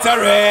are at the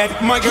red.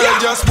 My girl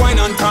just whine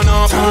and turn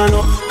up,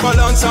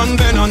 balance and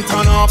bend and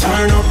turn up,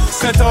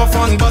 set off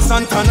and bust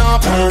and turn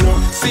up,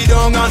 sit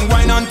down and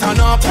whine and turn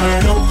up,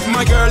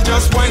 my girl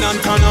just whine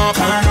and turn up,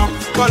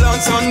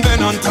 balance and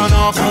bend and turn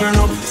up,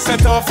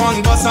 set off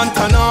and bust and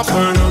turn up,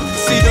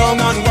 sit down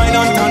and whine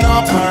and turn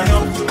up.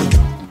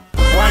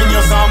 Wine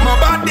your summer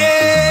body,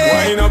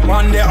 wine up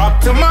Monday up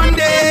to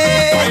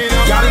Monday.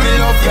 Girl, me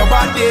love your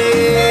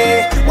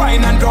body,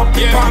 wine and drop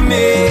it on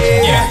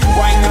me. Yeah,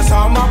 wine your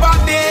summer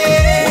body,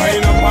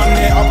 wine up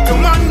Monday up to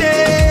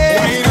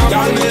Monday.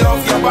 Girl, me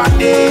love your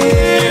body,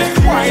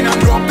 wine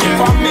and drop it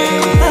on me.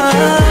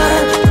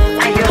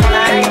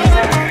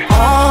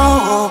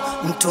 Oh,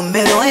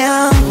 mtumbero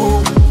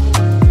yangu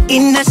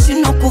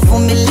inashindwa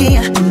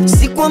kuvumilia,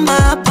 si kwamba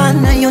hapa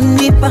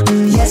nayonipa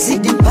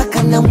yazidi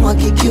mpaka na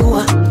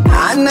mwagikiwa,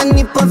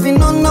 ananipa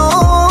vinono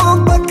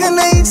mpaka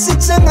nahisi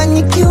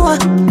changanyikiwa.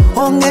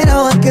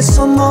 Hongera wake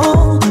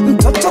somo,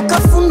 mtoto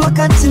kafundwa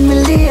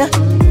katimilia,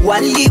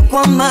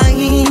 walikwa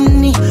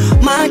maini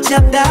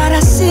maajabu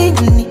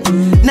darasini,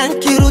 na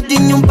nkirudi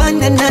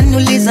nyumbani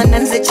ananiuliza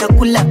nanze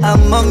chakula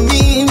ama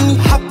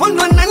mimi. Hapo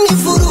ndo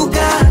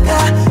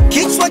ananivurugaga,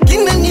 kichwa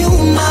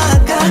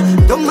kinaniumaga,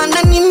 ndo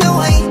maana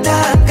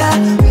nimewaitaga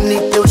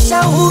nipe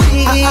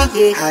ushauri.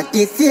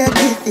 Hadithi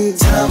hadithi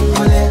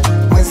tamkule,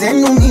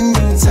 mwenzenu mimi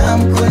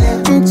tamkule,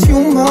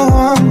 mchumba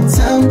wangu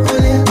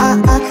tamkule,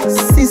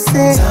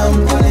 sise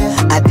tamkule.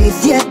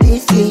 Hadithi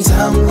hadithi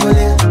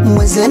tamkule,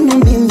 mwenzenu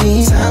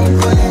mimi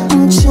tamkule,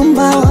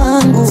 mchumba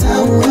wangu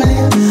tamkule,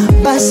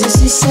 basi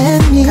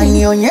sisemi,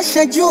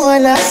 kanionyesha jua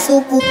la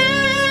asubuhi.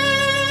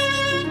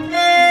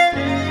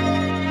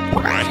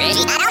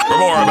 For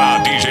more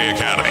about DJ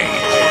Academy,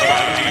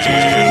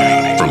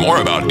 for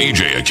more about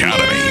DJ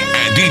Academy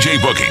and DJ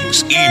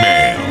bookings,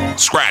 email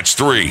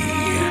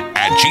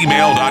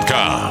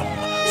scratch3@gmail.com.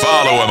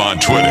 Follow him on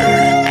Twitter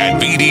at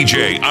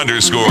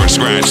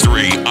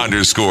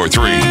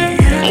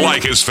VDJ_scratch3_3.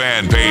 Like his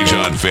fan page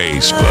on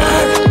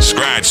Facebook,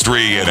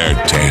 Scratch3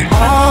 Entertainment.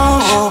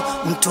 Oh,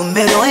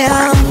 mtumbero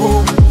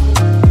yangu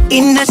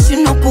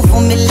inashindwa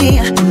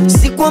kuvumilia,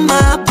 si kwa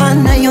maapa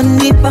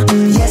nayonipa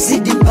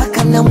yazidi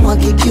mpaka na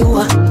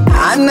mwagikiwa,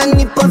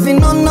 ananipa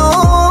vinono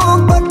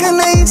mpaka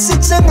nahisi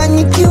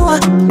changanyikiwa.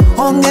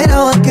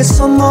 Hongera wake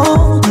somo,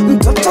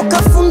 mtoto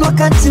kafundwa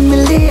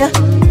katimilia,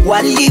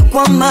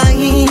 walikwa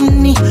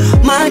maini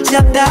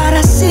maajabu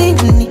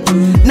darasini,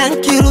 na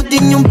nkirudi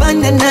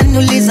nyumbani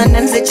ananiuliza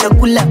nanze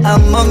chakula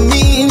ama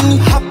mimi.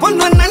 Hapo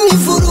ndo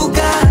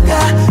ananivurugaga,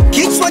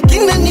 kichwa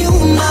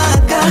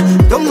kinaniumaga,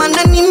 ndo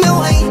maana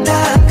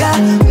nimewaitaga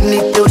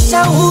nipe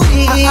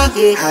ushauri.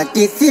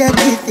 Hadithi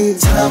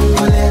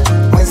tamkule,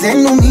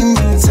 mwenzenu mimi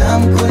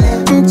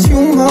tamkule,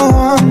 mchumba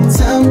wangu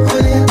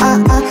tamkule,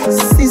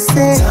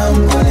 sise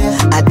tamkule.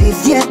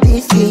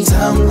 Hadithi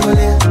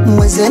tamkule,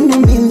 mwenzenu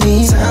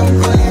mimi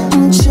tamkule,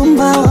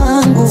 mchumba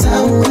wangu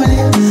tamkule,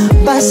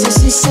 basi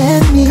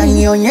sisemi.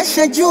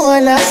 Kanionyesha jua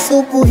la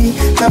asubuhi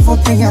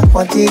navopenya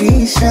kwa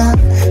dirisha,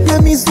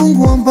 na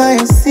mizungu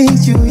ambayo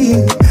sijui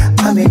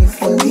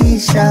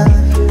amenifundisha,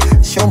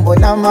 shombo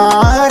la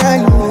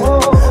maarani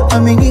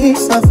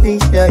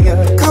amenisafisha,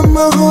 kama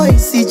hoi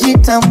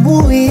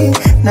sijitambui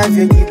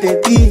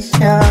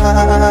navyojibebisha.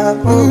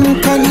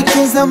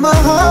 Kanicheza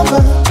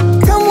mahaba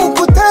kama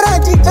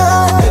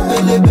kutarajita,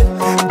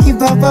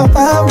 kibaba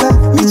baba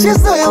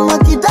michezo ya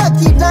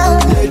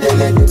makidakida,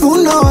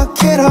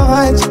 tunawakera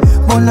waje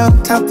mbona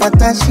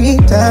mtapata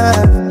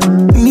shida.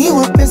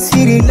 Niwape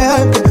siri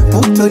labda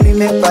puto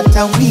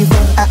limepata wiva,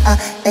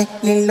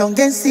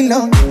 nilonge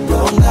silonge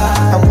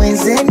na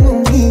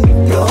mwenzenu mi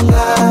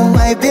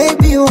my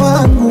baby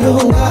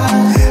wangu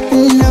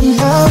na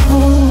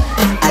mlavu.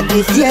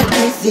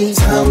 Hadithi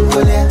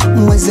tamkule,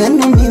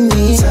 mwenzenu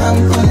mimi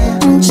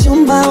tamkule,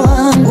 mchumba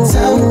wangu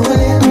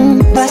tamkule,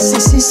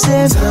 basi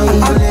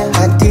sisemi.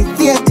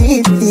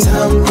 Hadithi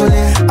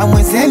tamkule,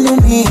 mwenzenu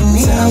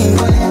mimi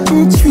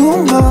tamkule,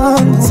 mchumba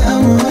wangu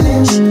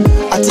tamkule.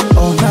 Ati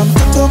ona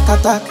mtoto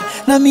kataka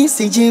na mimi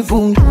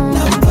sijivungi,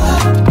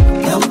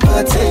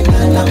 nampa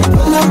tena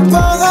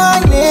nampa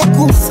ngane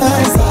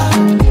kusasa,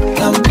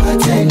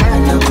 nampa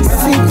tena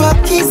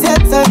sipakize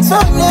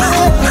tatone.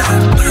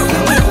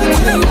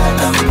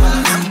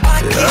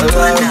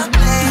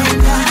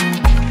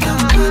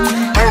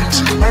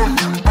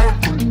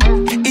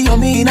 Iyo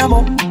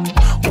minamo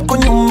uko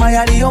nyuma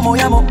yaliyo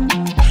moyamo,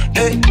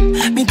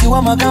 binti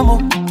wa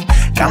magamo,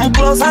 come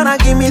closer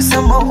and give me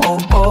some more.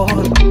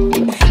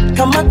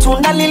 Kama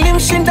tunda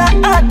lilimshinda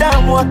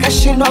Adamu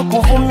akashindwa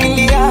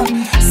kuvumilia,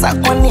 sa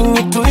kwa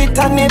nini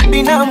tuitane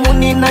binamu?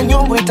 Nina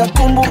nyongo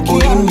itatumbukia.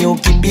 Ulimi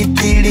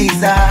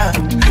ukipitiliza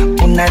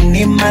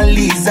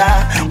unanimaliza,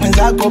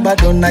 mwenzako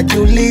bado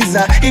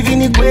najiuliza, hivi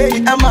ni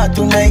kweli ama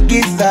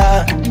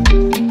tunaigiza?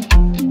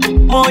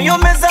 Moyo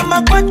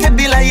mezama kwake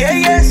bila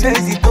yeye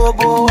siwezi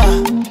toboa,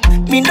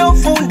 mindo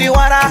fundi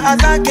wa raha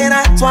zake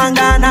na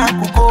twangana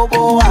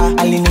kukoboa.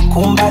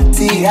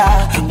 Alinikumbatia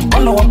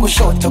mkono wa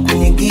kushoto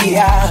kwenye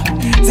gia,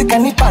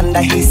 zikanipanda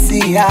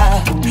hisia,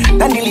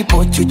 na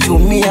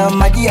nilipochuchumia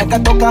maji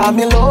yakatoka.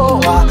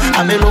 Ameloa,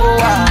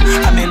 ameloa,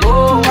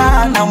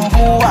 ameloa na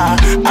mvua,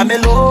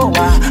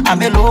 ameloa,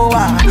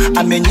 ameloa,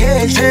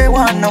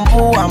 amenyeshewa na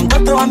mvua.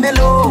 Mtoto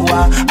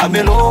ameloa,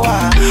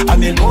 ameloa,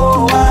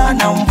 ameloa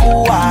na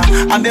mvua,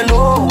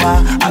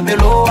 ameloa,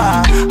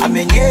 ameloa,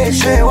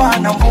 amenyeshewa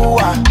na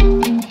mvua.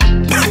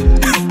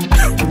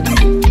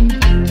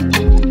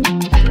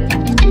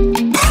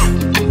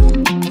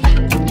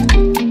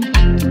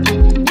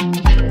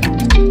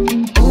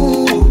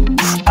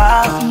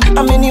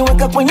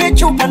 Ameniweka kwenye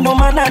chupa ndo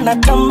maana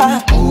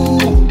natamba.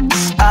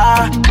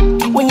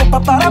 Wenye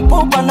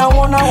paparapo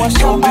panaona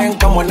washamba,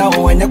 nka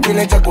mwanao wenye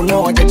kuleta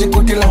kuno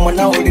wajajikutila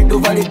mwanao.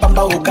 Liduva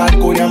lipamba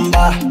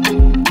ukakulyamba,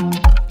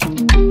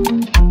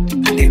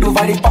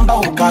 liduva lipamba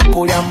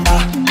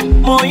ukakulyamba.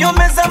 Moyo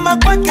mezama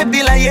kwake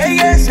bila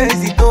yeye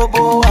siwezi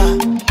toboa,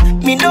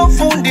 mindo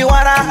fundi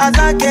wa raha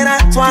zake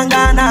na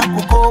twangana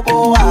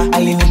kukoboa.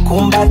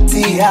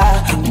 Alinikumbatia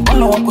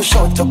mkono wa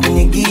kushoto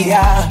kwenye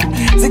gia,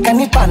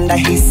 zikanipanda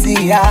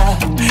hisia,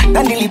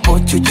 na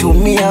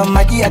nilipochuchumia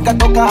maji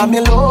yakatoka.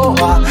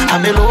 Ameloa,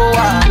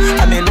 ameloa,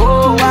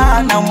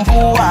 ameloa na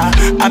mvua,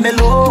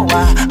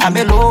 ameloa,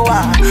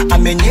 ameloa,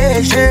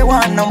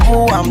 amenyeshewa na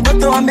mvua.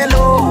 Mtoto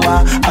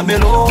ameloa,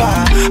 ameloa,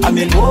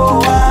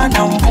 ameloa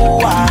na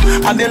mvua,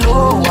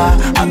 ameloa,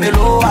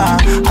 ameloa,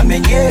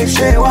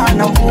 amenyeshewa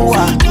na mvua.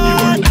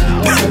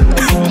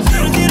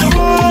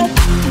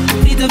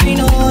 Vito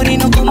vinori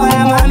no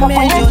kumara mame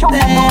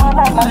jote,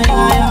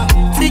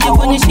 sije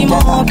kwenye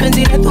shimo penzi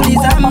letu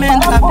lizame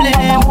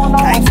ntablem.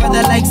 Like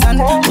father like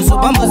son,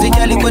 usubambo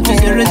zijali kwetu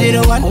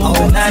 001.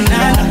 Oh na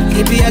na,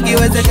 kipi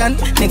akiwezekana,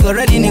 niko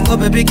ready niko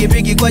pepiki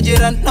piki kwa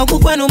jirani. Na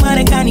kukwenu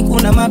Marekani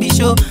kuna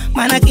mabisho,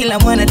 maana kila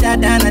mwana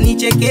dada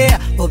ananichekea.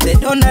 Hope they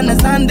don't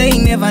understand, they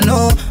never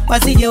know,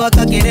 wasije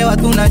wakakerewa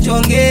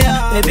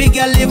tunachongea. Baby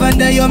girl live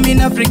under your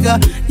mean Africa,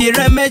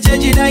 jiremeche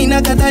jidai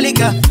na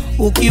kadhalika.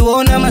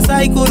 Ukiona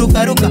Masai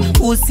kurukaruka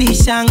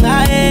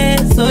usishangae,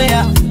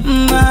 soya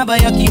maba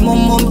ya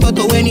kimombo.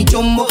 Mtoto weni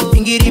chombo,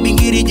 bingiri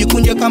bingiri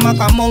jikunje kama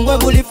kamongo.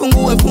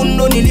 Ulifungue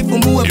fundo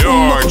nilifumbue fundo,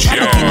 Your jam,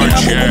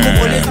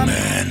 man.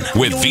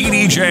 with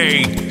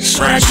VDJ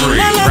Scratch 3.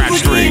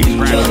 Scratch 3.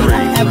 Scratch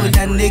 3.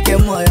 Ebutandike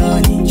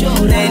moyoni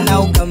Nena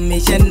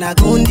ukamishe na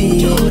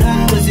kundi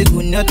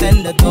Usikunyote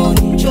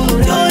toni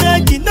Chora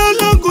jina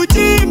langu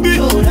jimbi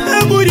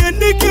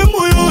Ebutandike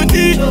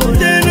moyoni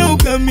Nena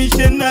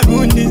ukamishe na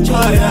kundi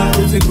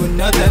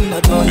Usikunyote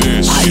toni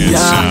This shit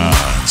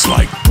sounds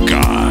like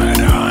God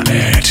on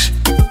it.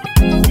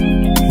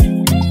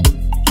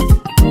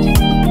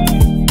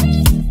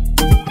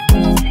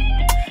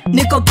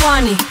 Niko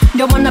pwani,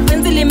 ndio maana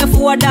penzi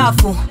limefua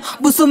dafu.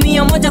 Busu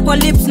 100 kwa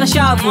lips na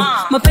shavu.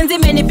 Mapenzi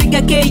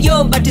imenipiga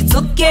KO but it's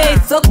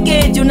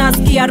okay. Juu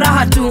nasikia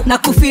raha tu na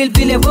kufeel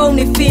vile wewe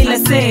unifeel I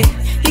say.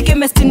 Hii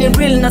chemistry ni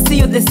real na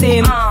sio the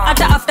same.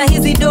 Hata after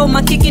hizi do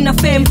makiki na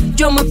fame.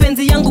 Jo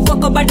mapenzi yangu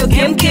kwako bado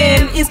game.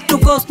 East to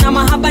coast na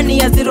mahaba ni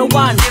ya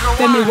 01.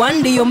 Femi one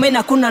ndio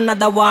mena kuna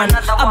another one.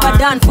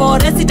 Abadan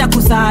forest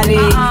itakusare.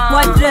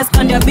 White dress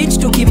kando ya beach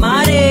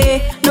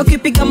tukimare. No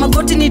kipiga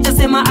magoti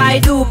nitasema I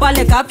do.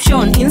 Pale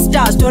caption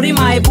Insta story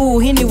my boo.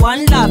 Hii ni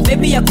one love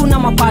baby hakuna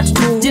mapart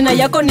 2. Jina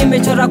yako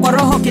nimechora kwa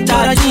roho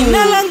kitatu.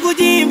 Jina langu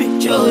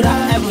jimbi Chora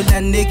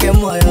ebutandike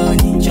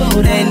moyoni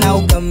Chora na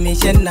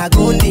ukamishe na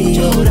kundi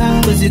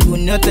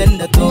Usikunyote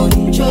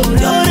toni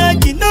Chora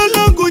jina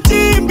langu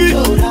jimbi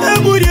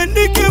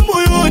Ebutandike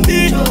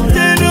moyoni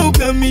Tena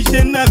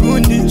ukamishe na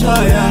kundi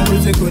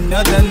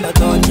Usikunyote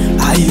toni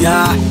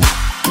Aya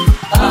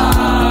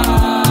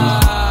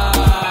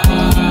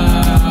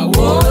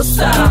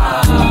Wosa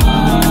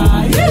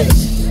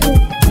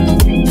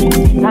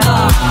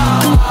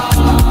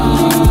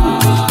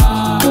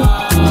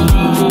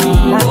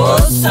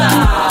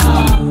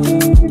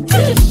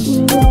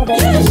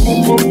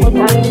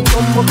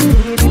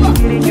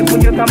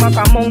Jifunje kama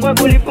kamongwe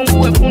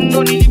kulifungue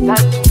fundo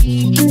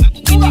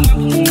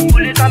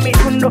Kuleta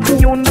mitundo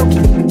nyundo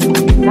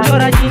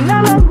Chora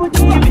jina langu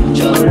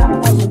jimbi Chora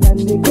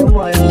Ebutandike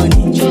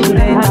moyoni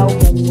Chora na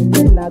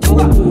ukamishe na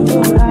kundi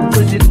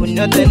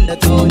Usikunyote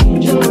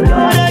toni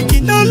Chora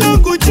jina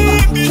langu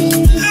jimbi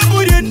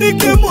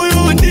Ebutandike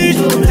moyoni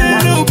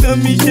Tena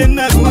ukamishe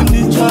na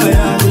kundi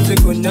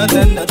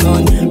Usikunyote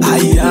toni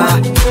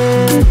Aya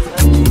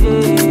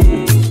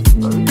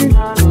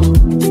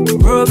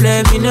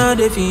Problem in all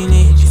the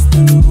finish.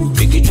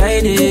 We can try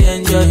to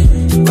enjoy.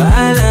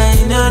 Wahala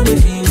in all the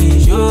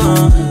finish.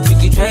 We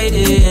can try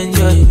to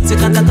enjoy.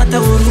 Sekata kata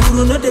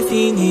wuru no the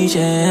finish.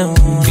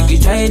 We can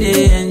try to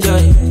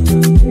enjoy.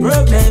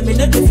 Problem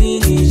in all the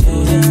finish. So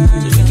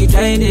we can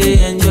try to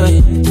enjoy.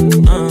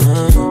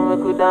 We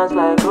could dance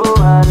like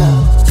Luala.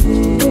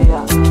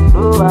 Yeah,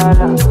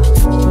 Luala.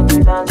 We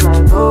could dance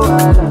like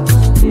Luala.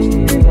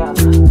 Yeah,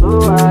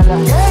 Luala.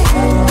 We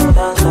could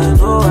dance like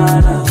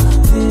Luala.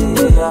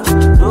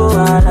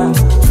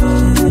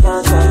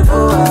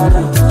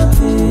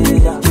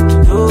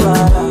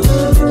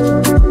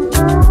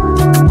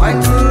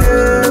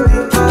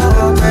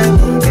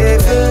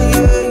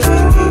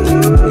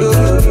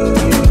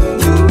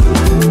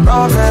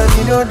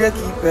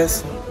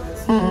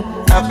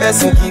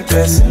 Person keep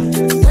pressing.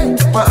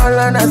 My all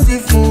I see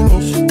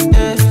finish.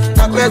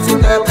 That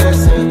person that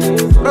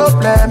person.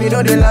 Problem, you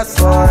know they last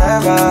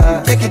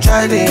forever. Make you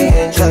try to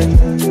enjoy.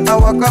 I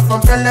walk up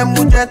from Pelham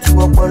Mujet to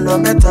Apollo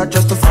Meta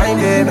just to find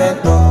a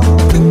mentor.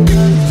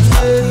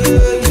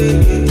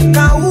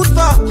 Now who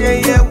talk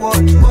they hear what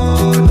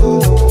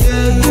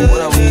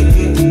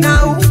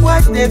now who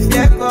watch they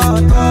fear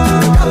God.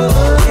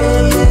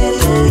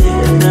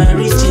 Not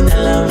reaching a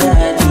love.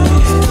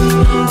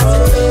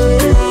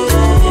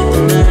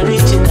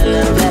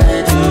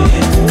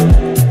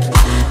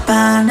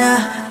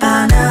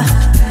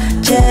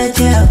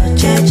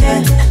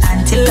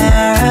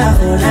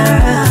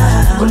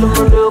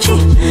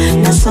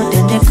 Now so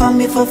then they call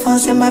me for fun,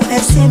 say my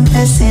person.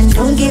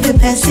 Don't give a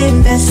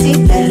person,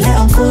 belly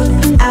on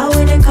good. How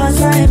will they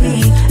consign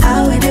me?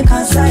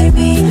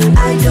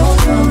 I don't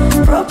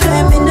know.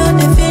 Problem in on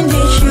the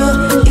finish you.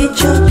 It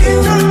choke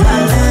you.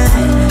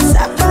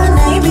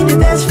 Sapana, you be the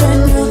best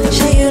friend you.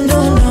 Say you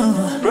don't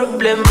know.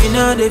 Problem in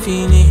on the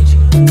finish.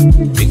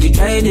 We could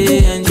try to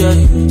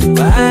enjoy.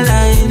 Wahala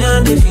in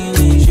on the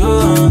finish.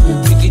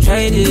 We could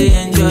try to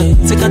enjoy.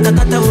 Sekata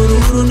kata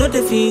wuru no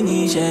the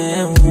finish.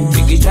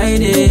 We could try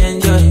to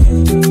enjoy.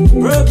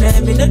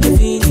 Problem in the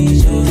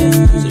finish. So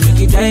we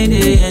could try to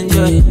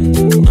enjoy.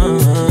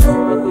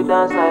 We could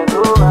dance like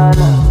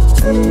Luala.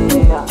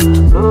 Yeah,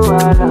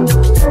 Luala.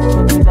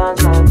 We could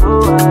dance like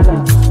Luala.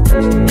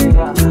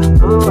 Yeah,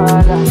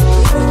 Luala.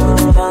 We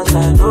could dance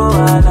like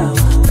Luala.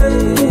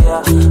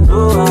 Yeah,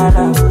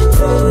 Luala. We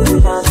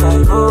could dance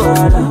like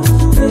Luala.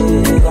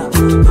 Yeah,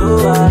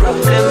 Luala.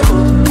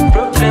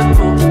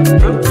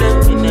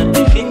 Problem in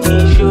the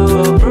finish.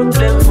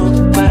 Problem,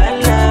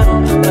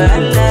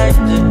 wahala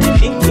in the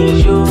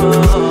finish.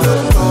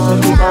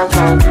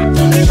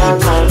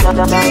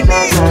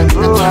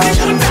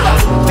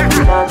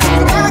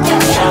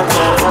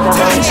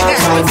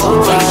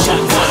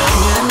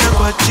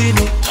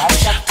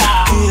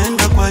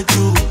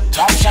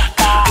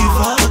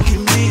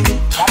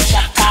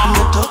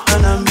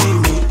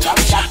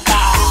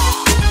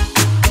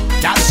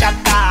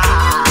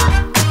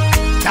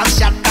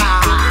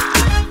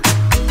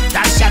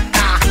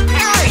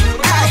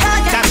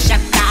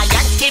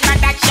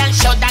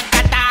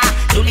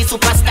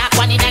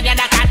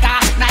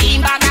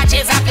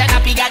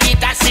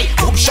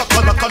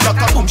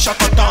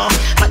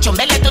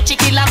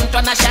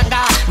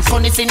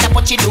 sinda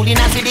pochi duli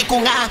na zidi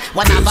kunga.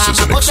 Wanava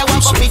makocha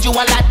wako piju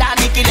wala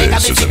dani kilenga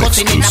bisi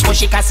kosi nina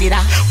poshi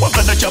kasira.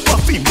 Wakana chapa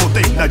fimbo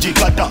tena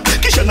jikata.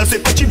 Kisha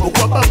nasepa chimbo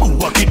kwa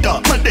babu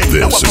wakita.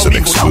 Madena wako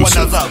mingo na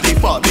wanaza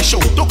vifa. Misho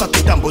toka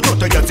kitambo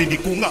tota ya zidi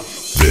kunga.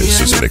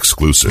 This is an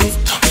exclusive.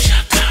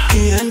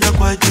 Kienda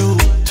kwa juu,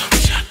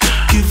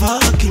 kivaa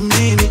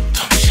kimini,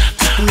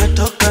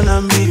 unatoka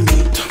na mimi.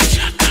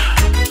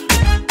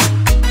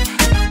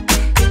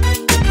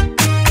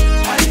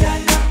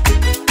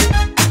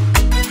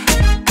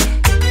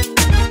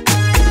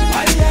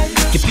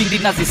 Kipindi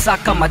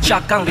nazisaka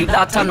machaka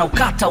ngidata na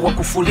ukata wa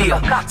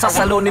kufulia.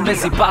 Sasa leo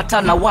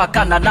nimezipata na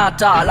waka na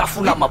nata.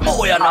 Alafu na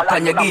maboya na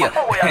kanyagia.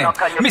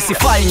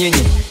 Misifai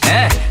nyinyi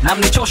na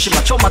mnichoshi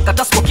machoma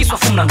kataspo kiswa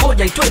fumna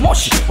ngoja itoe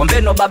moshi.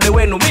 Wambeno babe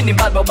wenu mini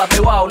babe wa babe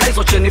wao. Na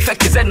hizo cheni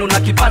feki zenu na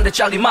kipande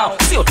cha limao.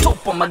 Sio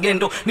top wa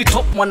magendo ni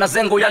top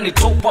mwanazengo. Yani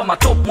top wa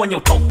matop mwenye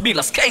utop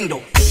bila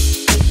skendo.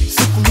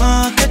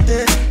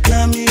 Sukumakete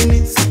na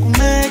mimi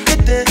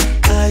sukumekete.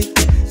 Ai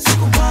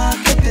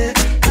sukumakete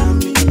na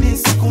mimi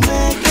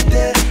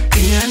sukumekete.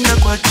 Kienda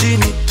kwa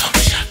chini,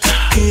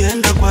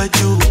 kienda kwa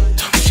juu,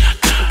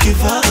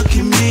 kivaa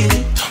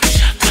kimini,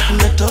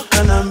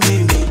 unatoka na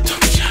mimi.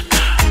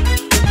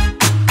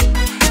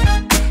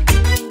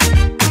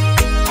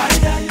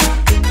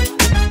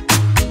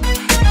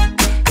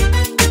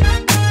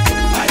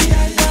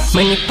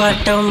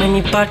 Umenipata,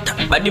 umenipata,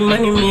 badi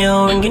mani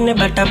miao wengine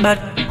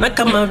batabata. Na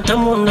kama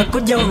utamu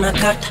unakuja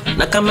unakata.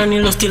 Na kama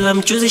nilostila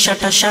mchuzi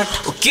shata shata.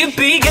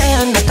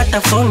 Ukipiga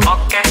ndakata phone.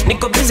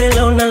 Niko busy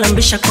leo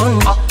nalambisha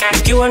koni.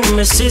 Ukiwa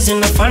nimesizi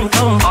na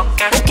phantom.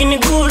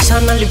 Ukinigusa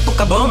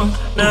nalipuka bomb.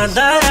 Na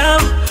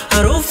dhara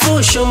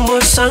harufu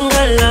shombo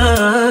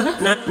sangala.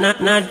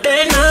 Na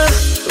tena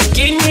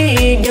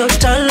ukiniga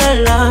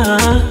utalala.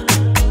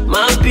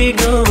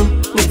 Mapigo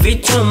ni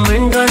vichwa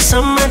mwendo wa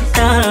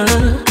samata.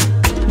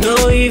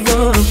 No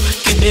hivyo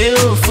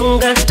kideo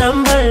funga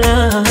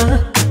tambala.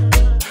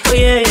 Oh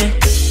yeah, yeah.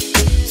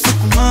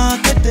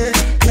 Sukumakete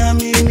na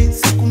mimi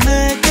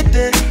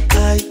sukumekete.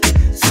 Ai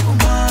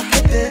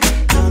sukumakete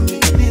na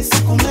mimi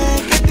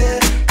sukumekete.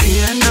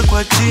 Kienda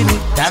kwa chini,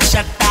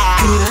 Dapshata.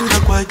 Kienda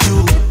kwa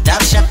juu,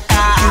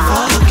 Dapshata.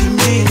 kivaa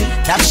kimini,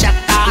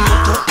 Dapshata.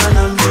 unatoka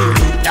na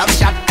mimi.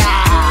 Dapshata.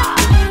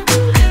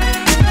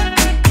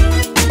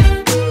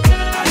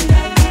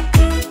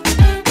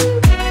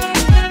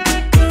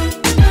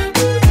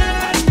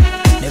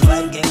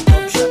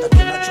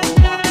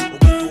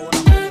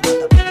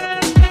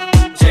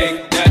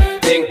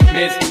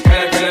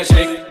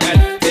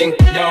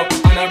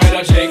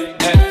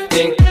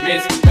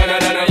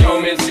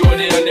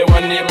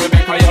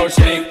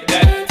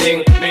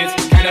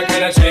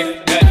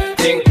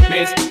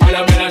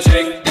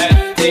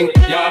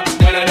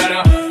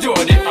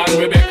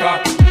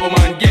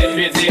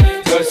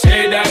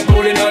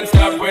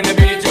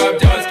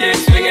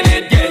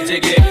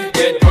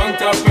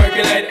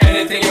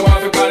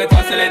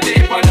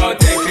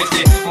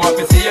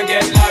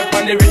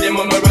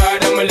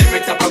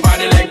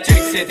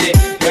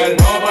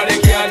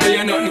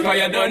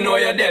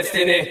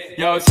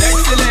 Yo,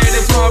 sexy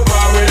ladies want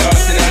war with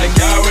us. And I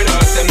car with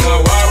us, them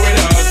not war with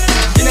us.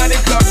 You know the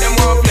club, them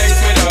want flex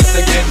with us.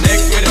 They get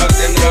next with us,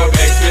 them not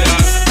vex with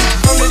us.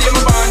 From the day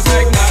my bond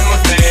like not my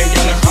flame.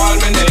 Y'all call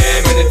my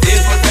name and it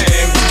is my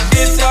fame.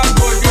 It's all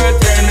good, girl,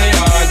 turn me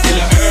on till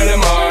the early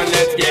morn.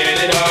 Let's get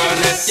it on,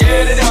 let's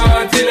get it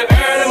on till the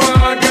early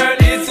morn. Girl,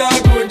 it's all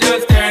good,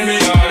 just turn me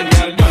on.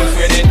 Girl, don't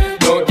sweat it,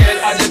 don't get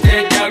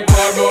agitated. Girl,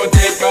 go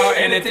rotate, cause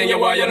anything you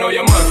want, you know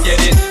you must get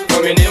it.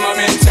 From your name I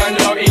mention,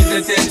 love is the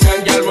tension.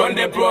 Girl, run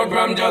the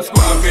program, just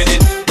go and fit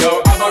it. Yo,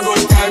 have a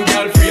good time,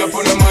 girl, free up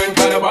on the mind.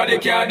 Cause nobody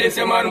care, this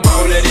a man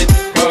won't let it.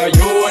 Cause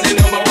you are the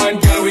number one,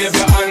 girl, wave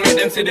your hand, make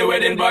them see the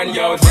wedding band.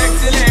 Yo,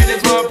 sexy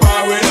ladies want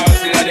power with us.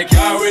 You know they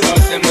car with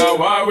us, them not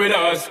war with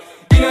us.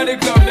 You know the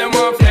club, them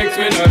want flex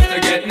with us. To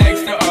get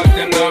next to us,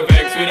 them not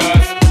vex with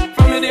us.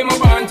 From the day my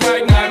bond to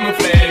ignite my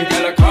flame.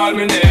 Girl, I call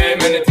my name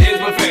and it is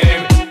my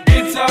fame.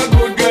 It's all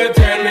good, girl,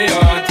 turn me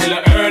on till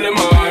the early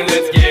morn.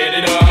 Let's get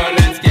it on,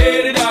 let's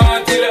get it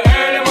on till the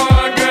early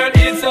morn. Girl,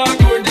 it's all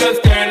good,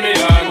 just turn me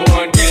on. Go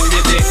on, get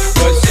busy,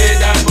 just shake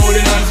that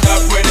booty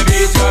non-stop. When the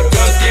beat drop,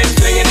 just keep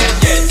swinging it,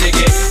 get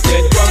jiggy.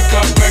 Get drunk,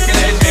 up,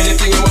 percolate,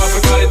 anything you want, we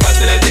call it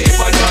oscillate. If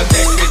I don't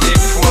take pity,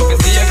 want to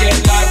see you get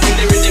live when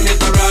the rhythm is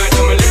alright.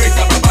 And my lyrics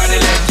up about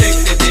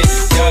electricity.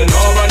 Girl,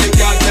 nobody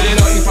can tell you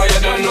nothing for you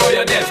don't know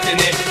your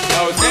destiny.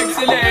 Now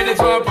sexy ladies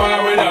want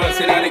power with us.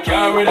 You know the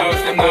car with us,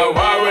 them not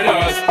war with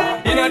us.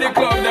 You know the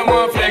club, them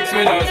want flex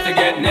with us. To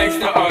get next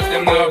to us,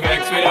 them not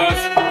vex with us.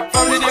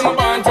 From the day my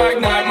bond to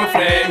ignite my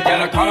flame.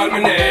 Girl, I call my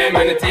name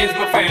and it is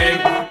my fame.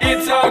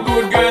 It's all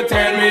good, girl,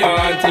 turn me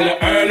on till the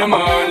early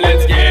morn.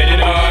 Let's get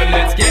it on,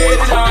 let's get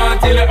it on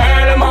till the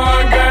early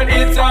morn. Girl,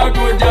 it's all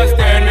good, just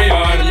turn me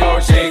on. Yo,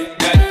 shake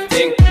that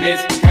thing,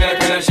 miss,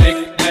 can I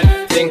shake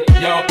that thing?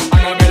 Yo,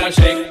 Annabella,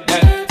 shake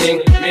that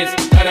thing, miss,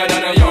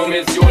 Donna, yo,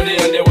 miss, Jody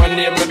and the one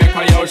named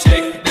Rebecca, yo,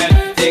 shake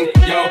that thing,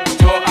 yo,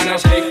 Joanna,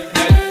 shake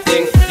that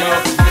thing, yo,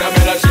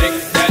 Annabella, shake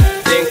that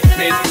thing,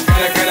 miss,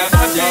 can I,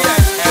 yo,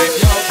 hey,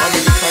 yo, I'm a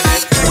good for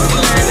this.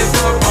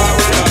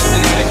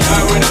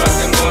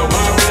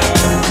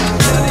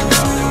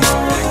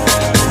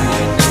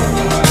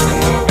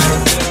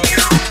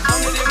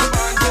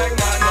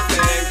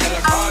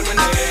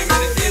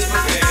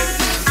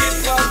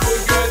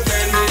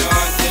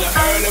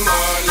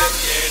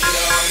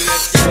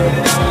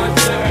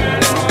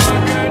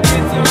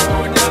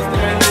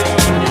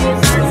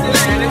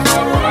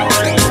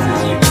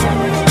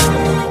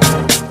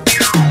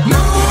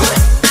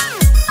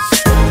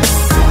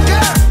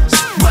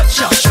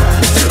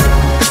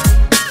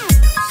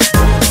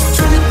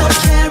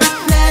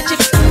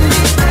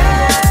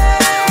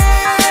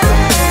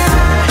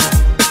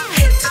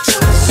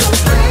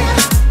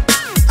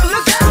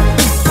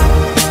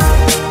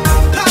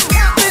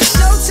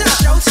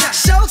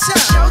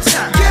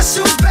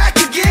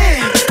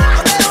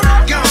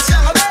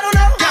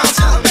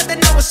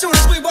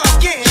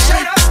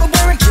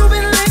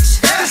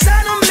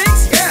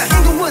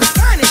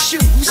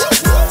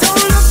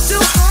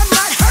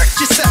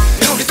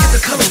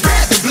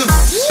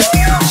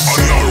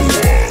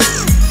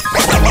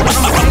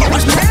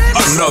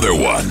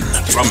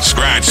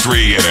 Scratch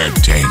 3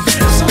 Entertainment.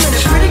 So many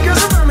pretty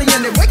girls around me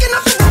and they're waking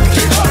up the rocket.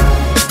 Keep up.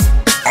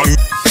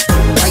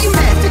 Why you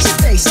mad? Fix your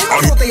face. Ain't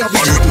my fault they all be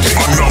joking.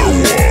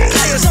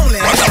 Players only.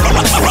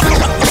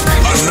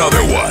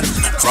 Another one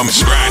from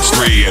Scratch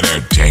 3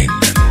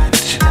 Entertainment.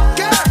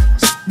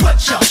 Girls, what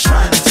y'all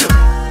trying to do?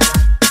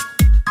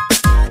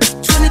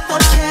 24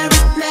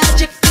 karat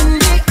magic in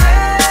the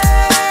air.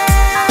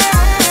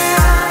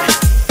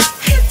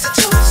 Hit the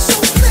toe so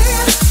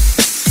clear.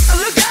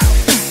 Look out.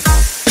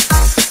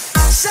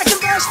 Second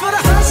verse for the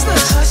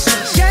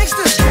hustlers,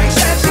 gangsters,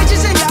 bad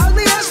bitches and your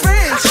ugly ass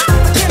friends.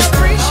 I cannot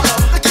preach.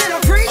 I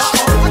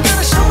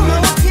gotta show 'em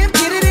how I pimp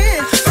get it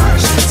in.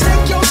 First,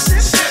 take your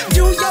sip,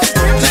 do your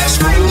dip,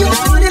 swing your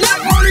money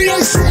like money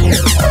ain't shit.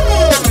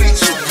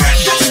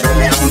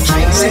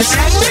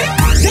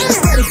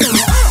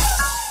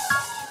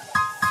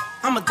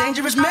 I'm a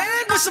dangerous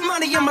man with some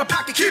money in my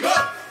pocket. Keep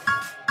up.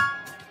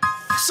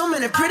 So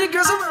many pretty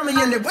girls around me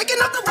and they're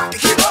waking up the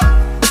rocket. Keep up.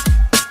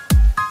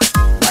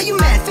 Why you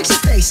mad? Fix your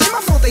face. Ain't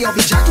my fault they all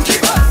be jocking.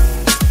 Keep up.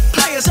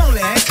 Players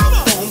only. Come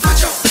on,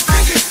 put your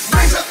pinky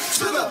rings up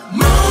to the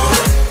moon.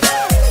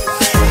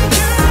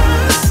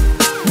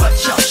 What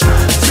y'all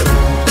trying to do?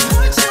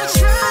 What y'all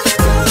trying to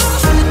do?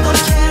 24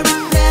 karat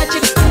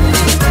magic in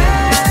the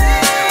air.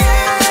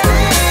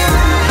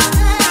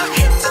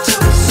 Hit the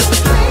toe so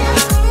clear.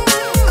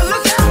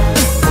 Look out.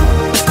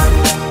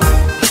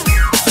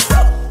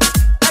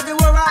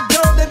 Everywhere I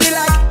go, they be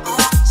like,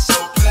 so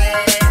clear.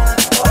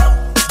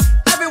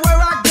 Everywhere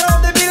I go,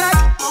 they be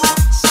like,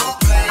 so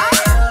clear.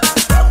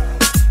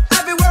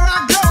 Everywhere I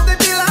go, they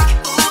be like,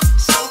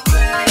 so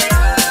clear.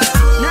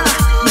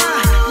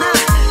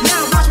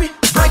 Now, watch me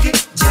break it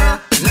down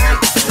like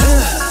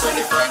this.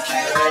 24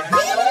 karat,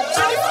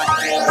 24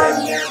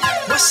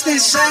 karat. What's that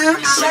sound?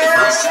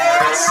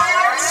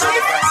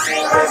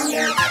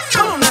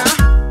 Come on now.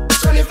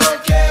 24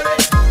 karat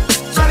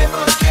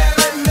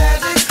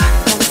magic.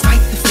 Don't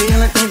fight the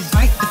feeling,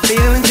 invite